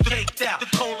Drake caked out, the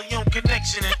Corleone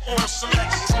connection and all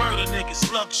selections. Murder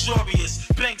niggas luxurious,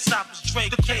 bank stoppers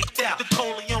Drake caked out, the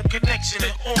Corleone connection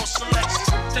and all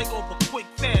selections. Take over quick,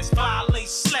 fast, violate,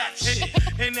 slap shit.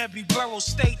 In every borough,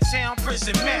 state, town,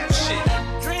 prison, map shit.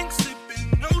 Drink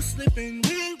sipping, no slipping,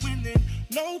 we winning,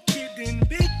 no kidding,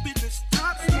 big business,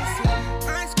 top missing,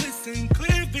 eyes glisten,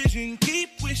 clear vision, keep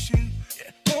wishing.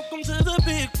 Yeah. Welcome to the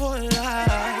big boy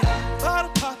life.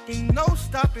 Bottle popping, no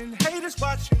stopping, haters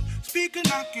watching, speaker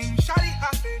knocking, shotty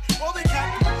hopping, all they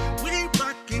capping, we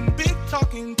rocking, big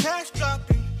talking, cash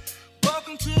dropping.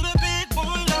 Welcome to the big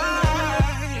boy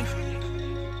life.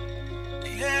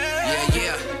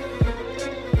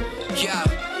 Yeah.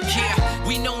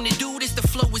 We known to do this, the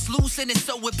flow is loose and it's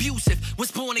so abusive.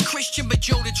 Was born a Christian, but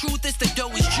yo, the truth is the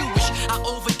dough is Jewish. I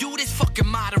overdo this fucking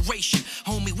moderation.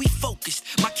 Homie, we focused.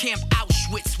 My camp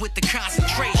Auschwitz with the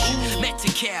concentration.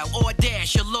 Metical,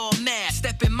 Audash, your law mass.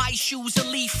 Step in my shoes and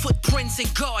leave footprints in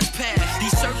God's path.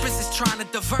 These serpents is trying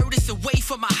to divert us away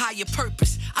from our higher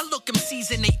purpose. I look them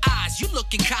seas in their eyes, you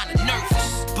looking kinda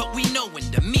nervous. But we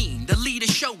knowin' the mean, the leader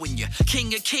showing you.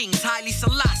 King of Kings, Haile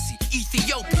Selassie,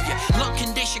 Ethiopia. Lung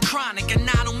condition chronic, and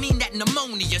I don't mean that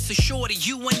pneumonia. So shorty,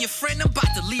 you and your friend, I'm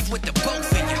about to leave with the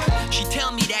both of you. She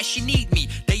tell me that she need me,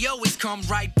 they always come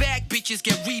right back. Bitches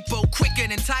get repo quicker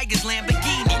than Tiger's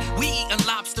Lamborghini. We eatin'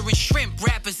 lobster and shrimp,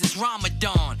 rappers is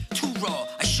Ramadan. Too raw,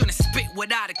 I shouldn't spit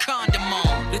without a condom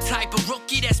on. The type of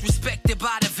rookie that's respected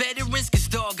by the veterans. Cause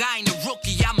dog, I ain't a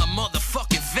rookie, I'm a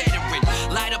motherfucking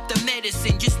veteran. Light up the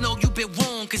medicine, just know you been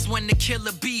warned. Cause when the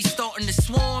killer bees starting to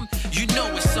swarm, you know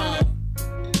it's on.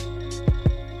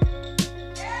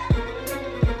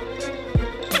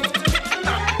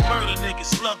 Murder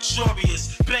niggas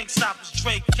luxurious, bank stoppers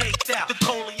Drake caked out, the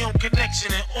Corleone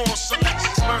connection and all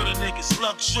selections. Murder niggas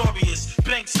luxurious,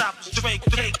 bank stoppers Drake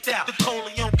caked out, the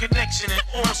Corleone connection and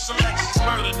all selections.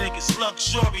 Murder niggas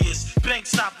luxurious, bank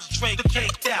stoppers Drake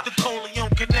caked out, the Corleone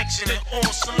connection and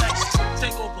all selections.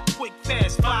 Take over quick,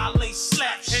 fast, violate,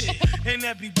 slap shit. In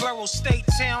every borough, state,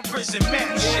 town, prison,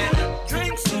 map shit.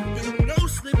 Drink sipping, no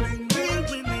slipping, we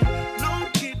winning, no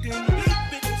kidding, big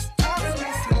business, top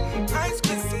missing, eyes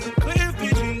glisten, clear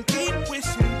vision, keep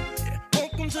wishing. Yeah.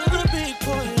 Welcome to the big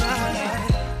boy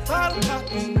life. Bottle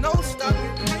popping, no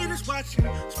stopping, haters watching,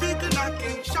 speaker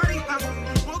knocking, shotty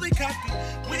hopping, roll they copy,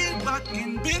 we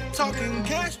rocking, big talking,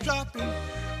 cash dropping.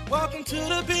 Welcome to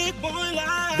the big boy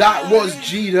life. That was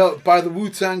G'd Up by the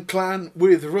Wu-Tang Clan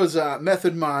with RZA,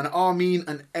 Method Man, Armin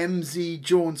and MZ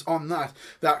Jones on that.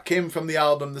 That came from the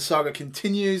album The Saga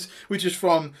Continues, which is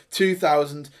from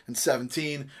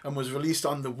 2017 and was released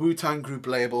on the Wu-Tang Group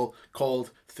label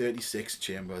called 36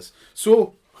 Chambers.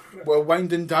 So, we're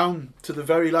winding down to the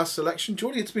very last selection.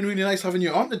 Jody, it's been really nice having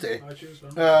you on today. Cheers,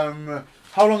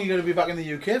 how long are you going to be back in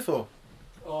the UK for?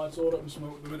 Oh, it's all up in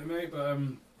smoke at the minute, mate, but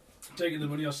taking the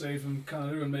money I saved from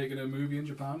Canada and making a movie in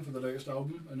Japan for the latest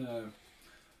album, and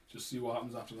just see what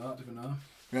happens after that, even now.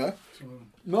 Yeah. So,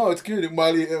 no, it's good. And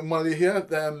while you're here,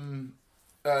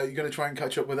 you're going to try and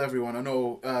catch up with everyone. I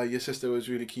know your sister was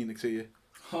really keen to see you.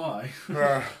 Hi.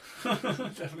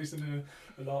 Definitely seen her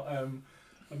a lot.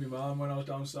 And my mum when I was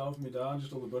down south with my dad,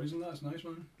 just all the buddies and that. It's nice,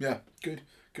 man. Yeah, good.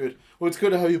 Well, it's good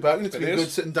to have you back, and it's been good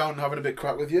sitting down and having a bit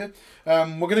crack with you.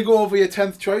 We're going to go over your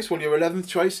 10th choice, well, your 11th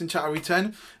choice in Chattery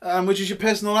 10, which is your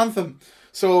personal anthem.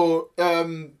 So,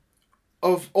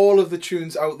 of all of the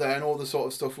tunes out there and all the sort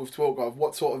of stuff we've talked of,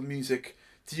 what sort of music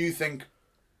do you think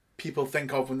people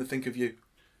think of when they think of you?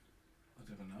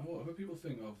 I don't know. what other people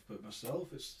think of, but myself,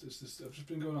 it's this. I've just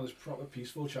been going on this proper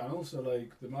peaceful channel. So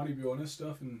like the Matty Bjornis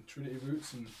stuff and Trinity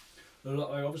Roots and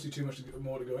obviously too much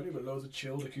more to go into, but loads of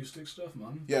chilled acoustic stuff,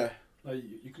 man. Yeah. Like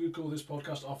you could call this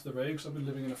podcast Off the Rave because I've been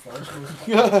living in a forest.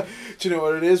 Do you know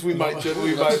what it is? We might just.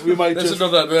 There's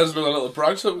another little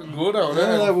branch that we can go down.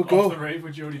 Yeah, we'll go. Off the Rave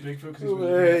with Jody Bigfoot because he's been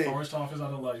living in a forest half his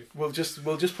adult life. We'll just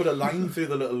put a line through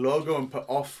the little logo and put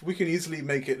off. We can easily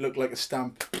make it look like a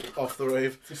stamp. Off the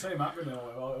Rave. It's the same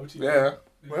acronym. Yeah.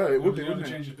 Well, it would be. You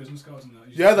change your business cards and that.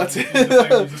 Yeah, that's it.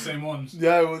 Use the same ones.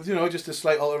 Yeah, well, you know, just a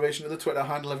slight alteration to the Twitter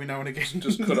handle every now and again.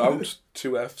 Just cut out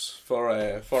 2 Fs for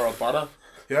a banner.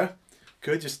 Yeah.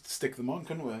 Could just stick them on,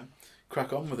 couldn't we?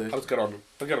 Crack on with it. I'll get on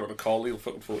a call. He'll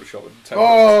fucking Photoshop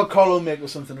it. Carl will make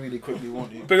us something really quickly,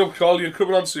 won't you? Big up, Carl. You're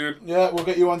coming on soon. Yeah, we'll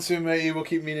get you on soon, matey. We'll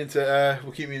keep meaning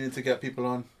to get people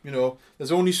on. You know,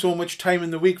 there's only so much time in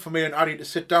the week for me and Addy to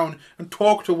sit down and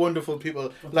talk to wonderful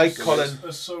people like Colin.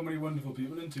 There's so many wonderful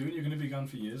people in tune. You're going to be gone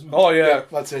for years, man. Oh yeah,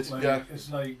 that's it. Like, yeah, it's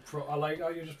like I like how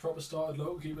you just proper started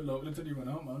local, keep it local until you run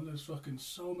out, man. There's fucking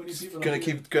so many people.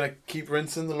 Gonna keep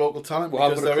rinsing the local talent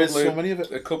because there is so many of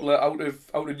it. A couple of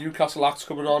out of Newcastle acts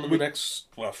coming on in the next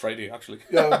Friday actually.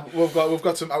 Yeah, we've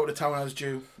got some out of towners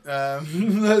due.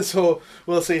 So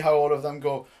we'll see how all of them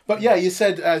go. But yeah, you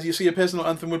said your personal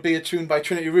anthem would be a tune by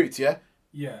Trinity Roots, yeah?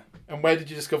 Yeah. And where did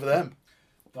you discover them?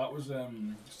 That was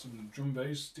some drum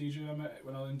bass DJ I met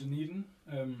when I was in Dunedin.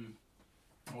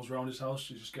 I was around his house,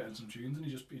 just getting some tunes, and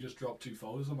he just dropped 2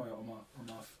 folders on my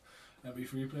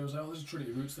MP3 player. I was like, oh, there's a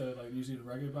Trinity Roots there, like New Zealand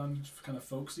reggae band, kind of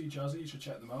folksy, jazzy. You should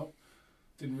check them out.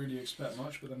 Didn't really expect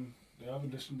much, but then I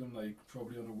haven't listened to them like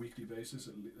probably on a weekly basis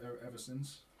ever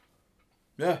since.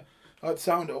 Yeah. That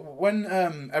sound when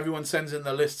everyone sends in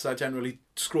their lists, I generally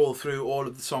scroll through all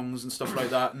of the songs and stuff like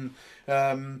that, and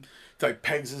like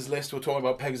Pegs' list. We're talking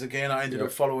about Pegs again. I ended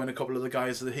up following a couple of the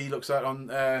guys that he looks at on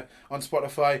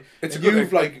Spotify. It's and a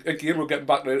good again. We're getting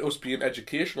back to us being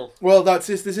educational. Well, this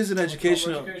is an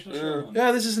educational.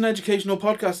 Yeah, this is an educational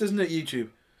podcast, isn't it? YouTube.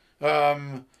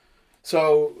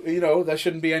 So, you know, there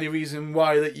shouldn't be any reason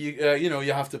why that you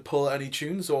have to pull any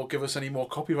tunes or give us any more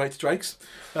copyright strikes.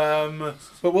 But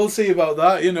we'll see about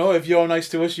that. You know, if you're nice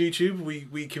to us, YouTube,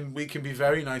 we can be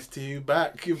very nice to you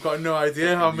back. You've got no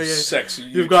idea how many sexy.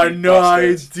 You've got no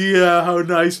idea how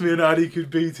nice me and Addy could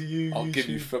be to you. I'll YouTube. give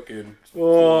you fucking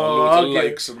loads of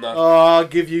likes and that. I'll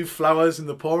give you flowers in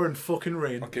the pouring fucking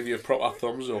rain. I'll give you a proper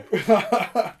thumbs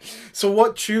up. So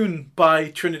what tune by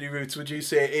Trinity Roots would you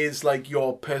say is like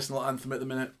your personal anthem at the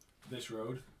minute? This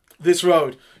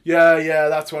Road. Yeah,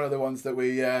 that's one of the ones that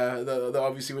we that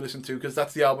obviously we listened to, because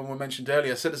that's the album we mentioned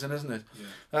earlier, Citizen, isn't it?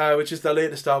 Yeah. Which is their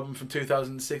latest album from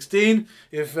 2016,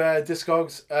 if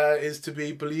Discogs is to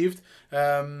be believed.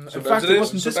 In fact, it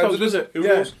wasn't Discogs, was it? Who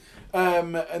knows?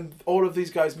 And all of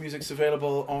these guys' music's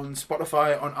available on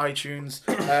Spotify, on iTunes,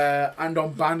 and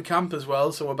on Bandcamp as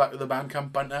well. So we're back to the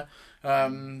Bandcamp banter.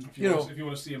 If you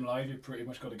want to see them live, you've pretty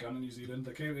much got to go to New Zealand.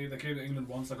 They came to England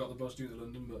once. I got the bus due to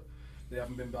London, but they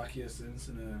haven't been back here since.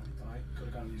 And got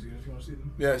to go to New Zealand if you want to see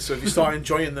them. Yeah, so if you start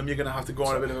enjoying them, you're going to have to go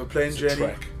on a bit of a plane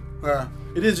journey.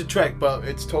 It is a trek, but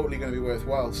it's totally going to be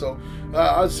worthwhile. So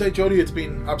I'd say, Jody, it's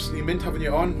been absolutely mint having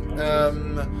you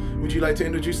on. Would you like to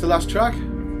introduce the last track?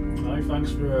 Hi,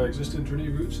 thanks for existing, Trinity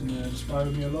Roots, and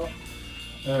inspired me a lot.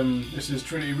 This is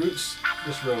Trinity Roots,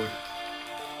 This Road.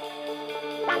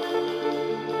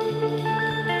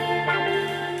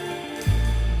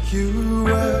 You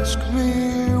ask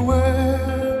me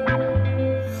where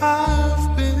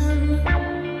I've been,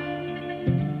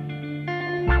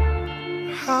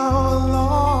 how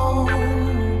long,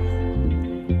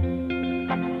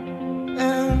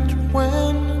 and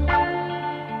when.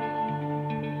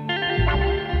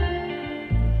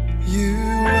 You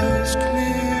ask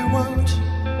me what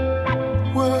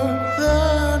were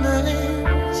the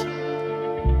names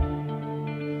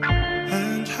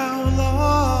and how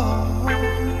long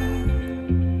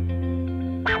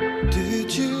did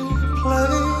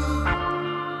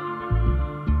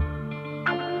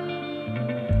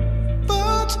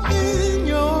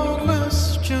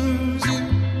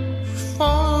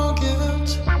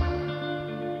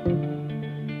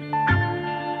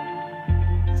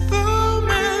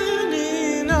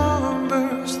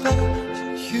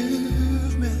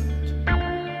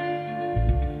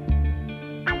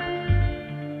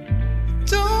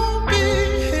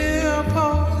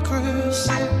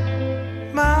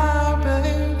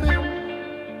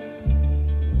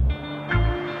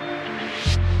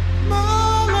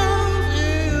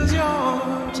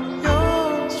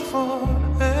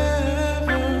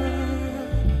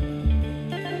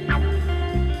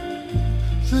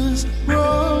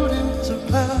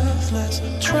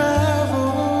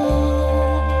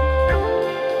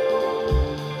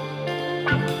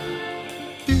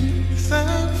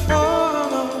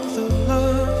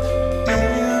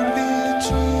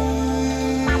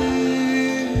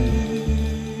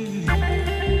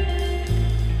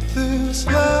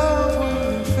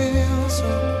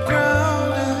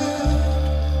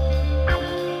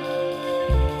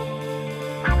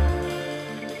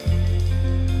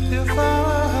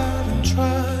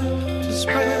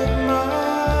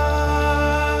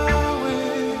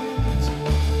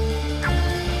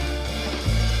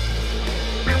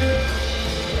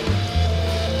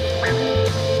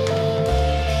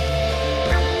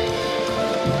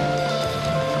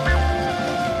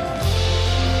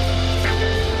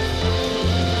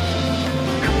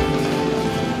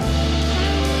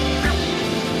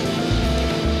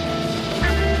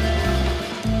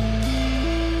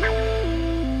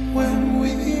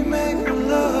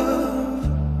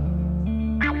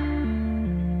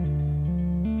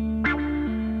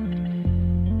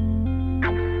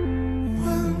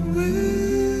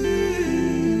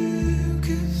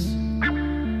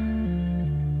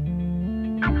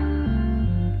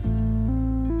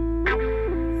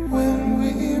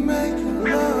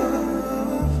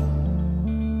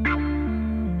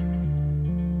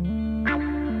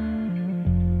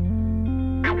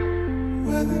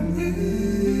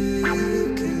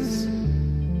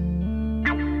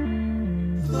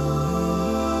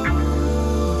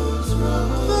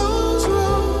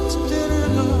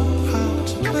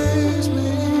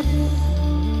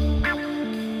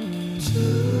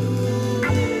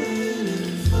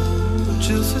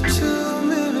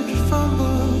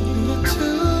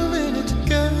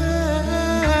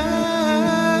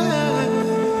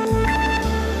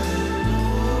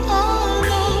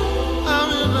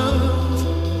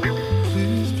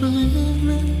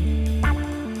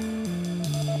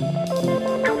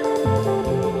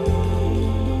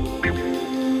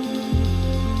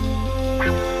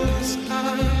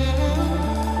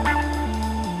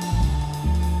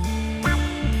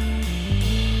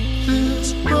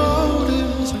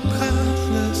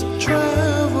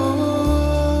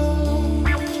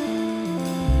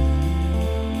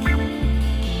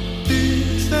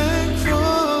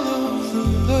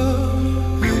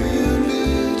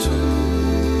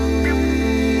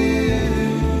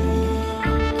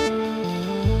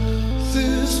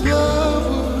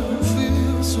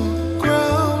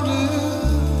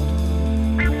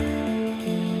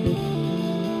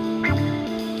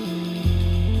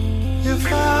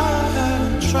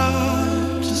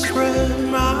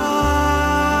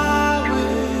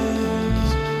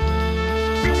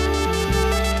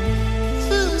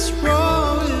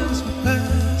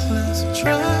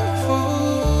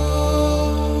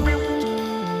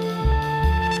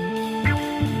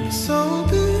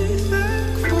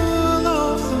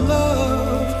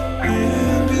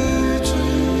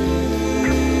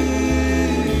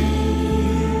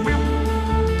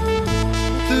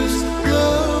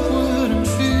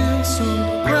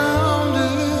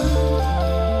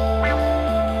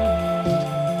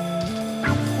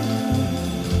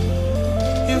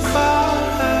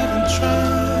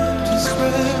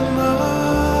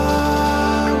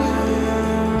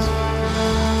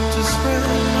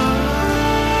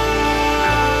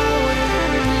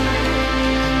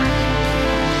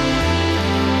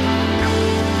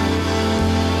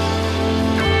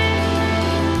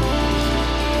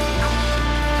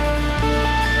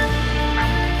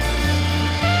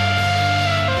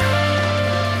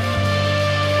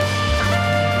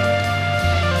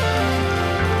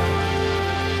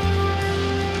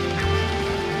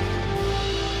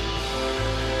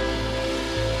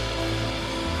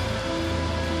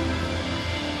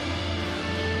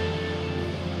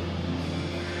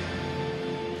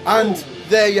And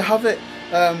there you have it.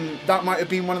 That might have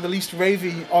been one of the least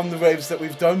ravey on the raves that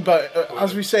we've done, but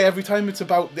as we say every time, it's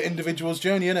about the individual's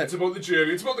journey, isn't it? It's about the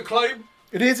journey. It's about the climb.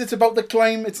 It is. It's about the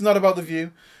climb. It's not about the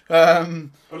view.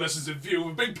 Unless it's a view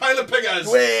of a big pile of piggers.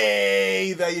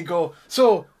 Way, there you go.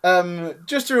 So,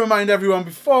 just to remind everyone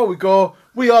before we go,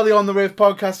 we are the On The Rave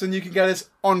podcast, and you can get us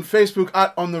on Facebook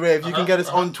at On The Rave. You can get us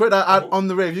on Twitter at On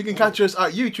The Rave. You can catch us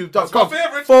at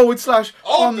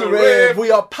youtube.com/On The Rave. We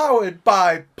are powered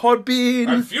by Podbean.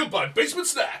 And fueled by Basement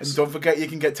Snacks. And don't forget, you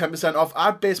can get 10% off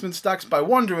at Basement Snacks by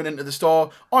wandering into the store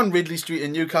on Ridley Street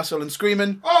in Newcastle and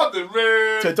screaming On The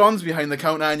Rave to Don's behind the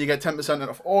counter, and you get 10%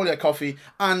 off all your coffee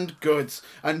and goods.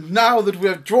 And now that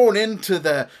we're drawn into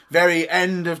the very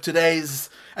end of today's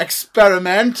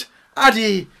experiment,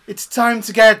 Addy, it's time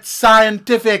to get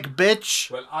scientific, bitch.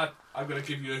 Well, I'm going to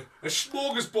give you a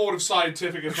smorgasbord of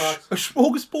scientific, in fact. A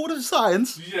smorgasbord of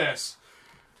science? Yes.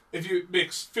 If you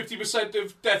mix 50%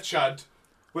 of Death Chant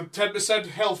with 10%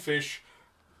 Hellfish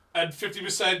and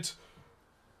 50%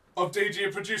 of DJ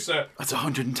and Producer... That's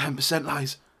 110%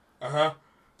 lies.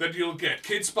 Then you'll get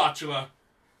Kid Spatula.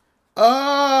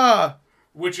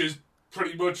 Which is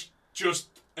pretty much just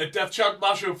a Death Chant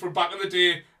mashup from back in the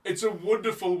day. It's a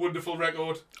wonderful, wonderful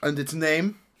record. And its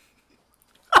name?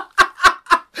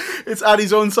 It's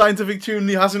Addy's own scientific tune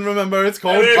he hasn't remembered. It's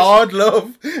called Hard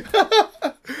Love.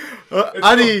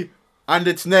 Addy, and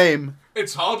its name?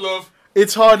 It's Hard Love.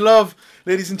 It's Hard Love.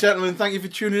 Ladies and gentlemen, thank you for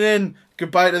tuning in.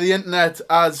 Goodbye to the internet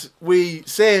as we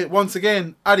say once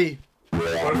again, Addy.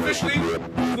 We're officially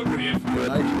The Rave. Good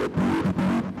night.